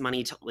donates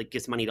money to like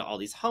gives money to all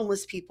these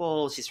homeless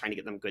people. She's trying to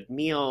get them good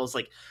meals.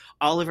 Like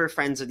all of her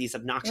friends are these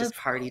obnoxious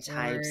party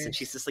types, and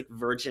she's this like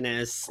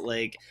virginous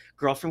like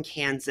girl from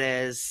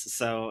Kansas.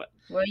 So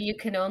well, you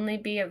can only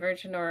be a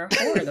virgin or a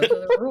whore. Those are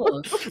the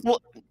rules.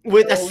 Well,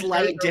 with a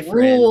slight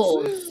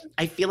difference.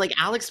 I feel like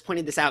Alex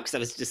pointed this out because I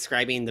was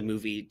describing the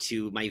movie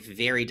to my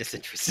very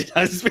disinterested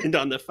husband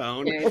on the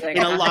phone like,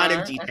 in a lot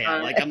of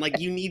detail. Like I'm like,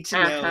 you need to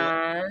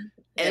know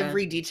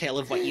every detail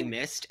of what you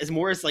missed, as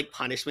more as like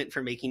punishment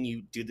for making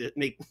you do the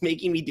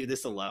making me do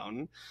this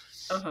alone.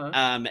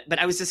 But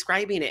I was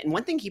describing it, and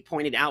one thing he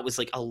pointed out was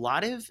like a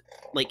lot of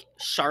like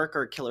shark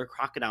or killer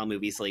crocodile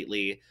movies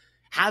lately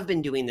have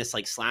been doing this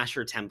like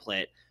slasher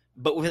template,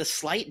 but with a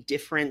slight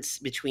difference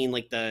between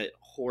like the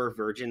whore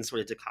virgin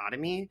sort of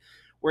dichotomy,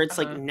 where it's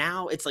like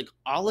now it's like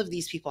all of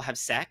these people have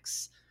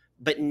sex,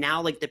 but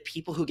now like the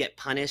people who get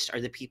punished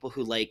are the people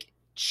who like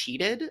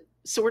cheated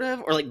sort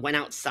of, or like went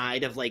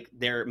outside of like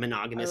their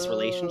monogamous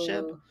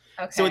relationship.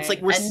 Okay. So it's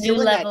like we're a still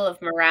new in level that,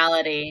 of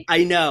morality.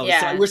 I know.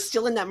 Yeah. So we're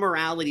still in that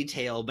morality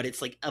tale, but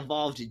it's like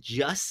evolved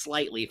just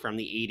slightly from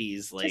the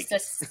 80s. Like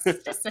just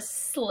a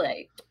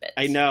slight bit.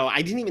 I know.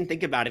 I didn't even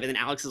think about it. But then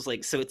Alex was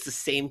like, so it's the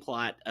same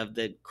plot of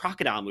the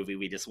crocodile movie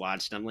we just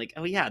watched. And I'm like,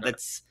 oh yeah,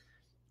 that's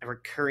a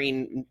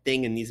recurring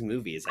thing in these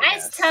movies.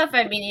 It's tough.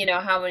 I mean, you know,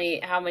 how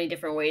many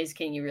different ways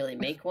can you really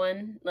make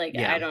one? Like,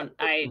 yeah,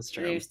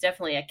 there's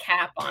definitely a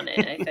cap on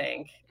it, I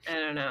think. I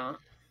don't know.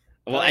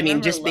 Well, I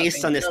mean, just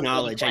based on this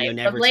knowledge, I know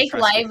never to trust your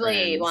friends. The Blake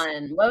Lively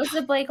one. What was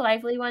the Blake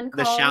Lively one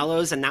called? The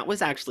Shallows, and that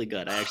was actually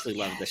good. I actually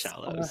loved The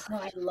Shallows.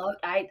 Oh,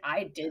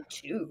 I did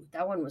too.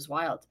 That one was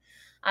wild.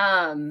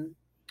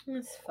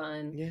 It's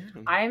fun.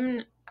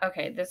 Yeah.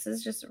 Okay, this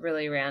is just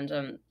really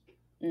random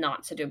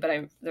not to do,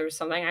 but there was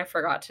something I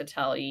forgot to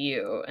tell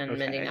you, and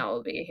Mindy now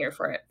will be here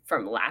for it,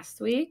 from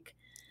last week,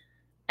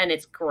 and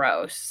it's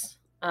gross.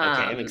 Okay,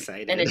 I'm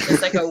excited. And it's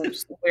just like a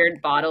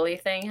weird bodily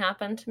thing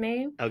happened to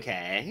me.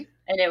 Okay.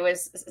 And it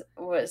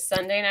was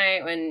Sunday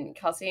night when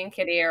Kelsey and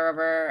Kitty are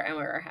over, and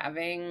we were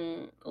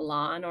having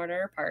Law and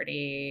Order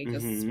party,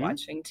 just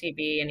watching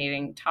TV and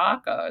eating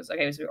tacos.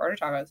 Okay, so we ordered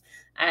tacos,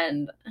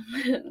 and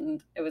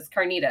it was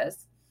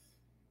carnitas.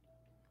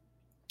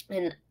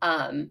 And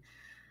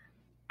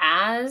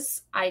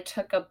as I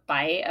took a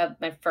bite of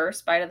my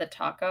first bite of the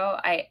taco,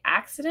 I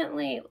don't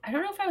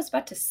know if I was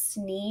about to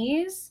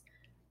sneeze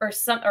or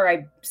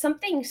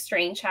something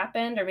strange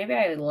happened, or maybe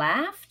I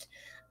laughed,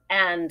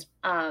 and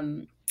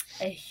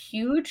a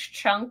huge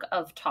chunk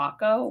of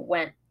taco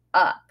went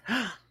up.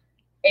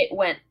 It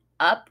went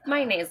up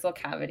my nasal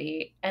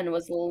cavity and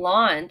was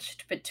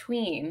launched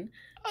between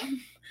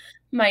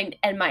my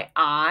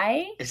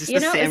eye. Is this the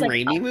Sam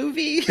Raimi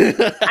movie?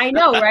 I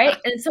know, right?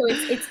 And so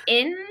it's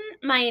in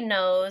my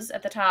nose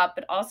at the top,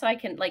 but also I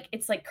can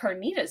it's like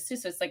carnitas too.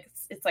 So it's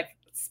like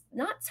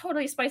not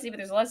totally spicy, but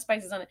there's a lot of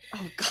spices on it.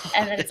 Oh god!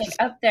 And then it's like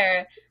up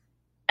there,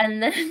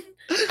 and then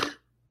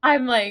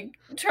I'm like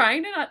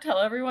trying to not tell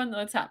everyone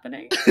what's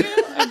happening. You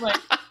know? I'm like,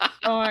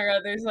 oh my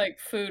god, there's like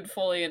food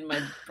fully in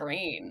my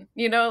brain.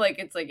 You know, like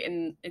it's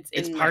in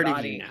part my of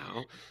body. you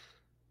now.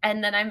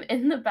 And then I'm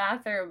in the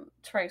bathroom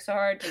trying so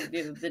hard to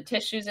do the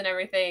tissues and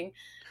everything.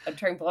 I'm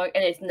trying to blow it,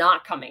 and it's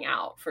not coming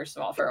out, first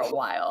of all, for a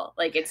while.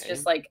 Like it's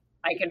just like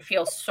I can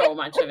feel so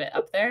much of it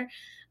up there.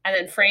 And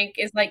then Frank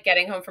is like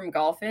getting home from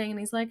golfing, and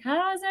he's like,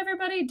 how's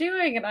everybody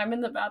doing? And I'm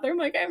in the bathroom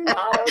like, I'm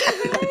not okay.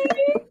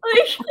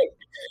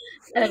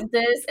 And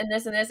this and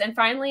this and this. And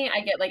finally I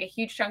get like a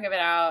huge chunk of it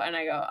out, and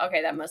I go,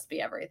 okay, that must be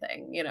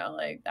everything. You know,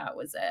 like that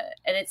was it.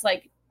 And it's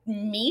like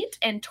meat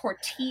and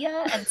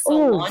tortilla and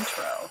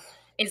cilantro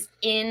is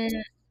in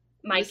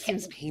my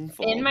seems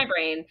painful. In my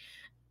brain.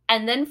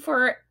 And then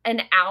for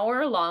an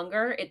hour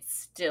longer, it's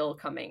still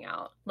coming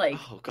out. Like,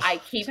 Oh I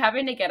god. keep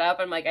having to get up.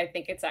 I'm like, I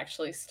think it's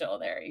actually still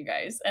there, you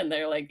guys. And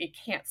they're like, it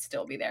can't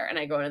still be there. And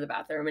I go into the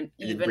bathroom and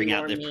And then even bring out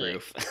more the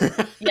meat.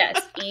 proof.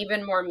 Yes,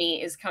 even more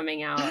meat is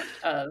coming out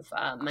of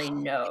my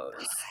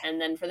nose. And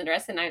then for the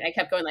rest of the night, I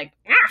kept going like,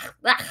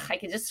 I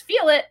could just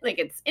feel it. Like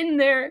it's in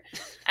there.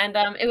 And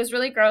it was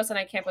really gross. And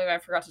I can't believe I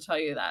forgot to tell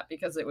you that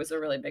because it was a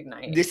really big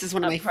night. This is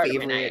one of my part of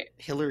my night. favorite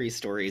Hillary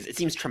stories. It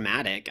seems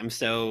traumatic. I'm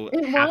so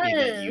It happy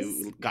that was.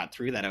 you got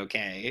through that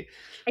okay.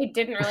 I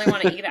didn't really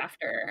want to eat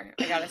after,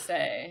 I gotta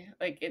say.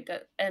 Like it,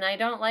 and I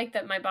don't like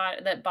that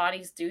that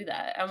bodies do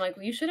that. I'm like,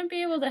 well, you shouldn't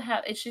be able to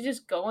have. It should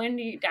just go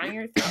down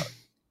your throat.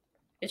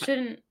 It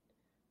shouldn't.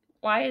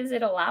 Why is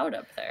it allowed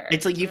up there?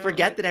 It's like you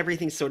forget that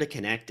everything's sort of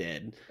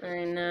connected.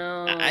 I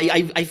know.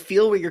 I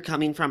feel where you're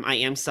coming from. I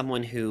am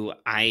someone who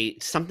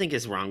something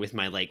is wrong with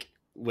my like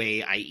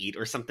way I eat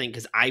or something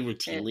because I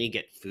routinely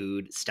get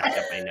food stuck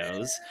up my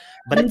nose,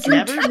 but it's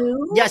never.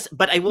 Yes,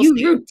 but I will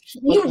say,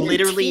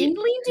 literally,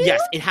 routinely do?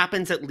 yes, it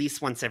happens at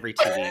least once every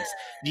 2 weeks.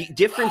 The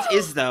difference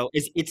is though,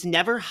 is it's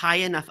never high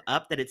enough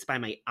up that it's by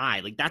my eye.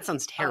 Like that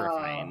sounds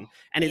terrifying,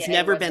 and it's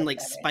never been like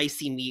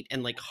spicy meat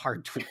and like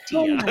hard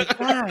tortilla. Oh my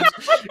gosh.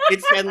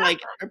 It's been like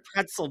a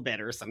pretzel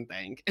bit or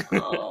something.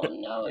 Oh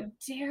no,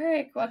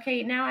 Derek.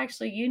 Okay, now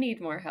actually you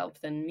need more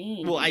help than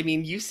me. Well, I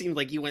mean, you seemed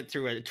like you went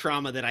through a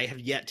trauma that I have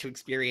yet to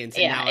experience.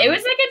 And yeah, now it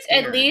was like it's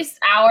at least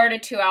hour to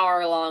 2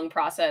 hour long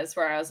process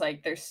where I was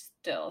like, there's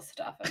still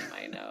stuff in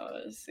my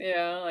nose, you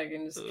know, like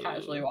I'm just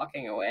casually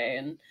walking away,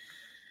 and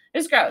it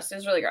was gross. It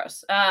was really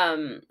gross.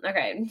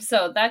 Okay,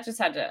 so that just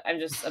had to. I'm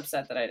just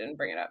upset that I didn't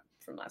bring it up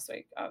from last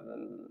week.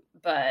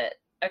 But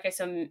okay,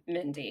 so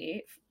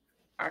Mindy,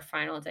 our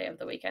final day of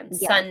the weekend,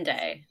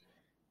 Sunday.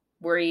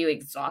 Were you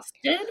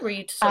exhausted? Were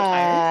you so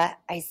tired?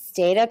 I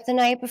stayed up the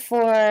night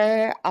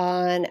before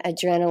on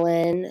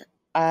adrenaline.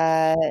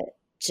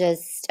 Do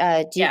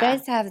you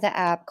guys have the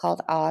app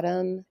called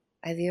Autumn?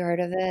 Have you heard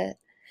of it?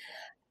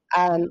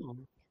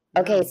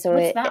 Okay, so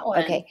what's that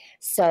one? Okay,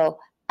 so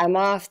I'm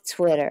off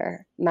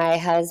Twitter. My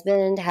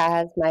husband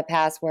has my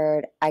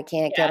password. I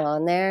can't get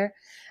on there.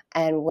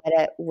 And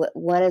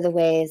one of the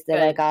ways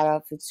that I got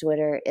off of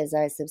Twitter is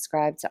I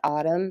subscribed to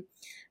Autumn,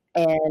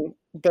 and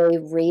they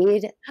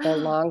read the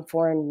long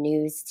form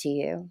news to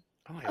you.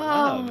 Oh,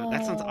 I love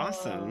that. Sounds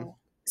awesome.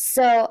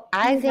 So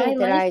I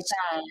think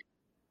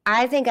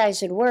I think I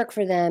should work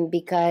for them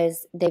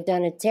because they've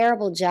done a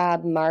terrible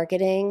job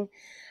marketing,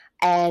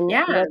 and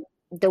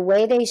the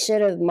way they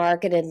should have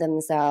marketed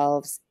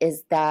themselves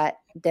is that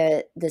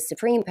the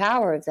supreme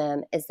power of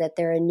them is that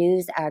they're a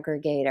news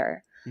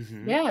aggregator.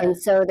 Mm-hmm. And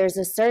so there's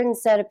a certain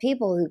set of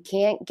people who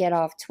can't get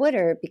off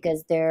Twitter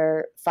because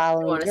they're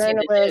following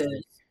journalists,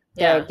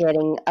 they're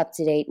getting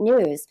up-to-date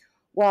news.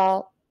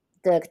 Well,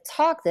 the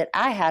talk that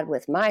I had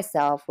with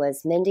myself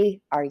was,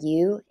 Mindy, are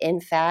you, in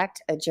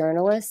fact, a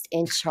journalist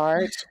in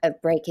charge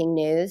of breaking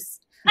news?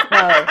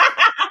 No.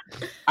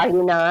 Are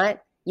you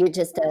not? You're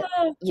just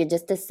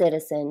a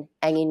citizen,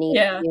 and you need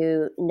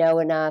to know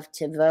enough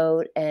to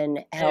vote and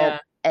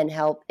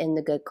help in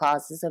the good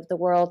causes of the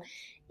world.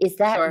 Is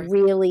that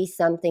really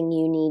something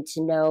you need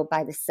to know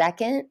by the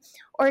second?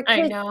 Or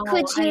could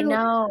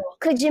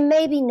you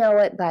maybe know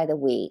it by the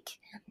week?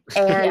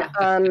 And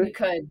you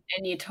could,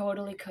 and you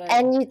totally could.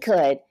 And you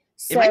could.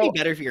 So, it might be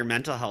better for your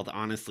mental health,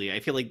 honestly. I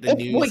feel like the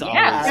news always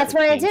that's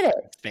why I did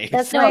it.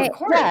 That's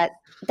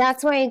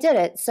why I did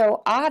it.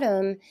 So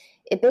Autumn,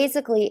 it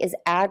basically is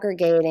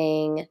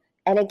aggregating,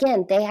 and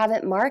again, they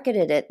haven't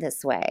marketed it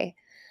this way.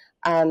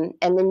 And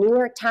the New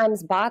York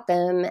Times bought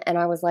them, and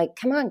I was like,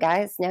 come on,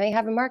 guys, now you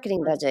have a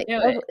marketing budget.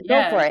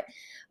 Go for it.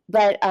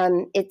 But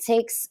it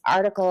takes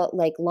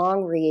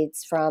long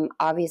reads from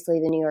obviously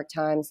the New York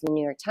Times, the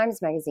New York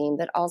Times Magazine,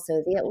 but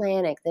also the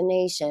Atlantic, the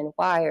Nation,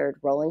 Wired,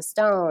 Rolling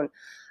Stone.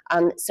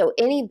 So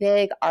any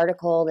big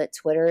article that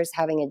Twitter is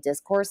having a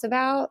discourse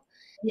about,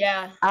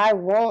 I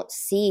won't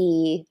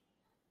see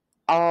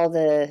all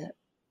the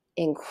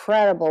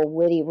incredible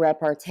witty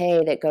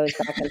repartee that goes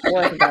back and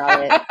forth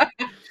about it.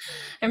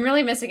 I'm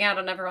really missing out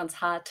on everyone's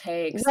hot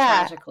takes.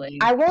 Tragically,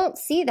 I won't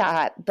see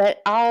that,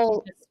 but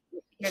I'll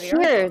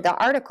hear the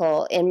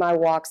article in my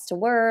walks to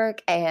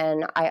work,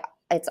 and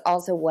it's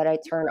also what I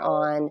turn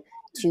on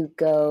to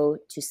go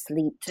to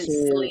sleep.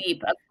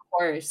 Sleep, of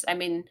course. I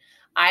mean,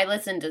 I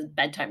listen to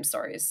bedtime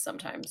stories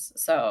sometimes.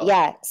 So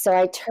so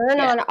I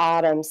turn on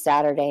Autumn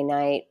Saturday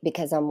night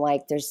because I'm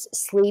like,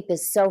 sleep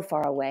is so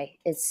far away.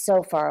 It's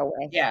so far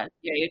away. Yeah,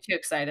 you're too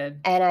excited.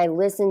 And I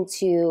listen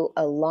to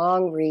a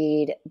long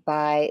read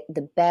by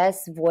the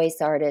best voice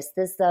artist.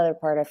 This is the other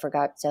part I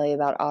forgot to tell you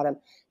about Autumn.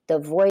 The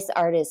voice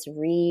artists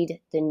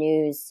read the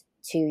news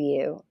to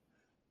you.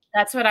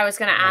 That's what I was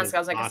going to ask. I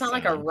was like, awesome. It's not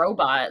like a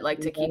robot,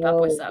 to keep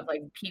up with stuff.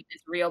 Like,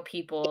 it's real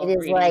people.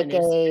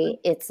 It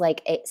is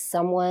like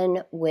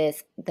someone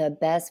with the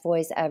best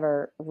voice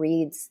ever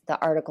reads the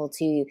article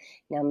to you.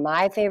 Now,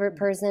 my favorite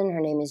person,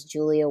 her name is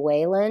Julia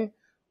Whalen.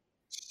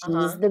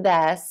 She's the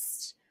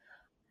best.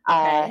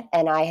 Okay.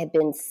 And I had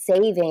been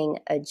saving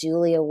a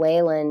Julia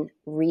Whalen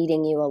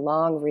reading you a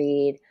long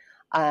read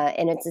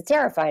And it's a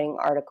terrifying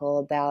article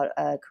about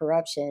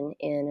corruption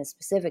in a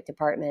specific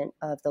department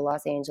of the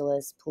Los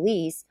Angeles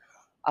police.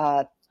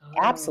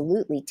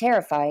 Absolutely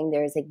terrifying.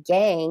 There's a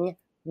gang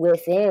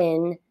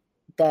within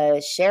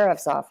the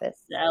sheriff's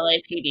office. The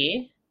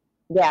LAPD?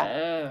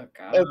 Yeah.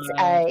 Oh,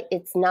 God.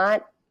 It's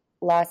not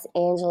Los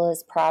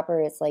Angeles proper.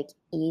 It's like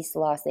East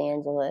Los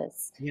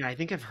Angeles. Yeah, I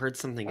think I've heard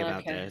something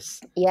about Okay.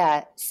 this.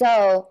 Yeah.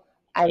 So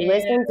I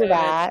listened to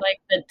that. It's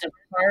like The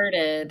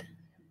Departed.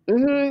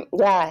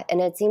 Yeah,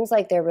 and it seems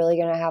like they're really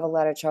going to have a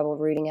lot of trouble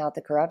rooting out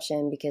the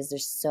corruption because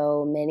there's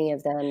so many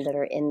of them that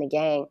are in the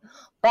gang.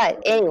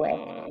 But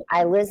anyway,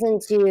 I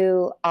listened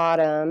to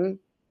Autumn,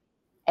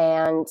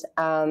 and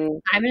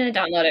I'm going to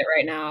download it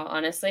right now.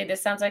 Honestly,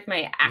 this sounds like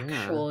my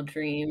actual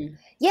dream.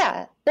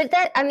 Yeah, but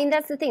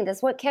that's the thing.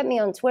 That's what kept me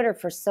on Twitter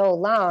for so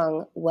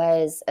long,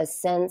 was a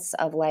sense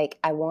of like,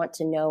 I want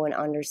to know and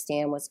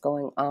understand what's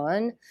going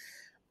on.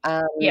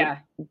 Yeah.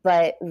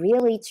 But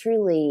really,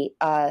 truly,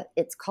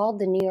 it's called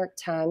the New York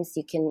Times.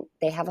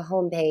 They have a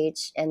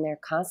homepage and they're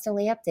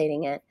constantly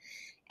updating it.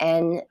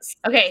 And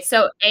okay,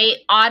 so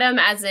Autumn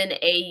as in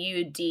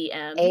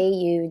AUDM.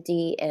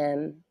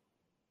 AUDM.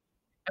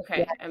 Okay,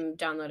 yeah. I'm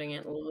downloading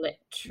it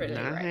literally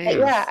right now.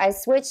 Yeah, I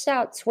switched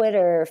out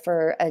Twitter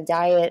for a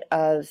diet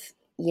of,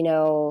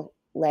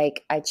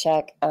 like I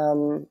check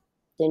the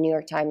New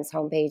York Times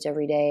homepage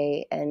every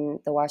day and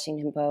the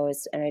Washington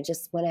Post, and I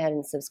just went ahead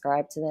and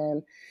subscribed to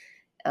them.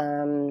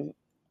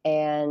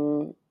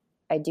 And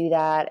I do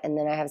that, and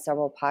then I have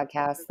several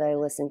podcasts that I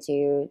listen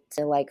to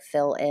like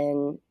fill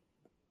in,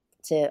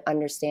 to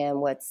understand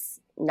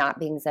what's not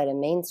being said in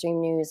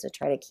mainstream news, to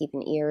try to keep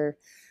an ear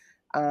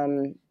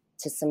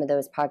to some of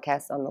those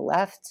podcasts on the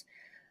left.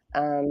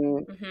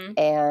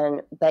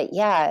 But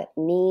yeah,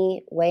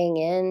 me weighing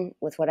in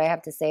with what I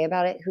have to say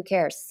about it, who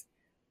cares?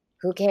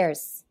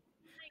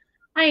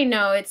 I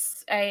know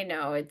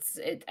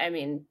I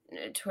mean,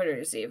 Twitter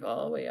is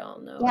evil. We all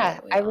know. Yeah,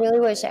 I really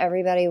wish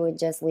everybody would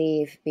just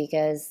leave,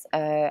 because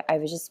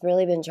I've just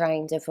really been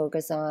trying to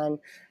focus on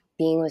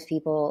being with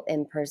people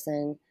in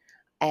person,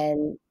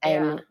 and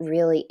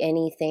really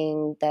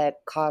anything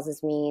that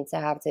causes me to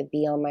have to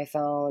be on my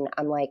phone,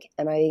 I'm like,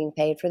 am I being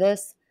paid for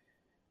this?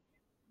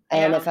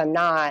 And if I'm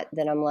not,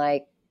 then I'm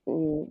like,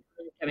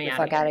 get the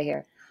fuck out of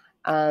here.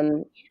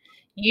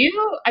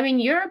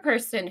 You're a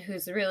person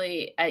who's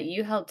really,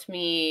 you helped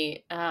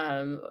me,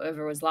 if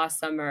it was last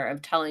summer,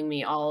 of telling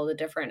me all the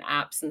different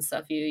apps and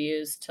stuff you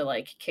use to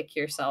like kick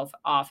yourself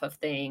off of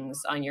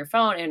things on your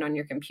phone and on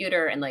your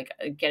computer, and like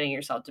getting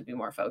yourself to be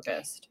more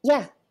focused.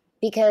 Yeah,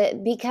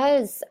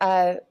 because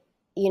I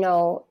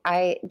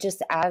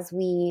just, as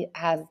we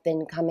have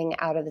been coming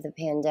out of the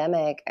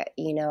pandemic,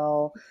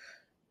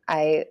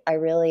 I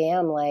really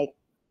am like,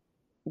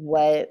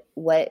 what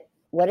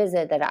is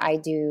it that I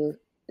do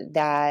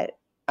that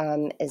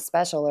is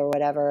special or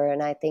whatever?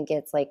 And I think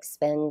it's like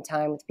spend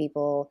time with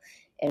people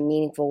in a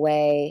meaningful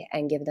way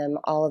and give them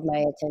all of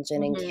my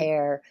attention and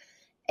care.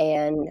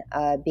 And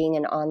being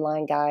an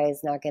online guy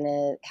is not going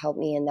to help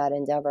me in that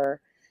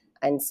endeavor.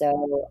 And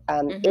so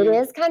it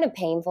is kind of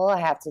painful, I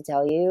have to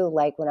tell you.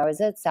 Like when I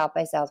was at South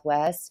by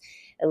Southwest,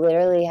 I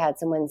literally had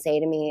someone say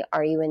to me,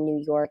 "Are you in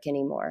New York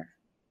anymore?"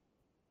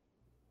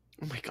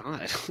 Oh my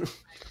God.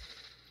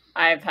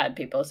 I've had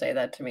people say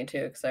that to me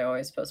too, because I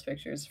always post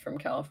pictures from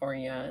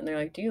California, and they're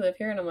like, "Do you live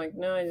here?" And I'm like,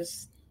 "No,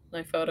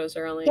 my photos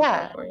are only in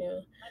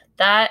California."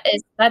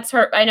 That's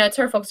her. I know it's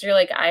hurtful, because you're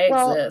like, I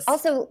exist.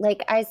 Also,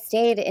 like, I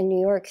stayed in New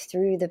York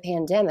through the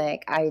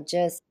pandemic. I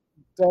just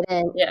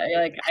didn't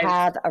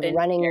have a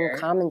running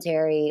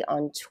commentary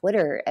on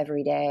Twitter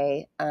every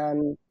day.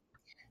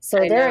 So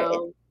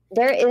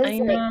there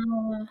is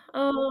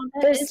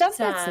there's stuff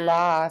that's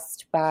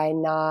lost by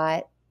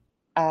not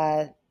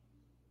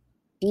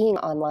being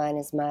online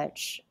as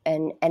much,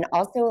 and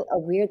also a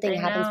weird thing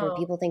happens where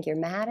people think you're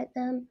mad at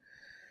them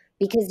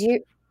because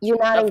you're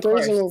not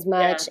engaging as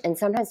much, and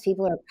sometimes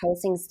people are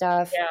posting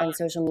stuff on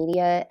social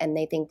media and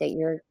they think that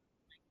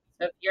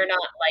so if you're not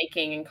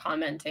liking and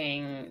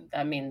commenting,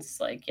 that means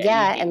like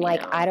and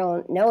like I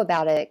don't know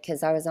about it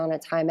because I was on a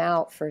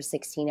timeout for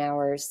 16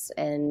 hours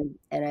and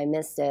I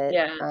missed it.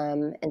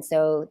 And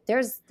so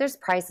there's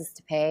prices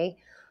to pay,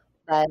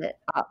 but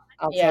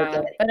I'll take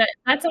it. But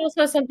that's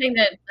also something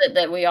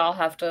that we all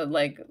have to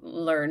like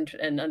learn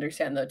and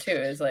understand though too,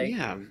 is like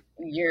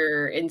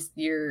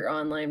your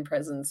online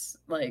presence,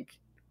 like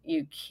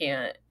you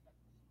can't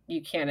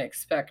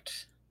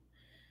expect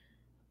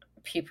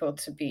people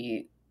to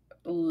be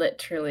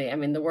literally, I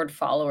mean, the word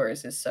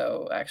followers is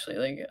so actually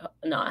like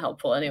not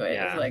helpful anyway.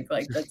 Like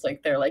that's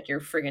like they're like your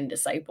friggin'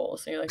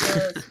 disciples, and you're like,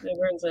 oh,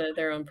 everyone's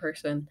their own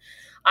person.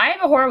 I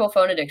have a horrible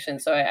phone addiction,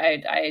 so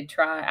I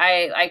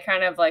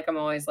kind of like, I'm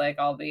always like,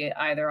 I'll be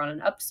either on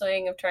an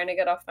upswing of trying to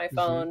get off my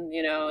phone,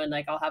 and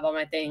like I'll have all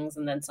my things,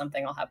 and then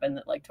something will happen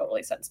that like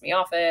totally sends me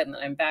off it, and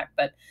then I'm back.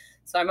 But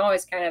so I'm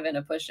always kind of in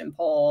a push and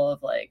pull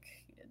of like,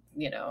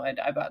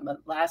 I bought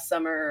last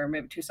summer or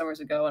maybe 2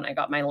 summers ago, and I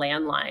got my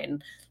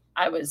landline.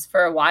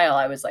 For a while,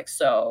 I was like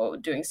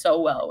doing so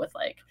well with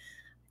like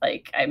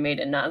like I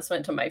made an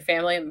announcement to my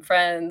family and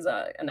friends,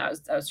 and I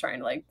was trying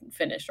to like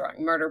finish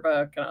drawing Murder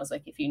Book, and I was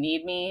like, if you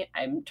need me,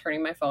 I'm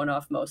turning my phone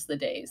off most of the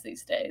days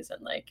these days,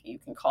 and like you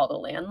can call the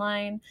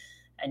landline,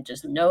 and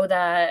just know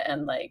that.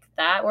 And like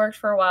that worked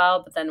for a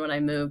while, but then when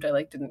I moved, I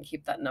like didn't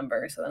keep that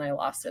number, so then I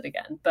lost it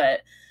again. But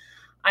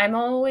I'm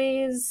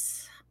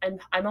always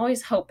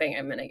hoping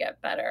I'm gonna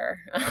get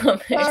better.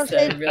 It's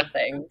a real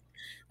thing.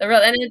 And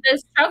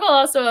the struggle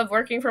also of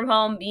working from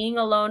home, being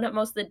alone at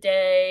most of the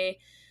day.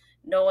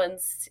 No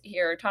one's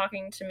here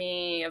talking to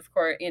me, of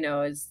course,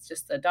 it's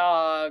just the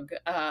dog.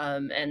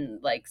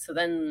 And like, so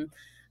then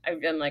I've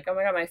been like, oh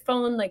my God, my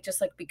phone like just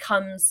like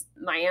becomes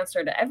my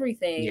answer to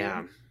everything.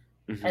 Yeah.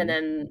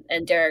 Mm-hmm.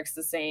 And Derek's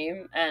the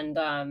same. And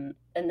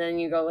then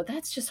you go, well,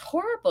 that's just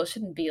horrible. It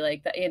shouldn't be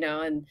like that,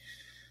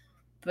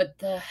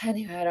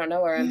 anyway, I don't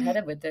know where I'm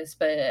headed with this,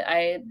 but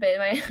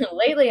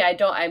lately I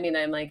don't, I'm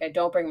like, I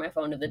don't bring my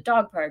phone to the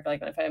dog park.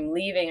 Like if I'm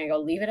leaving, I go,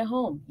 leave it at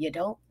home. You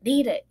don't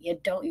need it. You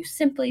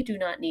simply do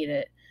not need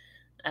it.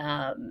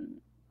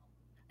 And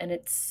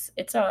it's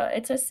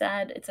a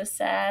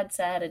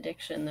sad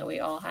addiction that we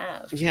all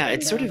have. Yeah, And,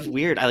 it's sort of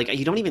weird.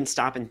 You don't even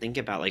stop and think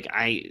about, like,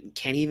 I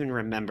can't even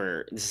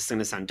remember, this is going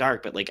to sound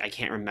dark, but like I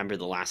can't remember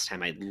the last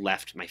time I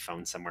left my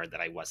phone somewhere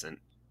that I wasn't.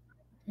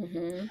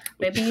 Mm-hmm.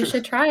 Maybe you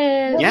should try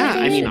it. Yeah,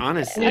 I mean,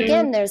 honestly.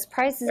 Again, there's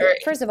prices.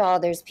 First of all,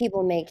 there's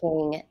people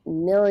making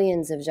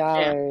millions of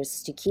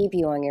dollars to keep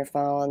you on your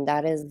phone.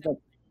 That's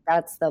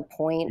the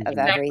point of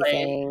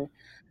everything.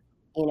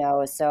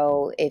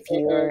 So if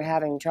you're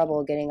having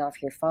trouble getting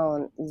off your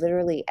phone,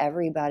 literally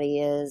everybody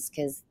is,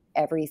 because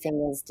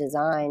everything is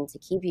designed to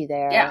keep you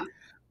there. Yeah.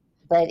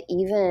 But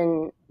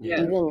even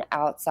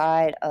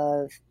outside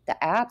of the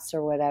apps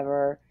or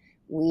whatever,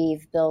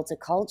 we've built a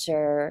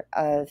culture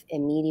of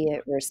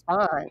immediate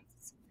response.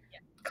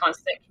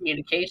 Constant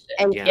communication.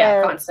 And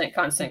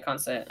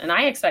constant. And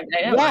I expect it.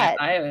 Yeah.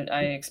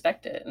 I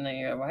expect it. And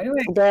they go, why do I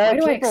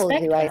expect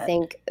who that? I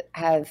think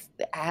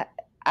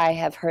I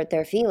have hurt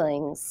their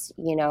feelings,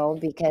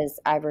 because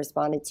I've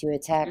responded to a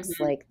text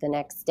like the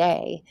next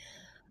day.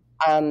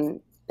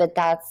 But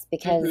that's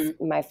because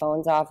my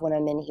phone's off when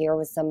I'm in here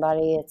with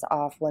somebody. It's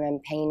off when I'm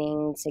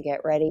painting to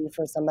get ready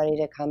for somebody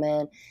to come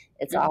in.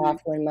 It's off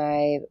when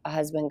my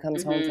husband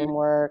comes home from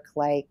work,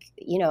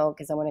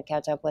 because I want to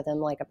catch up with him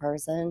like a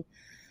person.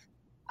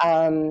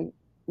 And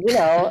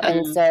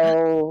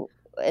so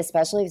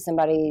especially if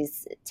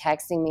somebody's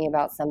texting me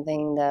about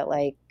something that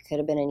like could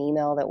have been an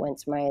email that went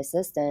to my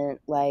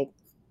assistant, like,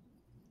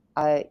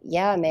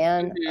 yeah,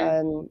 man,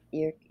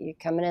 you're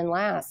coming in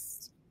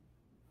last.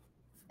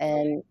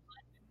 And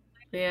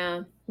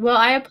yeah, well,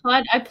 I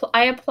applaud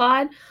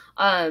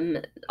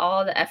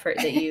all the effort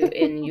that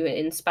you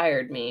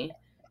inspired me.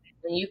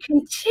 And you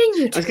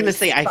continue to. I was going to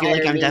say, I feel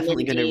like I'm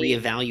definitely Mindy.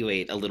 going to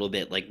reevaluate a little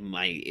bit like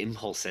my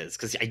impulses,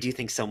 because I do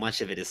think so much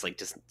of it is like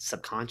just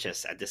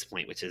subconscious at this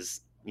point, which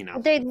is,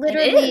 they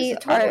literally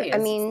totally are. is. I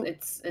mean,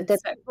 it's the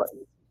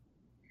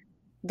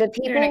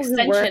people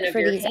who work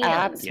for these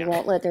apps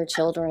won't let their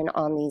children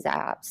on these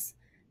apps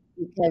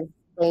because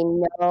they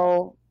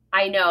know.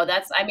 I know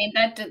that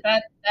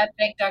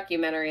big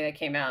documentary that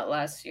came out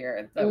last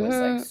year that was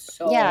like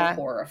so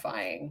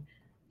horrifying.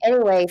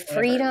 Anyway,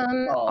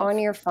 freedom on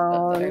your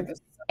phone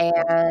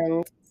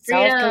and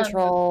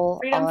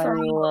self-control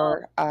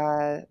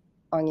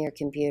on your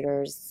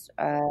computers.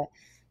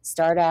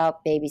 Start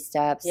out baby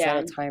steps, set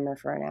a timer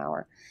for an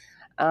hour.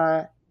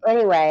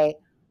 Anyway,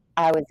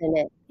 I was in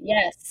it.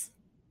 Yes.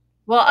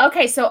 Well,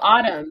 okay, so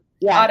Autumn.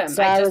 Yeah, Autumn,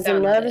 so I was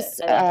in nervous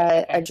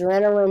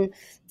adrenaline,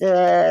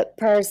 the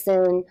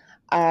person,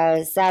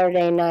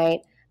 Saturday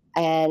night,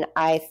 and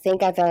I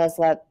think I fell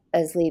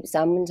asleep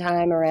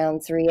sometime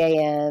around 3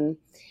 a.m.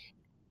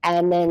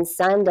 And then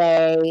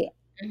Sunday,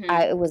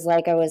 it was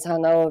like I was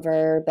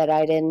hungover, but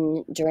I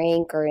didn't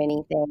drink or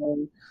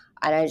anything.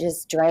 And I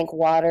just drank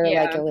water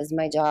like it was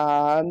my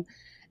job.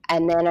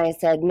 And then I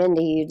said,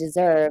 Mindy, you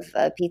deserve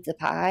a pizza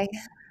pie.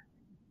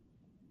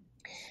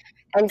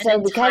 And so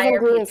because I'm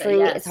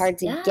gluten-free, it's hard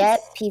to get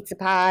pizza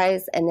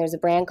pies. And there's a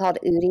brand called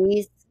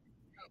Udi's.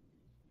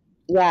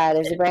 Yeah,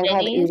 there's a brand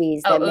called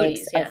Udi's that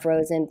makes a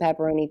frozen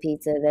pepperoni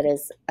pizza that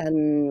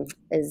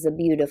is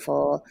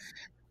beautiful.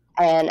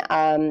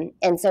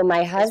 And so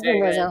my husband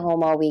wasn't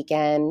home all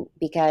weekend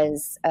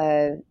because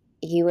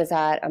he was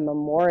at a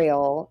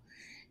memorial,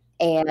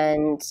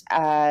 and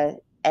I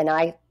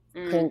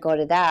couldn't go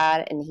to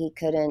that, and he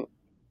couldn't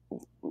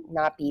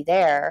not be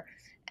there.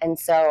 And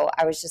so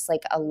I was just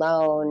like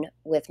alone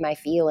with my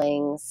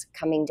feelings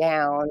coming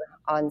down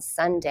on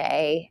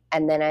Sunday.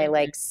 And then I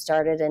like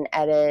started an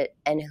edit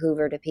and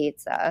hoovered a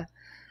pizza.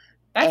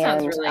 That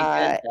sounds really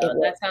good, though.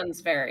 That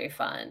sounds very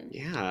fun.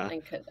 Yeah.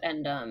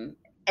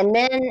 And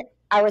then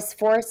I was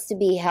forced to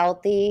be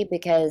healthy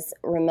because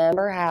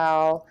remember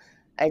how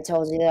I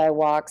told you that I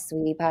walked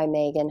Sweetie Pie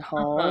Megan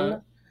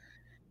home?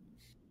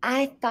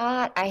 I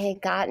thought I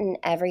had gotten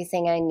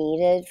everything I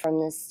needed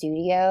from the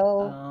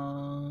studio.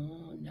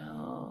 Oh,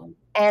 no.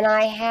 And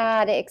I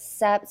had,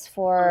 except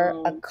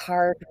for a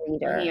card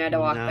reader. You had to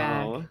walk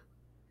back.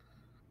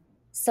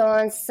 So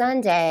on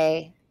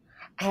Sunday,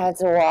 I had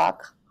to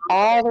walk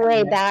all the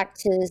way back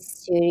to the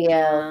studio,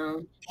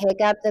 No.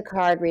 pick up the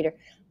card reader.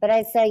 But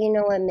I said, you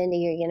know what, Mindy,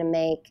 you're going to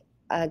make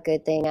a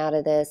good thing out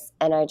of this.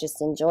 And I just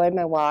enjoyed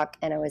my walk,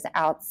 and I was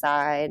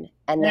outside.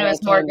 And then it I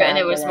was more came good, and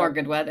back it was and more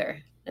good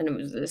weather, and it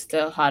was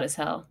still hot as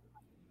hell.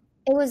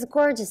 it was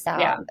gorgeous out.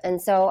 Yeah.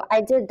 And so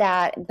I did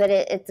that, but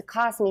it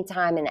cost me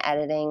time in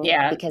editing.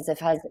 Yeah. Because if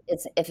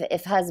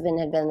husband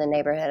had been in the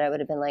neighborhood, I would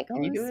have been like, oh,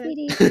 Can you do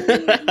sweetie,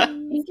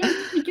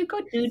 it? Could you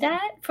go do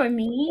that for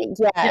me?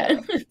 yeah,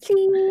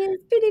 please,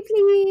 pretty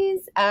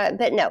please.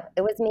 But no,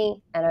 it was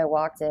me, and I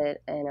walked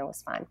it, and it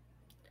was fine.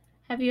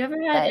 Have you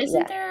ever had? But,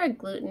 Isn't yeah. there a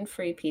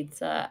gluten-free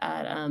pizza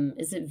at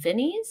is it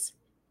Vinny's?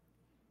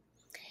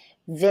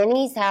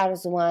 Vinny's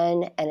has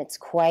one, and it's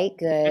quite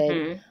good,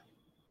 Mhm.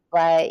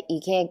 but you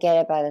can't get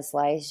it by the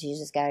slice. You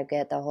just got to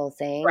get the whole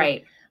thing.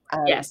 Right.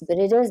 Yes. But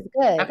it is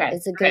good. Okay.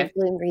 It's a good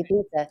gluten-free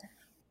pizza.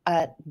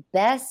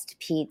 Best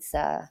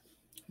pizza.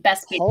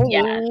 Best pizza.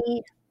 Yeah.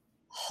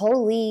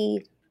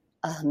 Holy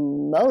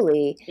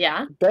moly.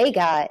 Yeah. They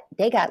got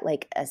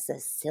like a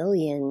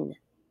Sicilian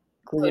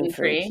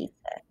gluten-free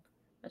pizza.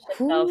 I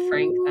should tell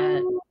Frank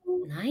that.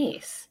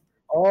 Nice.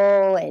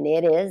 Oh, and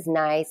it is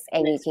nice.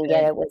 And you can good.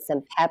 get it with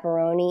some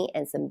pepperoni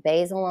and some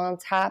basil on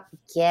top.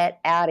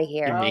 Get out of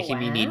here. You're making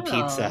me need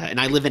pizza. And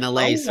I live in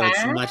LA, so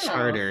it's much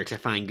harder to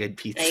find good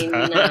pizza.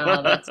 I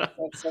know. That's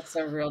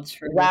a real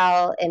truth.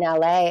 Well, in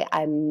LA,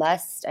 I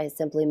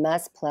simply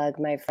must plug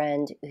my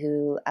friend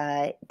who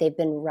they've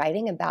been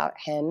writing about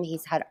him.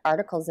 He's had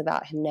articles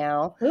about him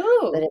now.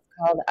 Ooh. But it's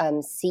called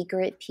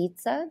Secret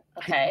Pizza.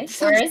 Okay.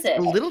 Where is it?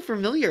 A little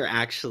familiar,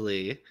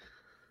 actually.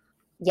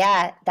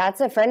 Yeah,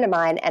 that's a friend of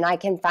mine, and I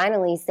can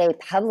finally say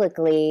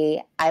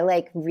publicly, I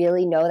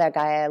really know that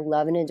guy. I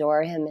love and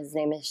adore him. His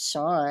name is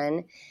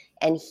Sean,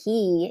 and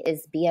he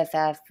is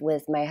BFF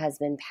with my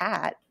husband,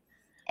 Pat,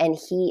 and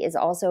he is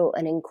also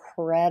an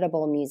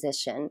incredible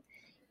musician,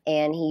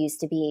 and he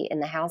used to be in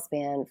the house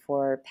band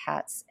for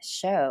Pat's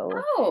show.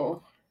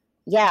 Oh.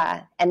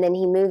 Yeah, and then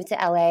he moved to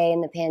LA,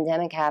 and the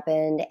pandemic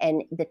happened,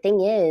 and the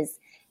thing is,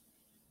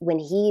 when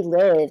he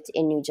lived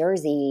in New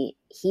Jersey,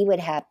 he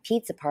would have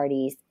pizza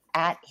parties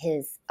at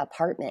his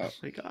apartment. Oh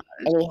my God.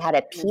 And he had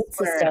a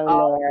pizza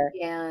stone there.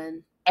 Yeah.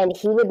 And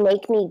he would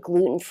make me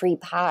gluten-free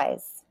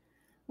pies.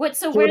 Where's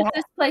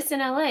this place in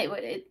LA?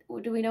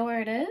 Do we know where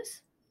it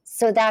is?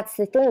 So that's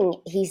the thing.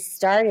 He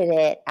started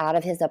it out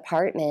of his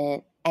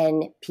apartment,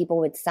 and people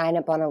would sign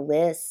up on a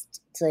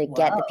list to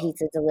get the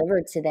pizza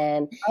delivered to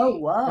them. Oh,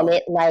 wow. And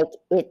it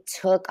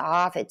took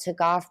off. It took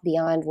off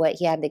beyond what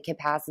he had the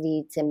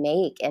capacity to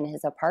make in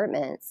his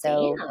apartment.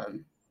 So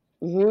damn.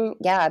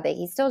 Yeah, but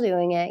he's still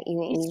doing it.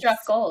 He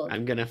struck gold.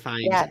 I'm gonna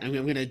I'm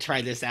gonna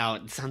try this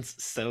out. It sounds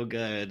so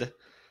good.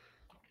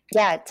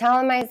 Yeah, tell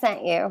him I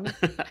sent you.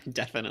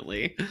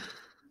 Definitely.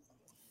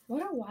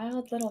 What a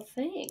wild little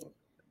thing.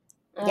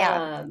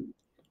 Yeah.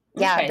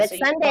 Okay, but so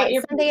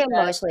Sunday I'm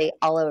mostly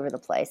all over the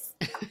place.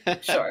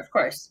 Sure, of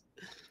course.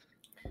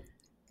 A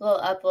little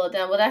up, a little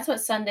down. Well, that's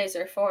what Sundays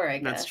are for, I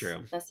guess. That's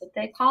true. That's what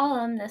they call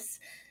them.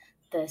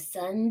 The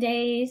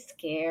Sunday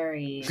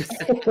scaries.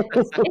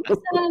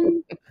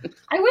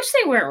 I wish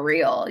they weren't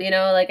real.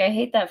 I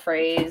hate that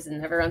phrase,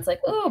 and everyone's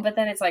like, "Oh," but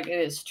then it's like it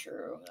is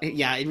true.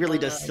 Yeah, it really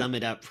does sum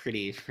it up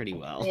pretty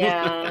well.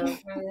 Yeah,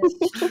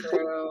 it's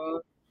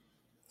true.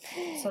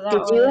 So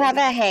did you have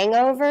a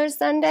hangover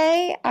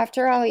Sunday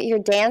after your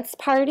dance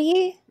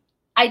party?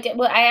 I did.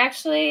 Well, I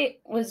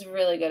actually was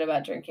really good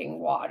about drinking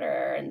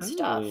water and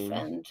stuff,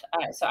 and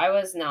so I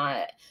was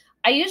not.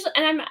 I usually,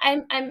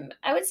 and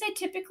I would say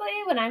typically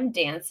when I'm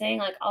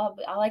dancing, I'll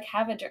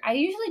have a drink. I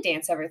usually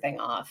dance everything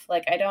off.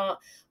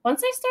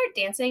 Once I start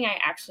dancing, I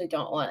actually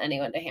don't want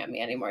anyone to hand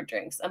me any more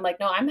drinks. I'm like,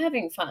 no, I'm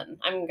having fun.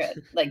 I'm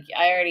good.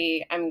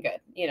 I'm good.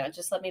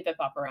 Just let me bip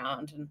up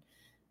around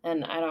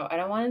and I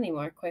don't want any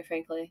more, quite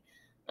frankly.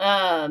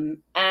 But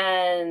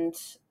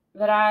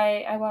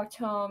I walked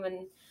home,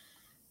 and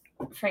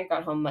Frank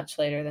got home much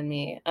later than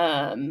me.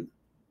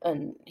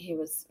 And he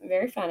was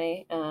very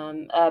funny.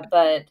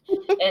 But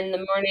in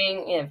the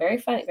morning, very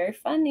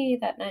funny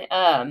that night.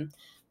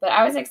 But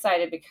I was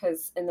excited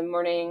because in the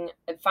morning,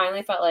 it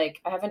finally felt like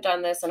I haven't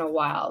done this in a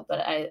while, but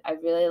I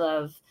really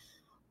love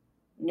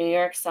New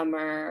York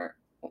summer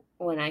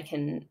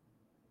when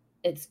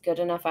it's good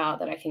enough out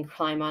that I can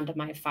climb onto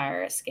my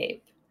fire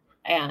escape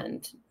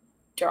and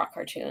draw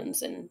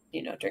cartoons and,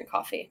 drink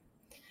coffee.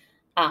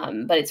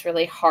 But it's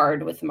really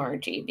hard with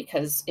Margie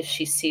because if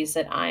she sees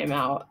that I'm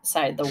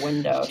outside the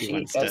window, she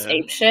goes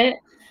apeshit.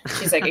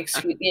 She's like,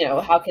 "Excuse,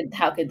 how could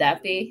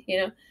that be?"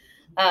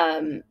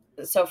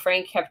 So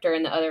Frank kept her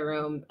in the other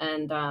room,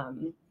 and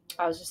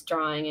I was just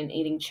drawing and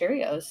eating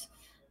Cheerios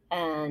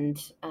and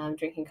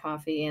drinking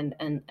coffee and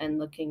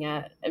looking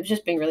at. I was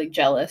just being really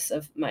jealous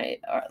of my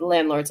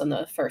landlords on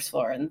the first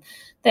floor, and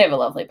they have a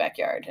lovely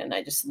backyard, and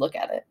I just look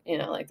at it,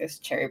 there's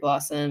cherry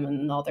blossom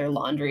and all their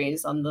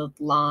laundries on the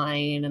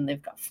line, and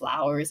they've got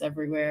flowers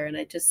everywhere, and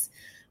I just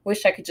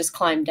wish I could just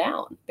climb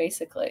down,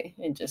 basically,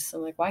 and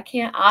I'm like, why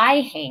can't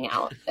I hang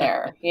out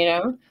there,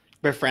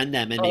 Befriend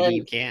them and maybe And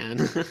you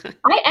can.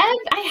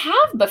 I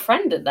have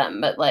befriended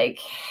them, but like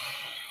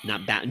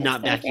Not it's their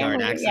backyard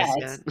family. Yeah,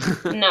 access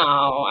it's yet.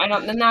 no, I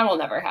don't, and that will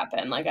never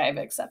happen. Like I've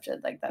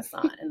accepted, like that's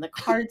not in the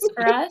cards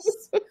for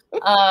us.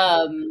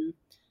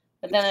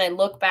 But then I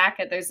look back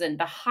at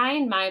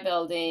behind my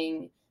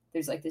building,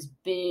 there's like this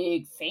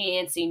big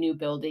fancy new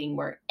building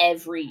where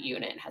every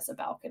unit has a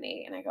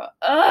balcony, and I go,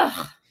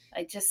 ugh,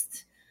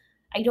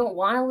 I don't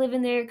want to live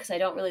in there because I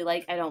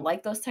don't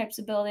like those types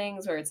of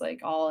buildings where it's like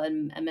all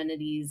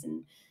amenities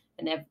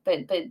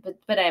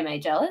but am I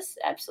jealous?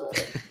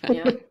 Absolutely.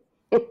 You know,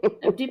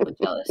 I'm deeply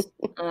jealous.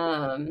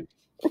 And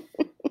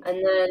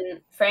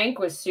then Frank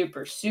was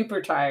super,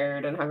 super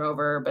tired and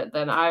hungover, but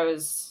then I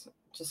was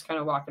just kind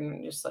of walking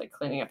and just like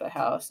cleaning up the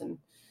house and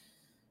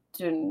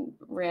doing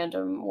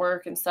random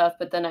work and stuff.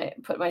 But then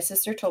my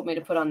sister told me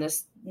to put on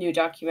this new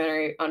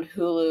documentary on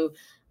Hulu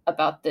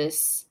about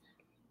this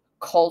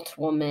cult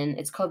woman.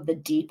 It's called The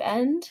Deep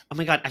End. Oh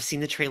my God, I've seen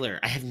the trailer.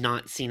 I have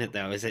not seen it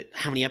though. Is it,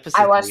 how many episodes?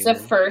 I are watched you the in?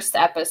 first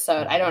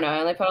episode. I don't know. I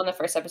only put on the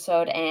first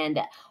episode, and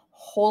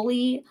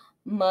holy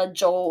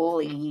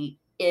majoli,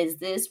 is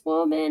this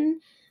woman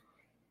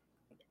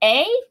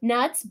A,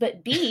 nuts,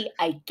 but B,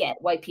 I get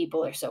why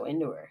people are so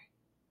into her.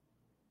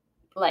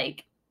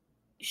 Like,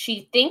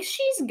 she thinks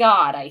she's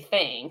God, I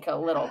think, a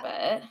little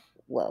bit.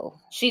 Whoa.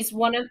 She's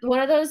one of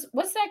those,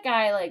 what's that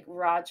guy like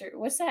Roger?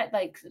 What's that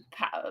like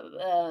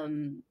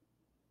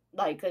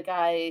the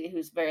guy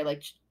who's very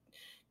like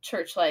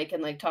church-like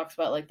and like talks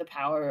about like the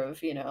power of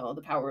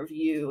the power of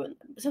you and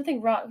something.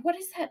 What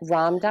is that?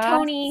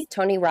 Ramdas?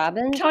 Tony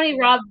Robbins? Tony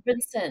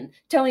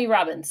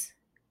Robbins.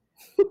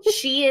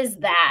 She is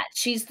that.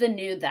 She's the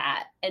new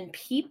that. And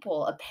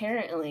people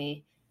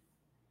apparently,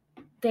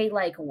 they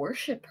like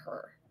worship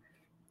her.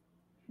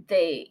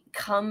 They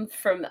come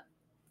from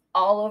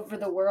all over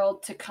the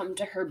world to come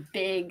to her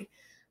big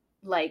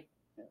like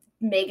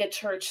mega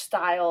church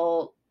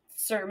style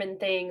sermon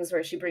things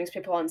where she brings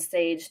people on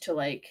stage to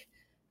like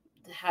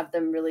have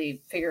them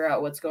really figure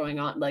out what's going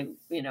on, like,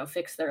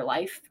 fix their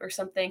life or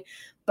something.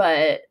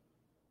 But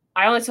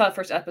I only saw the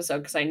first episode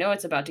because I know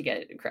it's about to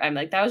get, I'm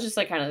like, that was just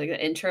like kind of like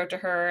the intro to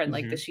her. And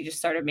like she just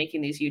started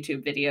making these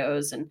YouTube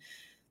videos and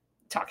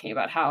talking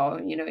about how,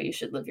 you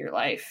should live your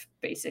life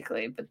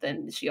basically. But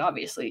then she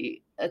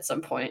obviously at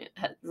some point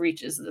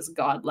reaches this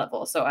God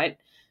level. So I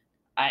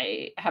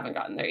haven't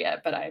gotten there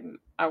yet, but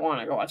I want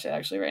to go watch it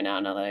actually right now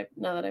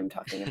that I'm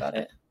talking about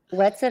it.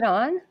 What's it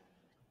on?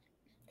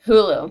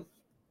 Hulu.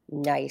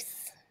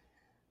 Nice.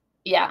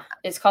 Yeah,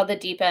 it's called The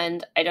Deep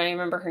End. I don't even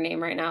remember her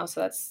name right now,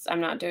 so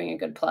I'm not doing a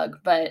good plug.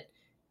 But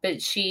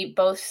she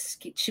both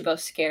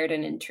scared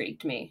and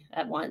intrigued me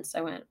at once.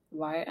 I went,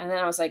 why? And then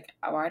I was like,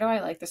 why do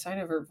I like the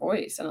sound of her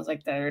voice? And I was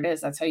like, there it is.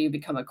 That's how you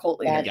become a cult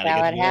leader. That's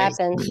how it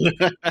happens.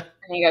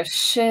 And you go,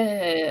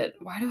 shit,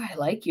 why do I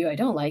like you? I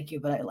don't like you,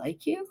 but I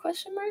like you? ?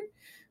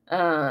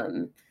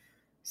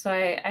 So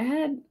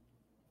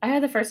I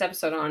had the first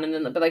episode on, and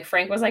then but like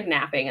Frank was like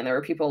napping, and there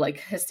were people like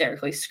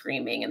hysterically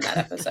screaming in that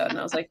episode, and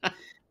I was like,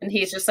 and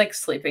he's just like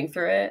sleeping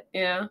through it,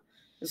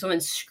 This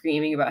woman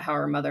screaming about how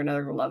her mother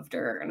never loved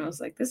her, and I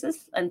was like,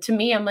 and to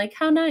me, I'm like,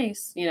 how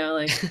nice,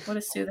 like what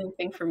a soothing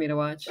thing for me to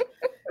watch.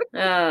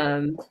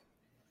 God.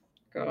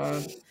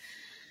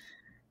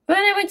 But then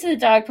I went to the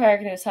dog park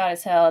and it was hot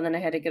as hell, and then I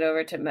had to get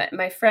over to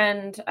my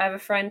friend. I have a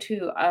friend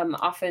who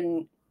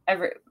often.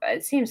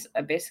 It seems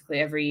basically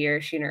every year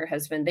she and her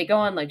husband, they go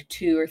on like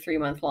 2 or 3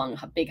 month long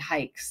big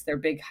hikes. They're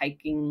big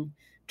hiking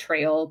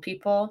trail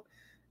people.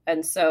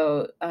 And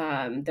so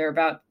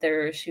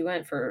she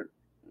went for a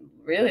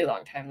really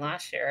long time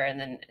last year. And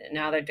then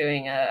now they're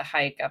doing a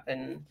hike up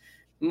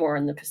more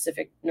in the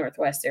Pacific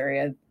Northwest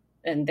area,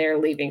 and they're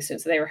leaving soon.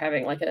 So they were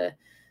having like a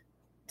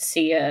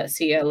see ya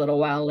a little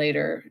while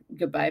later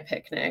goodbye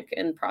picnic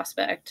in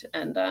Prospect.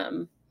 And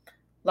a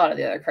lot of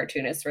the other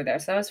cartoonists were there.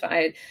 So that was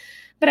fine.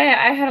 But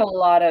I had a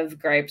lot of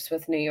gripes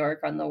with New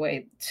York on the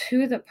way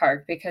to the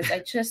park because I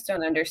just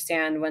don't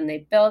understand when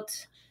they built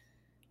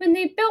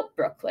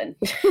Brooklyn.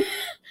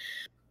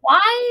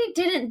 Why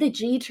didn't the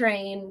G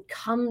train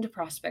come to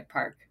Prospect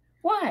Park?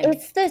 Why? It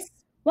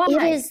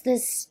is the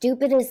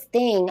stupidest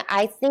thing.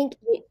 I think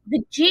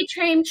the G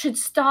train should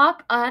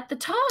stop at the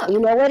top. You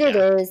know what it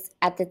is?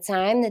 At the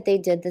time that they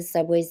did the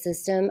subway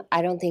system,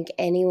 I don't think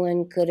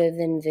anyone could have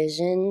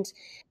envisioned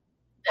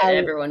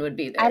everyone would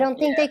be there. I don't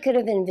think they could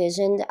have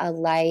envisioned a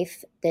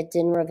life that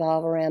didn't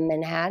revolve around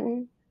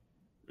Manhattan.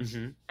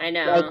 Mm-hmm. I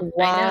know. Like,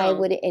 why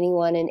would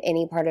anyone in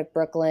any part of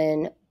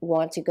Brooklyn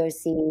want to go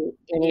see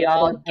any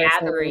all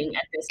gathering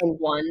at this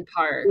one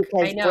park?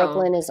 Because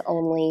Brooklyn is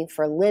only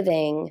for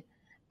living,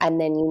 and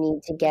then you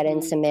need to get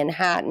into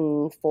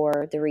Manhattan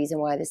for the reason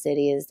why the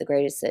city is the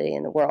greatest city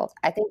in the world.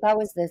 I think that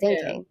was the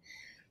thinking. Yeah.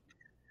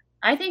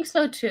 I think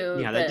so too.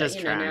 Yeah, that does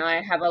track. Now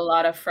I have a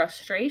lot of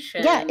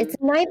frustration. Yeah, it's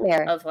a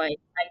nightmare. Of like,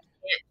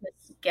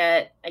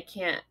 I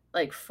can't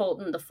like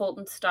Fulton. The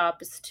Fulton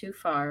stop is too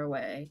far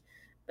away,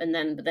 but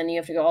then you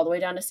have to go all the way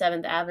down to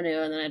 7th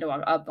Avenue, and then I had to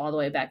walk up all the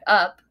way back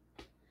up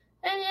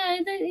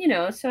And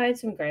yeah, so I had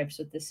some gripes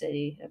with the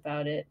city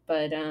about it,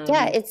 but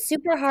Yeah, it's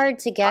super hard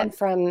to get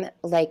from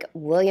like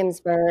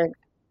Williamsburg.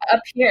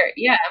 up here,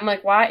 yeah, I'm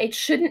like, why? It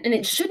shouldn't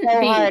It's be.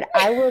 so hard.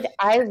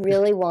 I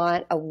really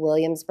want a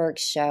Williamsburg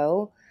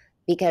show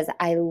because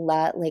I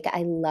love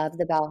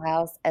the Bell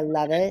House. I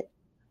love it.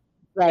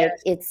 Like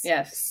it's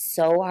Yes.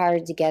 so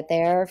hard to get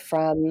there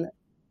from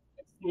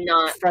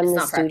It's the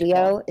not studio.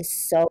 practical.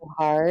 It's so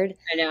hard.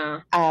 I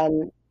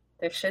know.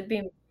 There should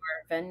be more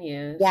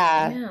venues.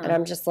 Yeah, and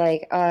I'm just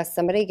like,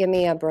 somebody give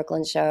me a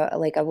Brooklyn show,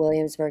 like a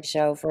Williamsburg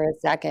show for a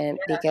second,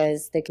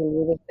 because the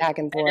commuting back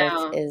and forth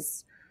know.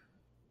 is.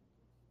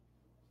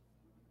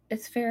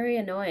 It's very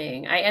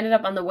annoying. I ended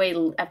up on the way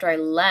after I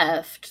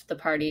left the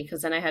party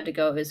because then I had to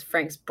go. It was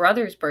Frank's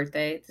brother's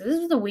birthday. This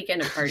was the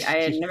weekend of party.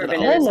 I had never been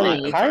to this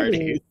many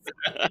parties.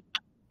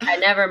 I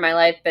never in my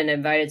life been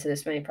invited to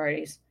this many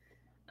parties.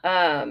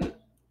 I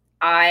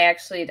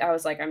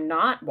was like, I'm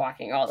not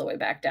walking all the way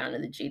back down to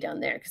the G down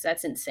there because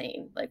that's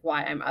insane. Like,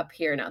 why I'm up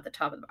here and at the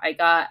top of I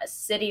got a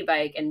city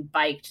bike and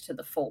biked to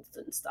the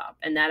Fulton stop,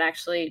 and that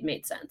actually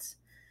made sense.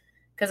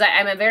 Because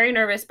I'm a very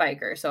nervous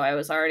biker, so I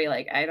was already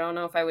like, I don't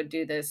know if I would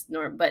do this,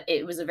 but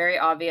it was a very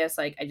obvious,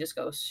 like, I just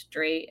go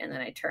straight and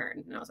then I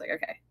turn, and I was like,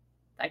 okay.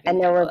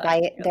 And there were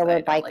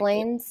bike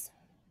lanes?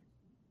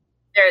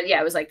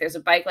 It was like, there's a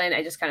bike lane.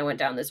 I just kind of went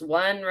down this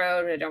one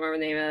road I don't remember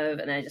the name of,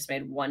 and I just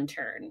made one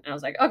turn. And I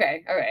was like,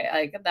 okay, all right,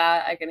 like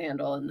that I can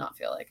handle and not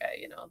feel like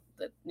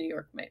that New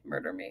York might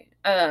murder me.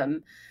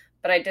 But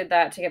I did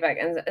that to get back,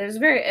 and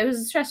it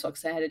was stressful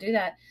because I had to do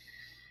that.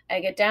 I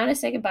get down to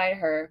say goodbye to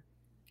her,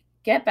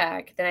 get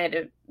back, then I had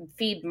to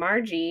feed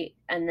Margie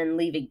and then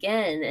leave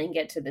again and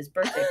get to this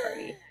birthday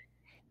party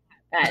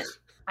at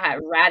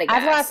Radagast.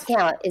 I've lost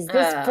count. Is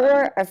this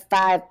 4 or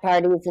 5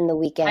 parties in the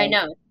weekend? I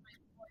know.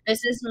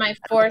 This is my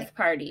 4th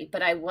party,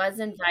 but I was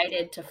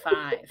invited to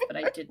 5, but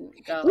I didn't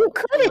go. You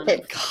couldn't.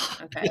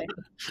 Okay.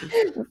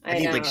 I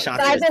need like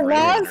shots by the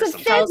laws of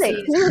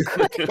physics. You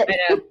couldn't.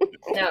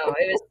 I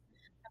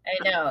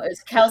know. It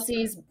was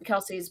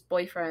Kelsey's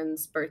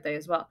boyfriend's birthday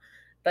as well.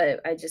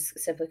 But I just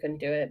simply couldn't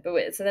do it. But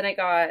wait, so then I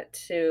got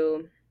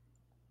to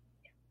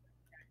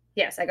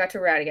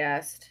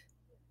Radagast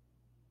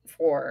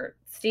for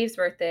Steve's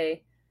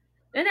birthday.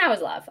 And that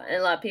was a lot of fun. And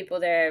a lot of people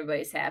there.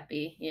 Everybody's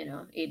happy,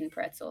 eating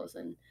pretzels.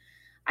 And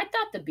I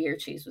thought the beer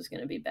cheese was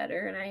going to be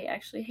better. And I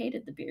actually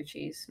hated the beer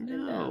cheese.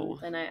 No.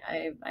 And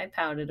I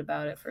pouted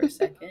about it for a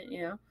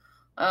second,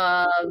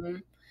 But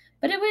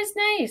it was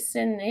nice.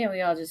 And,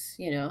 we all just,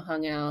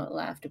 hung out,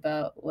 laughed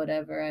about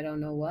whatever. I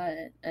don't know what.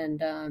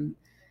 And,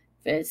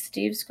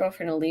 Steve's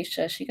girlfriend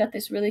Alicia, she got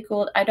this really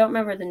cool, I don't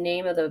remember the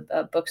name of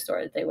the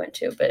bookstore that they went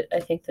to, but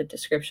I think the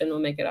description will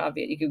make it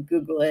obvious. You can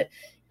Google it.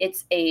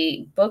 It's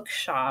a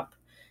bookshop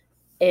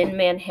in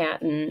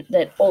Manhattan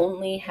that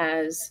only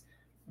has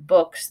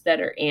books that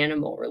are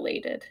animal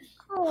related.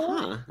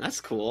 Huh, that's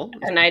cool.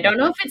 And I don't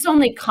know if it's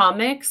only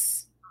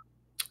comics.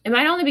 It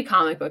might only be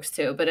comic books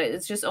too, but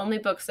it's just only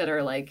books that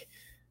are like,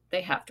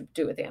 they have to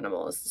do with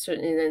animals. So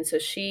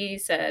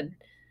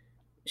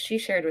she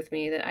shared with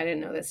me that I didn't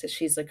know this, that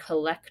she's a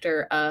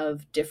collector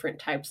of different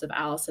types of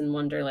Alice in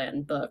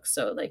Wonderland books.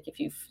 So like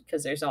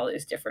because there's all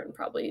these different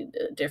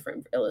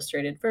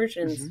illustrated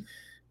versions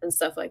and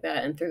stuff like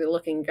that, and Through the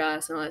Looking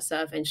Glass and all that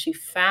stuff. And she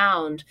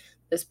found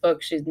this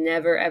book she's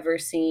never ever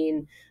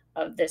seen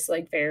of this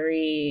like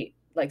very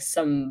like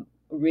some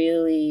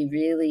really,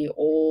 really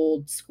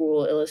old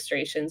school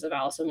illustrations of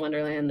Alice in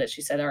Wonderland that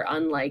she said are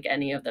unlike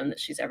any of them that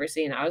she's ever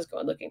seen. I was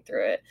going looking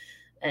through it.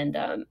 And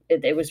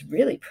it was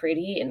really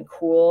pretty and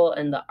cool,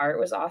 and the art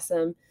was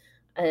awesome.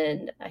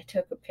 And I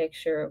took a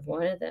picture of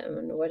one of them,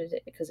 and what is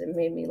it? Because it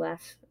made me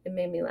laugh.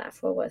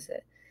 What was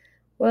it?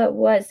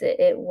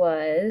 It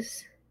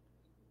was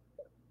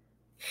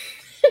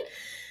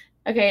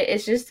okay.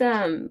 It's just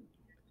a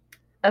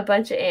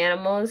bunch of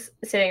animals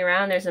sitting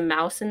around. There's a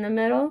mouse in the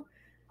middle,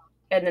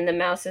 and then the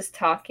mouse is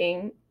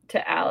talking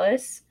to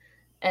Alice,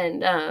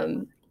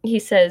 and he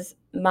says,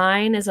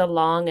 "Mine is a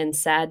long and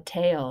sad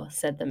tale,"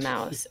 said the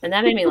mouse. And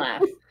that made me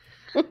laugh.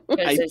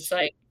 Because it's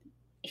like,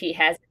 he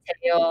has a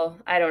tail.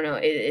 I don't know.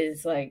 It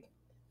is like...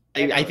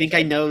 I think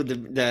I know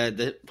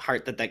the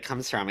part that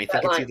comes from. I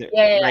think it's either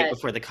right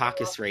before the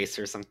caucus race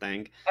or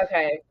something.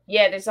 Okay.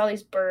 Yeah, there's all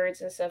these birds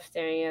and stuff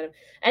staring at him.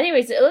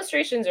 Anyways, the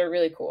illustrations are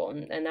really cool,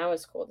 and that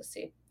was cool to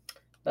see.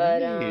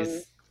 But,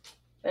 nice.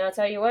 And I'll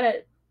tell you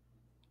what,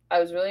 I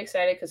was really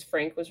excited because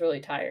Frank was really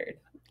tired.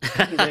 He's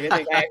like, I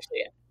think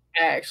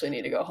I actually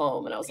need to go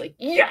home. And I was like,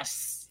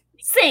 yes,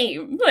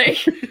 same. Like,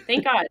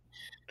 thank God.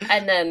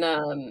 And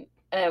then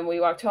and we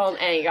walked home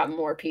and he got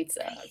more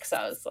pizza because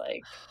I was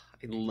like,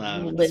 I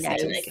love listen, I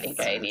think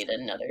I need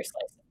another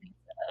slice of pizza.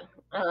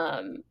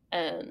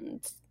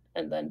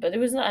 And then, but it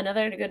was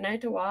another good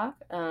night to walk.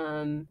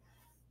 And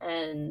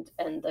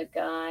the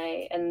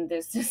guy, and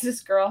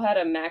this girl had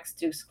a Max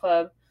Deuce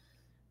Club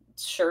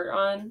shirt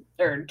on,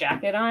 or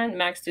jacket on.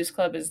 Max Deuce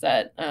Club is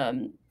that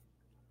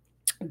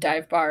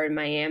dive bar in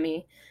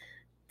Miami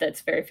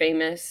that's very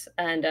famous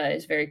and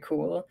is very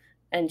cool.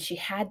 and she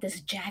had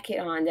this jacket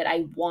on that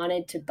I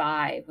wanted to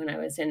buy when I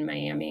was in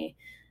Miami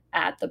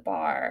at the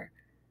bar,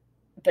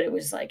 but it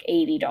was like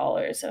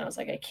 $80, and I was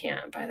like, I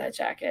can't buy that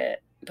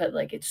jacket, but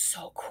like it's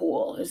so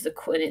cool. It's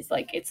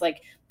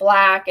like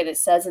black, and it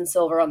says in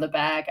silver on the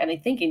back, and I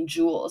think in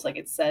jewels, like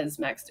it says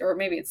Max, or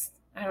maybe it's,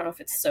 I don't know if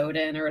it's sewed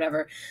in or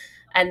whatever.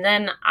 And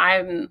then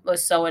I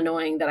was so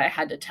annoying that I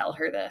had to tell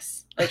her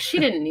this. Like, she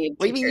didn't need to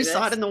What do you mean? hear You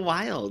saw it this. in the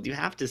wild. You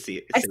have to see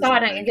it. I saw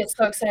it and I get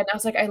so excited. I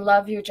was like, I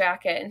love your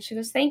jacket. And she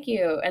goes, thank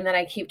you. And then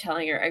I keep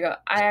telling her, I go,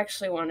 I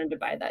actually wanted to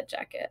buy that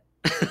jacket.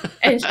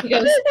 And she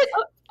goes,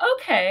 oh,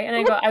 okay. And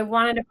I go, I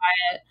wanted to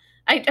buy it.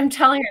 I'm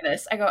telling her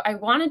this. I go, I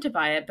wanted to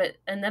buy it,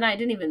 and then I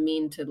didn't even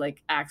mean to,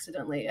 like,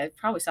 accidentally. I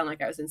probably sound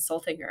like I was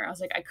insulting her. I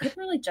was like, I couldn't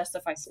really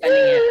justify spending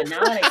it, but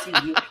now that I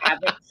see you have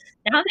it,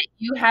 now that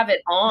you have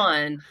it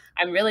on,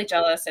 I'm really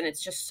jealous, and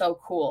it's just so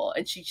cool.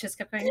 And she just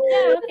kept going,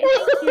 yeah, okay,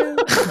 thank you. And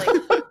I'm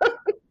like,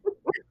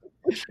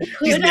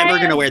 She's never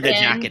going to wear the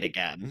jacket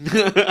again.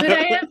 Could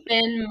I have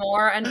been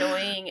more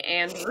annoying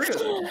and rude?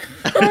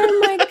 Oh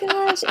my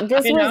gosh.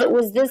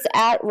 Was this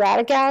at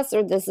Radagast,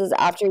 or this is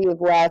after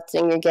you've left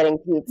and you're getting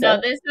pizza?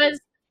 No, this was,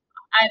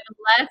 I've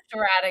left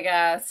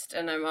Radagast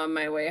and I'm on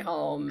my way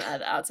home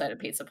outside a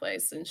pizza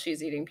place, and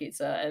she's eating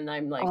pizza, and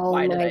I'm like,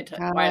 why did I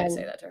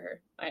say that to her?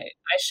 I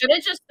should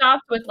have just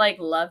stopped with like,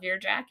 love your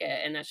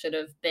jacket, and that should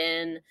have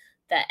been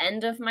the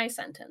end of my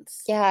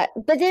sentence. Yeah,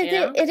 but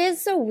it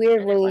is so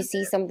weird when you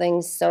see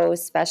something so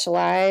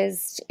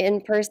specialized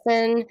in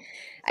person.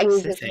 I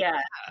mean, yeah.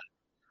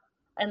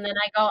 And then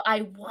I go,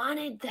 I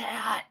wanted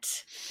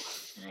that,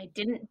 and I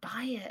didn't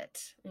buy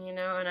it,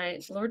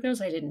 and Lord knows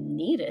I didn't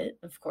need it,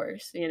 of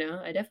course,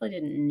 I definitely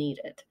didn't need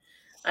it.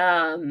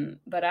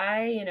 But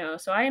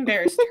so I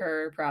embarrassed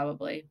her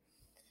probably.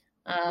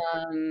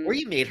 Or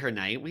you made her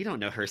night. We don't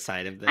know her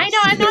side of this. I know,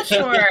 I'm not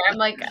sure. I'm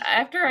like,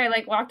 after I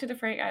like walked to the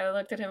Frank, I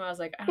looked at him, I was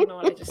like, I don't know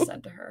what I just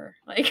said to her.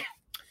 Like,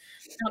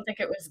 I don't think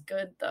it was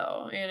good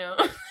though,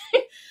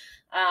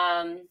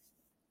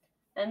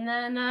 and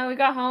then we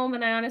got home,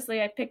 and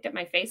I picked at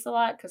my face a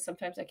lot because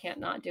sometimes I can't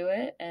not do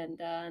it, and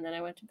then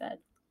I went to bed,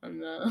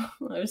 and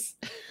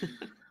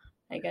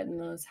I get in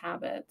those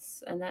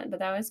habits, but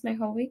that was my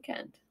whole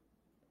weekend.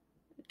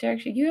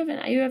 Derek, you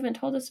haven't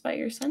told us about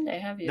your Sunday,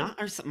 have you?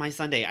 Not my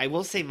Sunday. I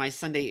will say my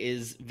Sunday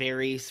is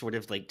very sort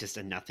of like just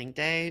a nothing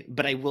day,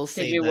 but I will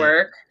say, did you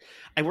work?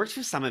 I worked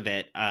for some of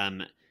it.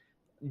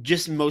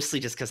 Just mostly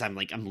just because I'm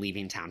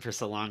leaving town for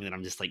so long that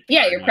I'm just like,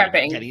 yeah, you're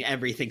prepping, getting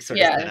everything sort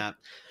of set up.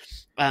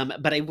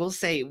 But I will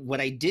say what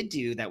I did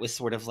do that was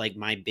sort of like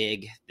my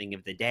big thing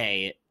of the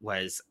day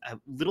was a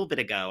little bit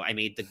ago, I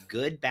made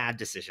the bad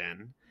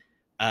decision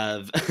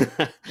of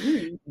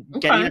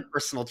getting a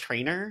personal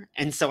trainer.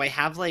 And so I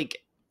have like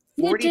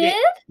 40 days.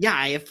 Yeah,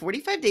 I have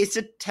 45 days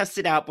to test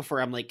it out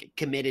before I'm like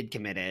committed.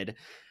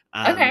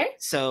 Okay.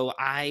 So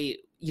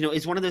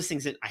it's one of those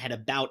things that I had a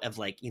bout of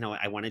like,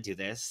 I want to do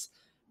this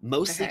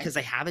mostly because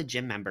I have a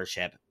gym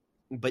membership,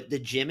 but the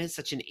gym is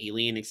such an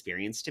alien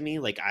experience to me.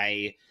 Like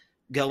I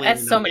go in.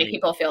 As so many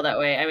people feel that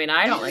way. I mean,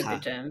 I don't like the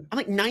gym. I'm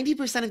like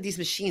 90% of these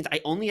machines,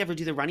 I only ever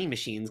do the running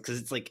machines because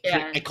it's like,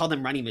 I call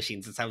them running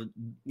machines. It's how,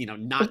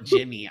 not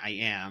Jimmy I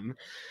am.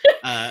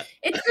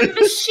 It's a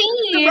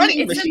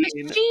machine. It's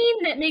a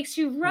machine that makes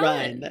you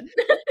run.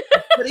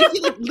 But I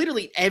feel like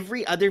literally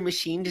every other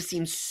machine just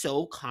seems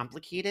so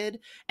complicated.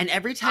 And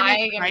every time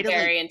I am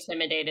very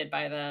intimidated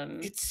by them.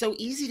 It's so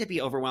easy to be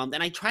overwhelmed.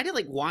 And I try to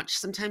like watch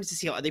sometimes to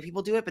see how other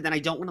people do it, but then I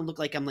don't want to look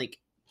like I'm like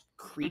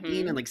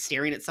creeping and like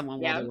staring at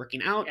someone while they're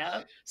working out.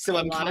 So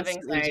I'm a lot of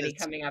anxiety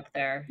coming up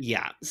there.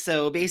 Yeah.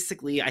 So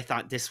basically I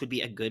thought this would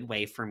be a good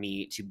way for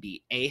me to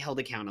be held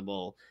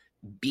accountable,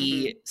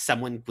 B,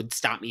 someone would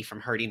stop me from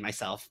hurting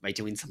myself by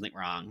doing something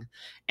wrong,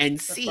 and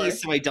C,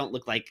 so I don't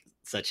look like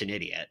such an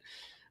idiot.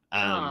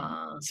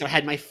 So I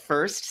had my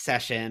first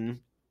session.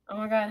 Oh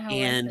my God, how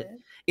was it?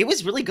 It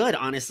was really good,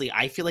 honestly.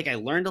 I feel like I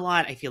learned a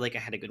lot. I feel like I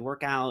had a good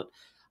workout.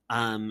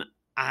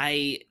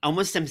 I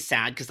almost am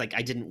sad because like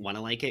I didn't want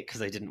to like it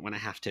because I didn't want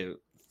to have to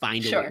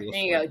find a way to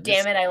there you go.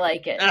 Damn it, I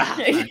like it.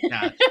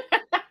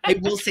 I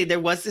will say there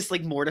was this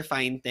like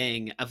mortifying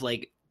thing of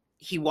like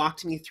he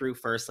walked me through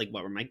first like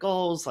what were my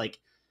goals, like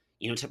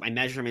took my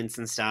measurements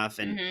and stuff,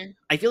 and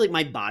I feel like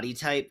my body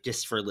type,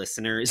 just for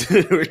listeners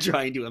who are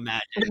trying to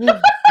imagine,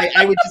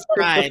 I would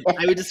describe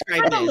this.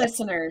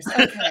 Listeners,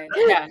 okay,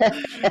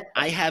 yeah.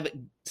 I have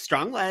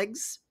strong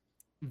legs,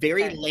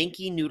 very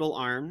lanky noodle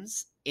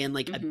arms, and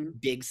like a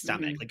big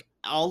stomach. Like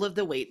all of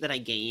the weight that I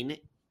gain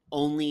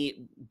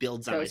only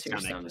builds on my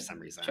stomach for some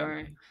reason.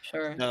 Sure.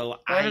 So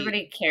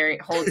everybody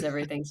holds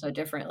everything so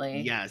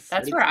differently. Yes,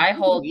 that's where I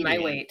hold my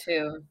weight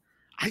too.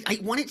 I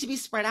want it to be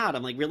spread out.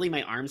 I'm like, really,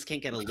 my arms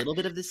can't get a little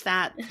bit of this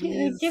fat,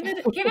 please? give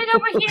it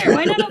over here.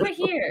 Why not over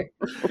here?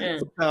 Yeah.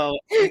 So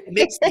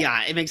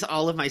it makes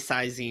all of my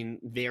sizing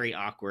very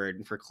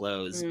awkward for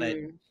clothes. But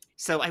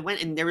so I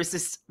went, and there was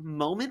this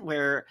moment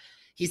where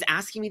he's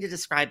asking me to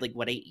describe like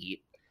what I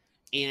eat.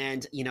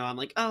 And, I'm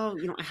like, I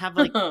have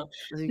like...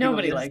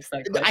 Nobody likes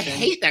that question. I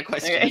hate that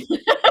question.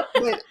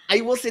 But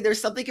I will say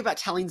there's something about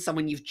telling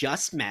someone you've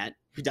just met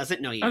who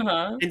doesn't know you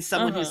and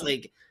someone who's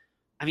like,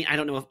 I mean, I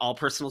don't know if all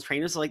personal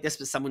trainers are like this,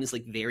 but someone who's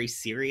like very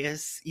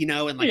serious, you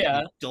know, and like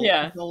an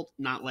adult,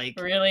 not like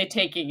really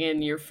taking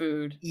in your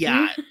food.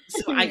 Yeah.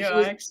 So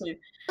actually,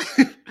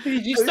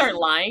 did you start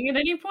lying at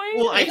any point?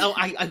 Well,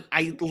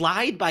 I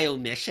lied by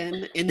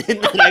omission, and then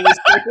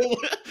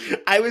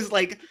I was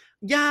like,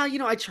 yeah, you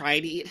know, I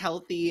try to eat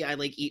healthy. I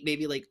like eat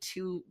maybe like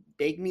 2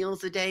 big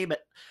meals a day,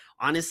 but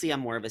honestly, I'm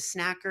more of a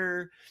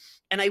snacker.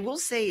 And I will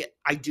say,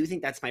 I do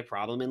think that's my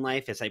problem in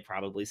life is I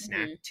probably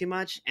snack too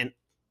much. And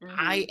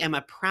I am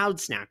a proud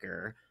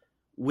snacker,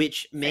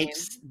 which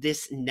makes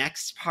this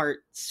next part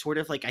sort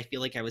of like I feel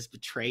like I was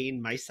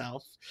betraying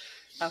myself.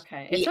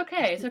 Okay. It's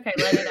okay. It's okay.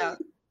 Let it out.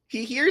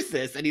 He hears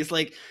this and he's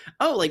like,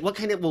 oh, like what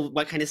kind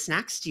of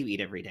snacks do you eat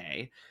every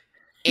day?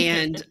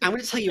 And I'm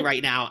going to tell you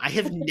right now, I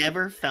have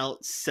never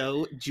felt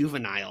so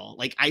juvenile.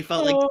 Like I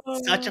felt like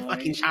such a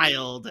fucking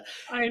child.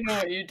 I know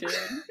what you did.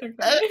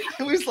 Okay.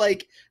 I was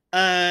like,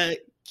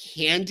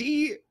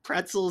 candy,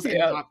 pretzels, and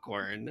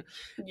popcorn.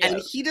 Yep.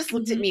 And he just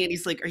looked at me and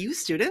he's like, are you a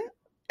student?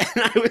 And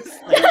I was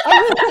like,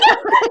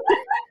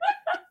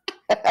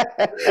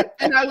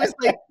 and I was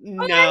like,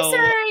 no, I'm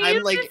sorry,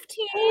 I'm like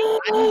 15.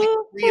 I'm like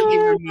really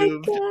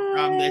removed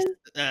from this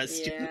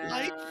student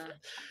life.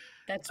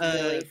 That's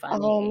really funny.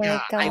 Oh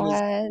my God. I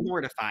was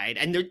mortified.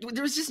 And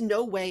there was just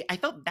no way. I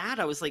felt bad.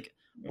 I was like,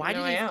 why do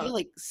you feel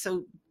like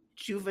so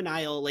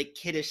juvenile, like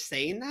kiddish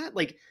saying that?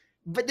 Like,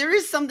 but there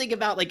is something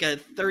about like a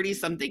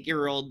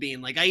 30-something-year-old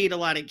being like, I eat a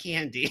lot of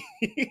candy.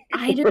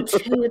 I do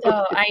too,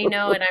 though. I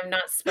know, and I'm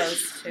not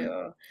supposed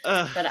to.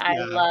 But I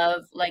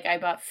love, like, I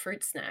bought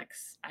fruit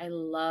snacks. I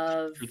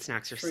love fruit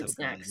snacks.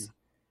 Good.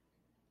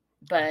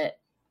 But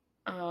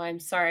I'm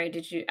sorry.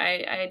 Did you?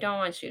 I don't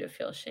want you to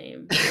feel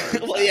shame.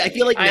 Well, yeah, I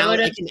feel like now I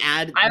can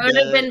add. I would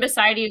have been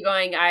beside you,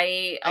 going, I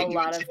eat a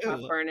lot of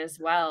popcorn as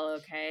well.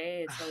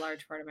 Okay, it's a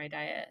large part of my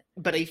diet.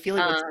 But I feel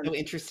like what's so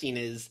interesting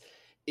is.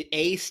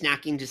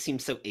 Snacking just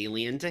seems so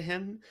alien to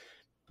him.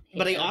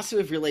 But I also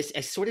have realized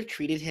I sort of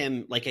treated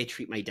him like I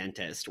treat my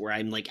dentist, where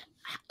I'm like,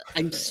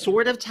 I'm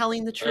sort of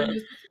telling the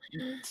truth.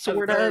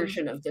 Sort of.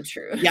 Version of the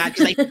truth. Yeah,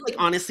 because I feel like,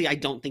 honestly, I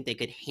don't think they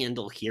could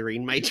handle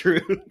hearing my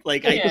truth.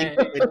 Like, I think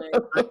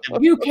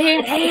you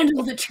can't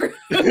handle the truth.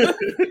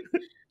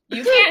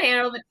 You can't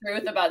handle the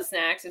truth about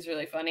snacks is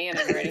really funny, and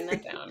I'm writing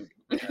that down.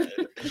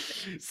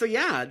 So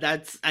yeah,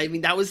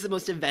 that was the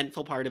most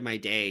eventful part of my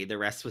day. The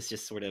rest was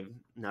just sort of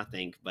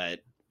nothing,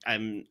 but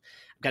I've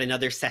got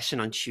another session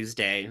on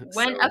Tuesday.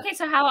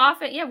 So how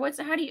often? Yeah,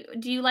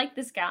 do you like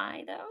this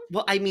guy though?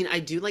 Well, I mean,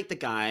 I do like the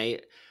guy.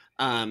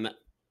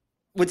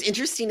 What's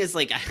interesting is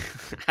like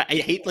I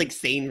hate like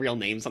saying real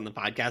names on the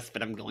podcast,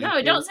 but I'm going.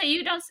 No, don't say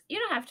you don't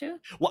have to.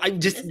 Well,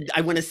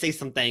 I want to say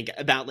something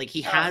about like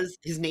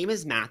his name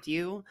is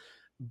Matthew,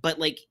 but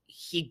like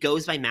he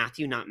goes by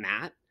Matthew, not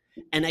Matt.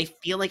 And I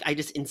feel like I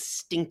just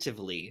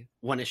instinctively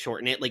want to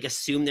shorten it, like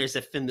assume there's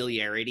a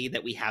familiarity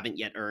that we haven't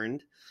yet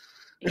earned.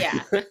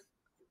 Yeah.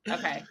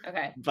 Okay.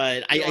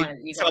 But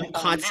I'm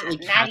constantly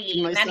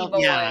catching myself.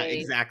 Yeah,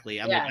 exactly.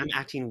 I'm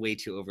acting way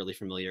too overly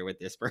familiar with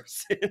this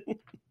person.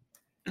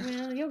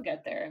 Well, you'll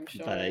get there, I'm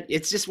sure. But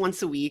it's just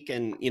once a week,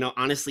 and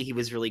honestly, he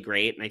was really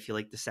great, and I feel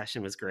like the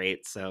session was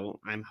great. So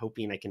I'm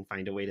hoping I can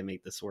find a way to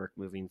make this work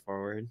moving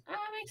forward. I'm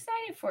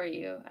excited for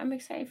you. I'm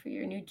excited for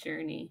your new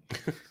journey.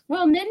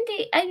 Well,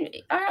 Mindy,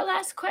 our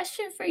last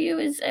question for you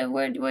is: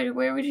 where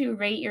would you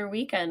rate your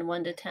weekend,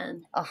 1 to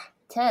 10? Oh,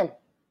 10.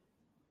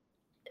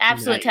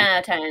 Absolute 10 out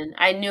of 10.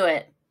 I knew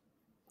it.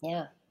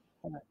 Yeah.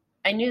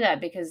 I knew that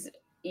because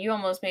you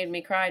almost made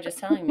me cry just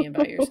telling me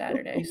about your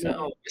Saturday.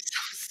 So.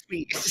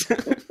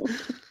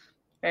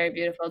 Very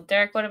beautiful.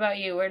 Derek, what about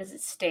you? Where does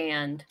it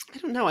stand? I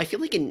don't know. I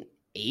feel like an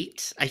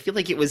 8. I feel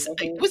like it was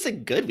a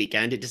good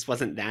weekend. It just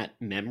wasn't that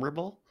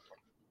memorable.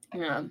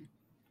 Yeah.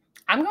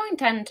 I'm going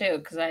 10 too,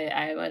 because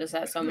I was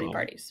at so many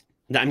parties.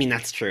 I mean,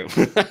 that's true.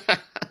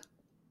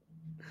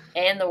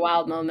 And the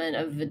wild moment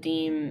of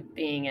Vadim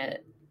being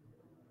at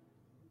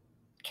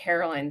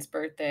Caroline's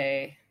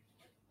birthday.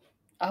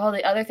 Oh,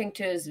 the other thing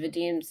too is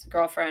Vadim's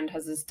girlfriend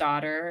has this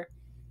daughter.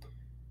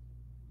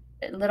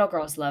 Little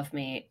girls love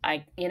me.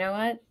 You know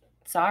what?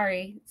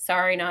 Sorry,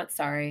 not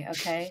sorry.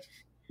 Okay.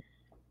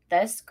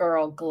 This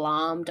girl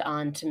glommed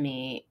onto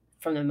me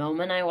from the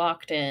moment I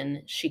walked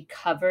in. She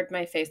covered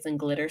my face in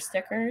glitter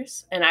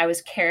stickers, and I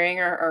was carrying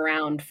her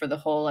around for the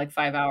whole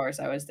 5 hours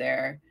I was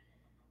there.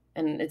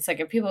 And it's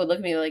like, if people would look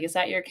at me like, is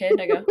that your kid?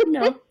 I go,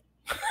 no.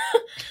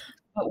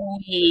 But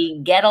we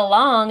get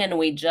along, and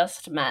we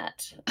just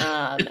met.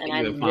 And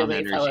I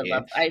really fell in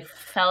love.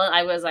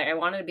 I was like, I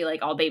wanted to be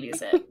like, I'll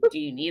babysit. Do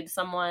you need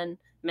someone?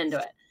 I'm into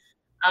it.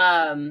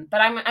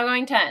 But I'm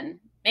going 10.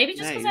 Maybe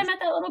just because I met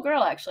that little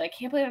girl, actually. I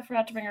can't believe I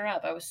forgot to bring her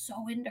up. I was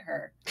so into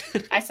her.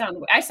 I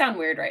sound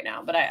weird right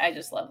now, but I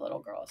just love little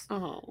girls.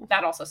 Oh.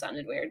 That also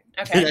sounded weird.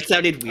 Okay. That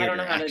sounded weird. I don't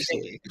know how to do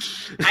it.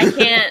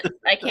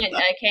 I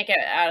can't get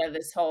out of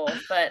this hole.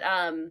 But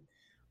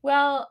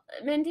Well,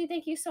 Mindy,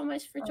 thank you so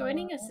much for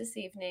joining us this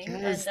evening.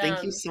 Yes, And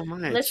thank you so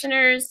much.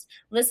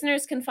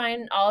 listeners can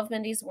find all of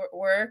Mindy's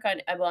work on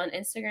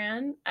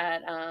Instagram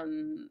at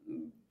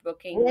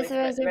booking With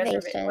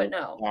reservation. with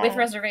Yeah.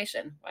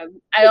 reservation.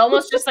 I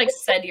almost just like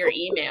said your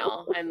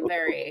email. I'm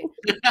very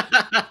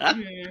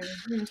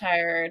I'm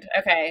tired.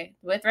 Okay,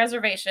 with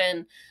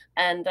reservation.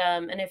 And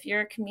if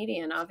you're a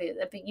comedian,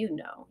 obviously, but you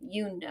know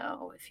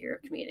if you're a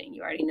comedian,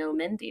 you already know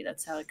Mindy.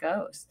 That's how it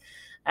goes.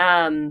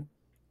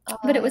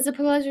 But it was a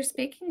pleasure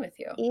speaking with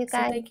you. You So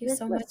guys, thank you this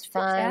so was much for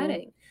fun.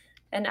 chatting.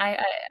 And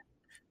I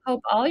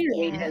hope all your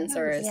Yeah. weekends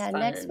are as fun.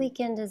 Next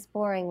weekend is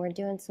boring. We're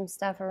doing some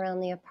stuff around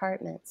the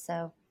apartment,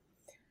 so.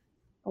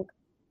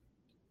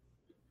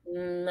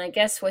 I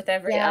guess with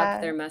every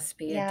up, there must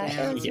be a down.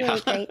 It was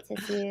really great to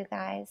see you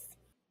guys.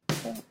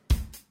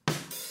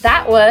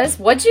 That was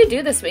What'd You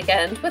Do This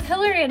Weekend with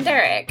Hillary and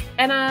Derek.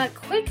 And a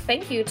quick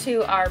thank you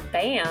to our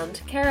band,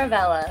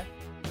 Caravella.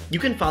 You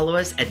can follow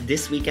us at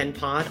This Weekend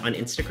Pod on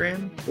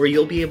Instagram, where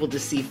you'll be able to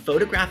see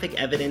photographic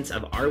evidence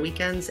of our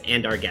weekends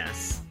and our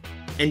guests.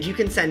 And you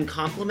can send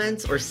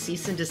compliments or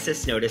cease and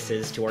desist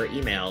notices to our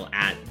email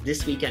at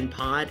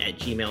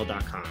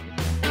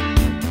thisweekendpod@gmail.com.